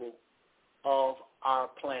people of our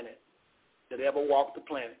planet that ever walked the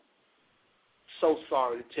planet. So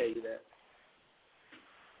sorry to tell you that.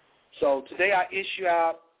 So today I issue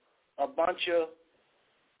out a bunch of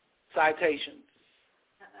citations.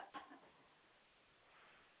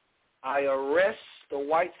 I arrest the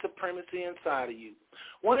white supremacy inside of you.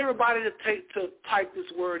 I want everybody to type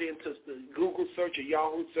this word into the Google search or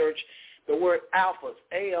Yahoo search, the word alphas,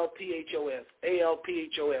 A-L-P-H-O-S,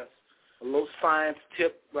 A-L-P-H-O-S. A little science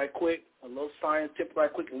tip right quick, and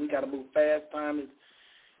we got to move fast. Time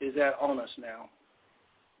is on us now.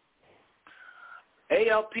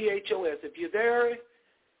 A-L-P-H-O-S. If you're there,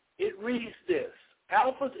 it reads this.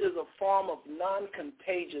 Alphas is a form of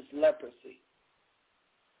non-contagious leprosy,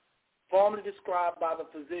 formerly described by the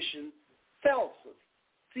physician Celsus,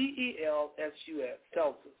 C-E-L-S-U-S,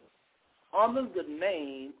 Celsus, under the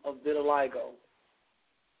name of vitiligo,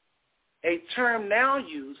 a term now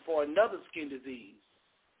used for another skin disease.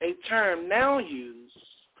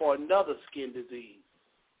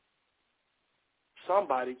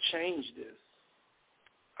 Somebody changed this.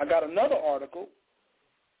 I got another article.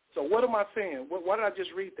 So what am I saying? Why did I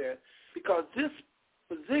just read that? Because this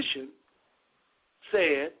physician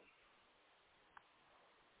said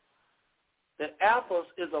that alphas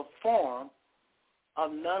is a form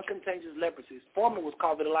of non-contagious leprosy. Formerly was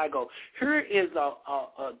called vitiligo. Here is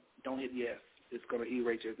don't hit yes. It's going to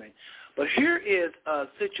erase everything. But here is a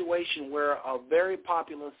situation where a very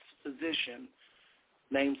popular physician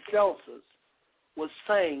named Celsus was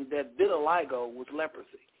saying that vitiligo was leprosy.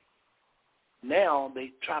 Now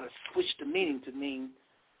they try to switch the meaning to mean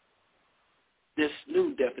this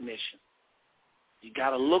new definition. You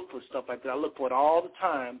got to look for stuff like that. I look for it all the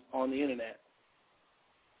time on the internet.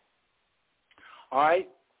 All right?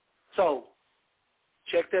 So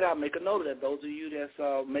check that out. Make a note of that. Those of you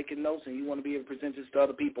that's making notes and you want to be able to present this to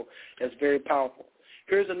other people, that's very powerful.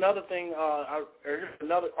 Here's another thing.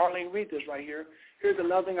 Arlene, read this right here. Here's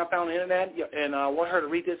another thing I found on the internet, and I want her to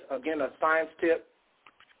read this. Again, a science tip.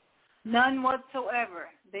 None whatsoever.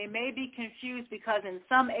 They may be confused because in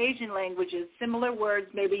some Asian languages, similar words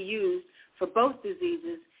may be used for both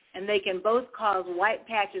diseases, and they can both cause white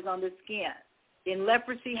patches on the skin. In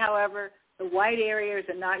leprosy, however, the white areas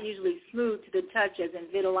are not usually smooth to the touch as in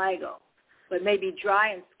vitiligo, but may be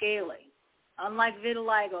dry and scaly. Unlike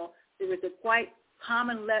vitiligo, there is a quite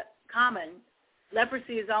common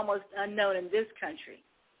leprosy is almost unknown in this country.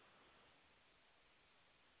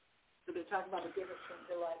 So they're talking about the difference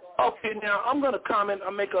between July. Okay, now I'm going to comment.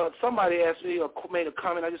 Somebody asked me or made a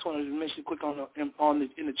comment. I just wanted to mention quick in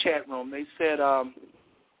the chat room. They said,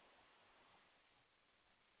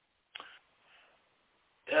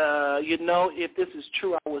 if this is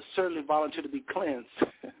true, I would certainly volunteer to be cleansed.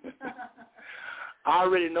 I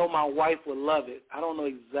already know my wife would love it. I don't know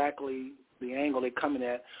exactly the angle they're coming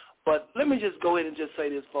at. But let me just go ahead and just say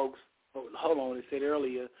this, folks. Hold on. They said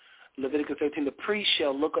earlier, Leviticus 18, the priest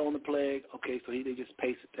shall look on the plague. Okay, so they just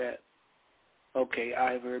pasted that. Okay,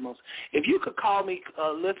 I have heard most. If you could call me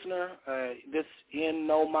a listener, this in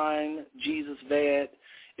no mind, Jesus Vad,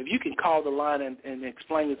 if you can call the line and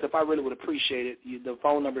explain this, if I really would appreciate it. The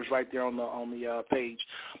phone number is right there on the page.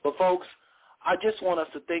 But, folks, I just want us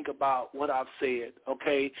to think about what I've said,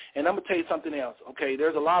 okay? And I'm going to tell you something else, okay?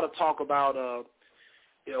 There's a lot of talk about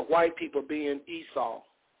white people being Esau.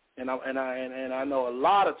 And I know a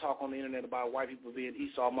lot of talk on the internet about white people being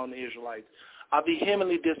Esau among the Israelites. I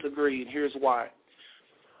vehemently disagree, and here's why.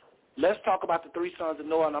 Let's talk about the three sons of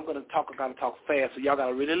Noah, and I'm going to talk fast, so y'all got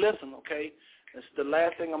to really listen, okay? It's the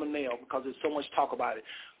last thing I'm going to nail because there's so much talk about it.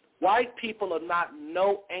 White people are not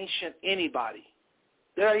no ancient anybody.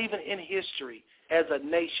 They're even in history as a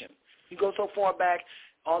nation. You go so far back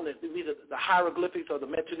on either the hieroglyphics or the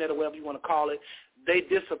Metunet or whatever you want to call it, they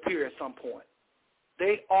disappear at some point.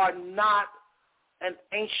 They are not an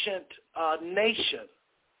ancient nation.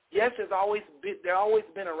 Yes, they've always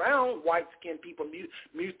been around white-skinned people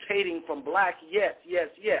mutating from black. Yes.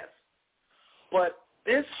 But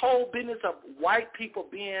this whole business of white people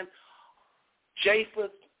being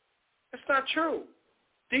Japheth, it's not true.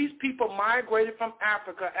 These people migrated from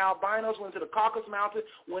Africa. Albinos went to the Caucasus Mountains,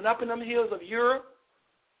 went up in them hills of Europe.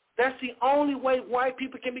 That's the only way white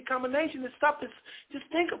people can become a nation. This stuff is, just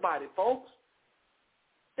think about it, folks.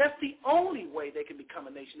 That's the only way they can become a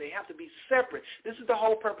nation. They have to be separate. This is the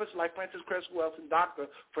whole purpose, like Francis Cress Welsing, Dr.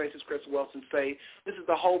 Francis Cress Welsing say, this is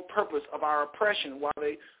the whole purpose of our oppression, why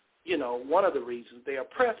they, one of the reasons they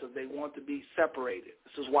oppress us, they want to be separated.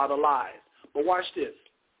 This is why the lies. But watch this.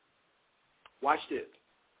 Watch this.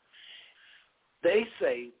 They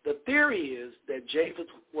say the theory is that Japheth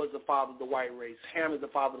was the father of the white race, Ham is the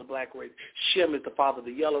father of the black race, Shem is the father of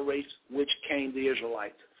the yellow race, which came the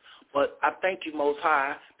Israelites. But I thank you, Most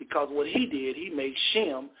High, because what he did, he made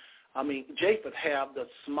Japheth have the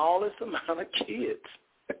smallest amount of kids.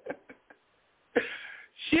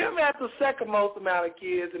 Shem had the second most amount of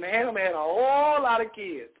kids, and Ham had a whole lot of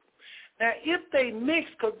kids. Now, if they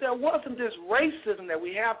mixed, because there wasn't this racism that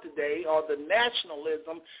we have today, or the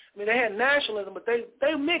nationalism. They had nationalism, but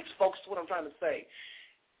they mixed, folks, is what I'm trying to say.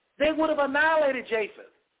 They would have annihilated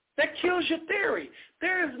Japheth. That kills your theory.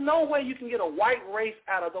 There is no way you can get a white race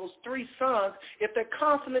out of those three sons if they're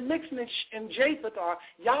constantly mixing in Japheth or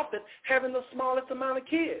Japheth having the smallest amount of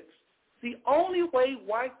kids. The only way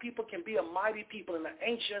white people can be a mighty people and an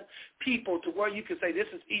ancient people to where you can say this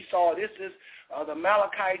is Esau, this is the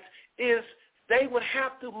Amalekites, is they would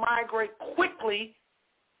have to migrate quickly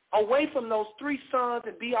away from those three sons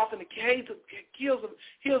and be off in the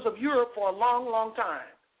hills of Europe for a long, long time.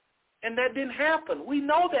 And that didn't happen. We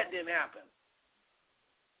know that didn't happen.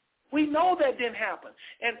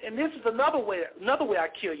 And this is another way I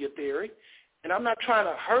kill your theory. And I'm not trying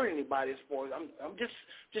to hurt anybody as far as I'm just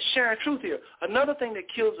sharing truth here. Another thing that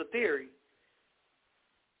kills a theory.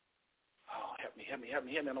 Oh, help me.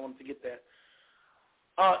 I don't want to forget that.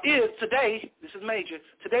 Is today, this is major,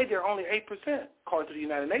 today they're only 8%, according to the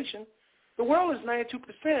United Nations. The world is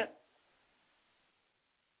 92%.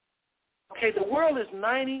 Okay, the world is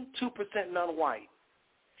 92% non-white.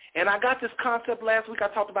 And I got this concept last week I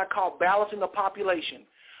talked about called balancing the population.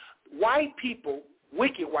 White people,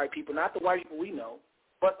 wicked white people, not the white people we know,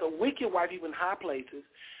 but the wicked white people in high places,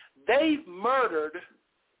 they've murdered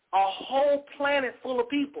a whole planet full of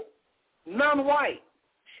people, non-white.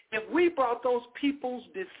 If we brought those people's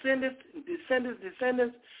descendants,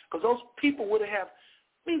 because those people would have,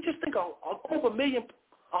 just think of over 100 million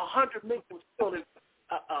still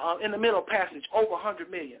in the Middle Passage, over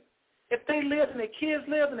 100 million. If they lived and their kids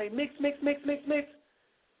lived and they mix,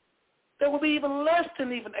 there would be even less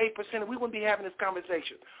than even 8%, and we wouldn't be having this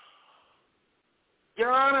conversation.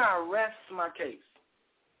 Your Honor, I rest my case.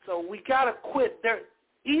 So we got to quit.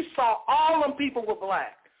 Esau, all them people were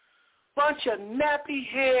black. Bunch of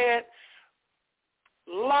nappy-head,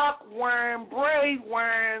 lock-wearing,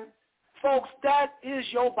 braid-wearing folks. That is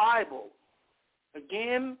your Bible.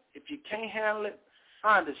 Again, if you can't handle it,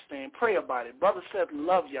 I understand. Pray about it. Brother Seth,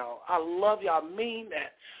 love y'all. I love y'all. I mean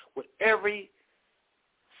that with every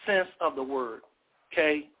sense of the word,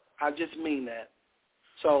 okay? I just mean that.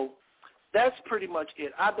 So that's pretty much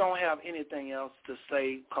it. I don't have anything else to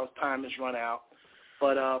say because time has run out.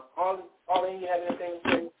 But Arlene, you have anything to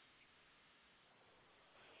say?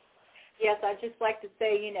 Yes, I'd just like to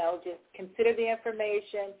say, just consider the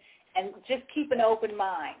information and just keep an open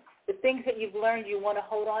mind. The things that you've learned you want to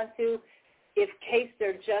hold on to, if case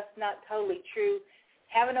they're just not totally true,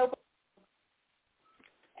 have an open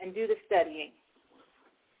mind and do the studying.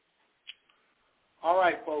 All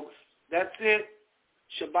right, folks. That's it.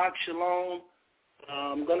 Shabbat Shalom.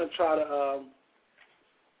 I'm going to try to,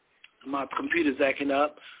 my computer's acting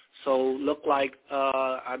up, so look like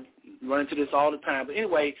I run into this all the time. But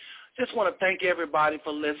anyway, just want to thank everybody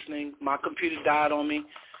for listening. My computer died on me.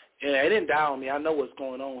 It didn't die on me. I know what's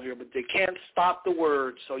going on here, but they can't stop the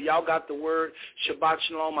word. So y'all got the word. Shabbat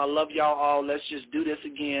Shalom. I love y'all all. Let's just do this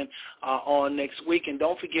again on next week. And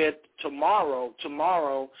don't forget, tomorrow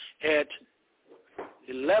at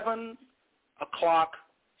 11 o'clock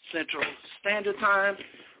Central Standard Time,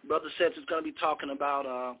 Brother Seth is going to be talking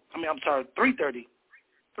about, 3:30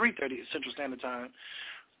 Central Standard Time,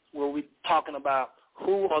 where we're talking about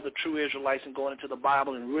who are the true Israelites and going into the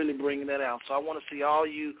Bible and really bringing that out. So I want to see all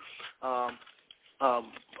you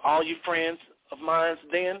friends of mine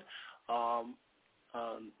then.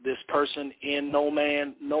 This person in No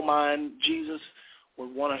Mind Jesus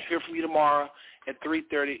would want to hear from you tomorrow at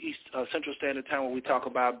 3:30 Central Standard Time, when we talk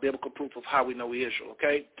about biblical proof of how we know Israel.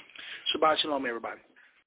 Okay? Shabbat Shalom, everybody.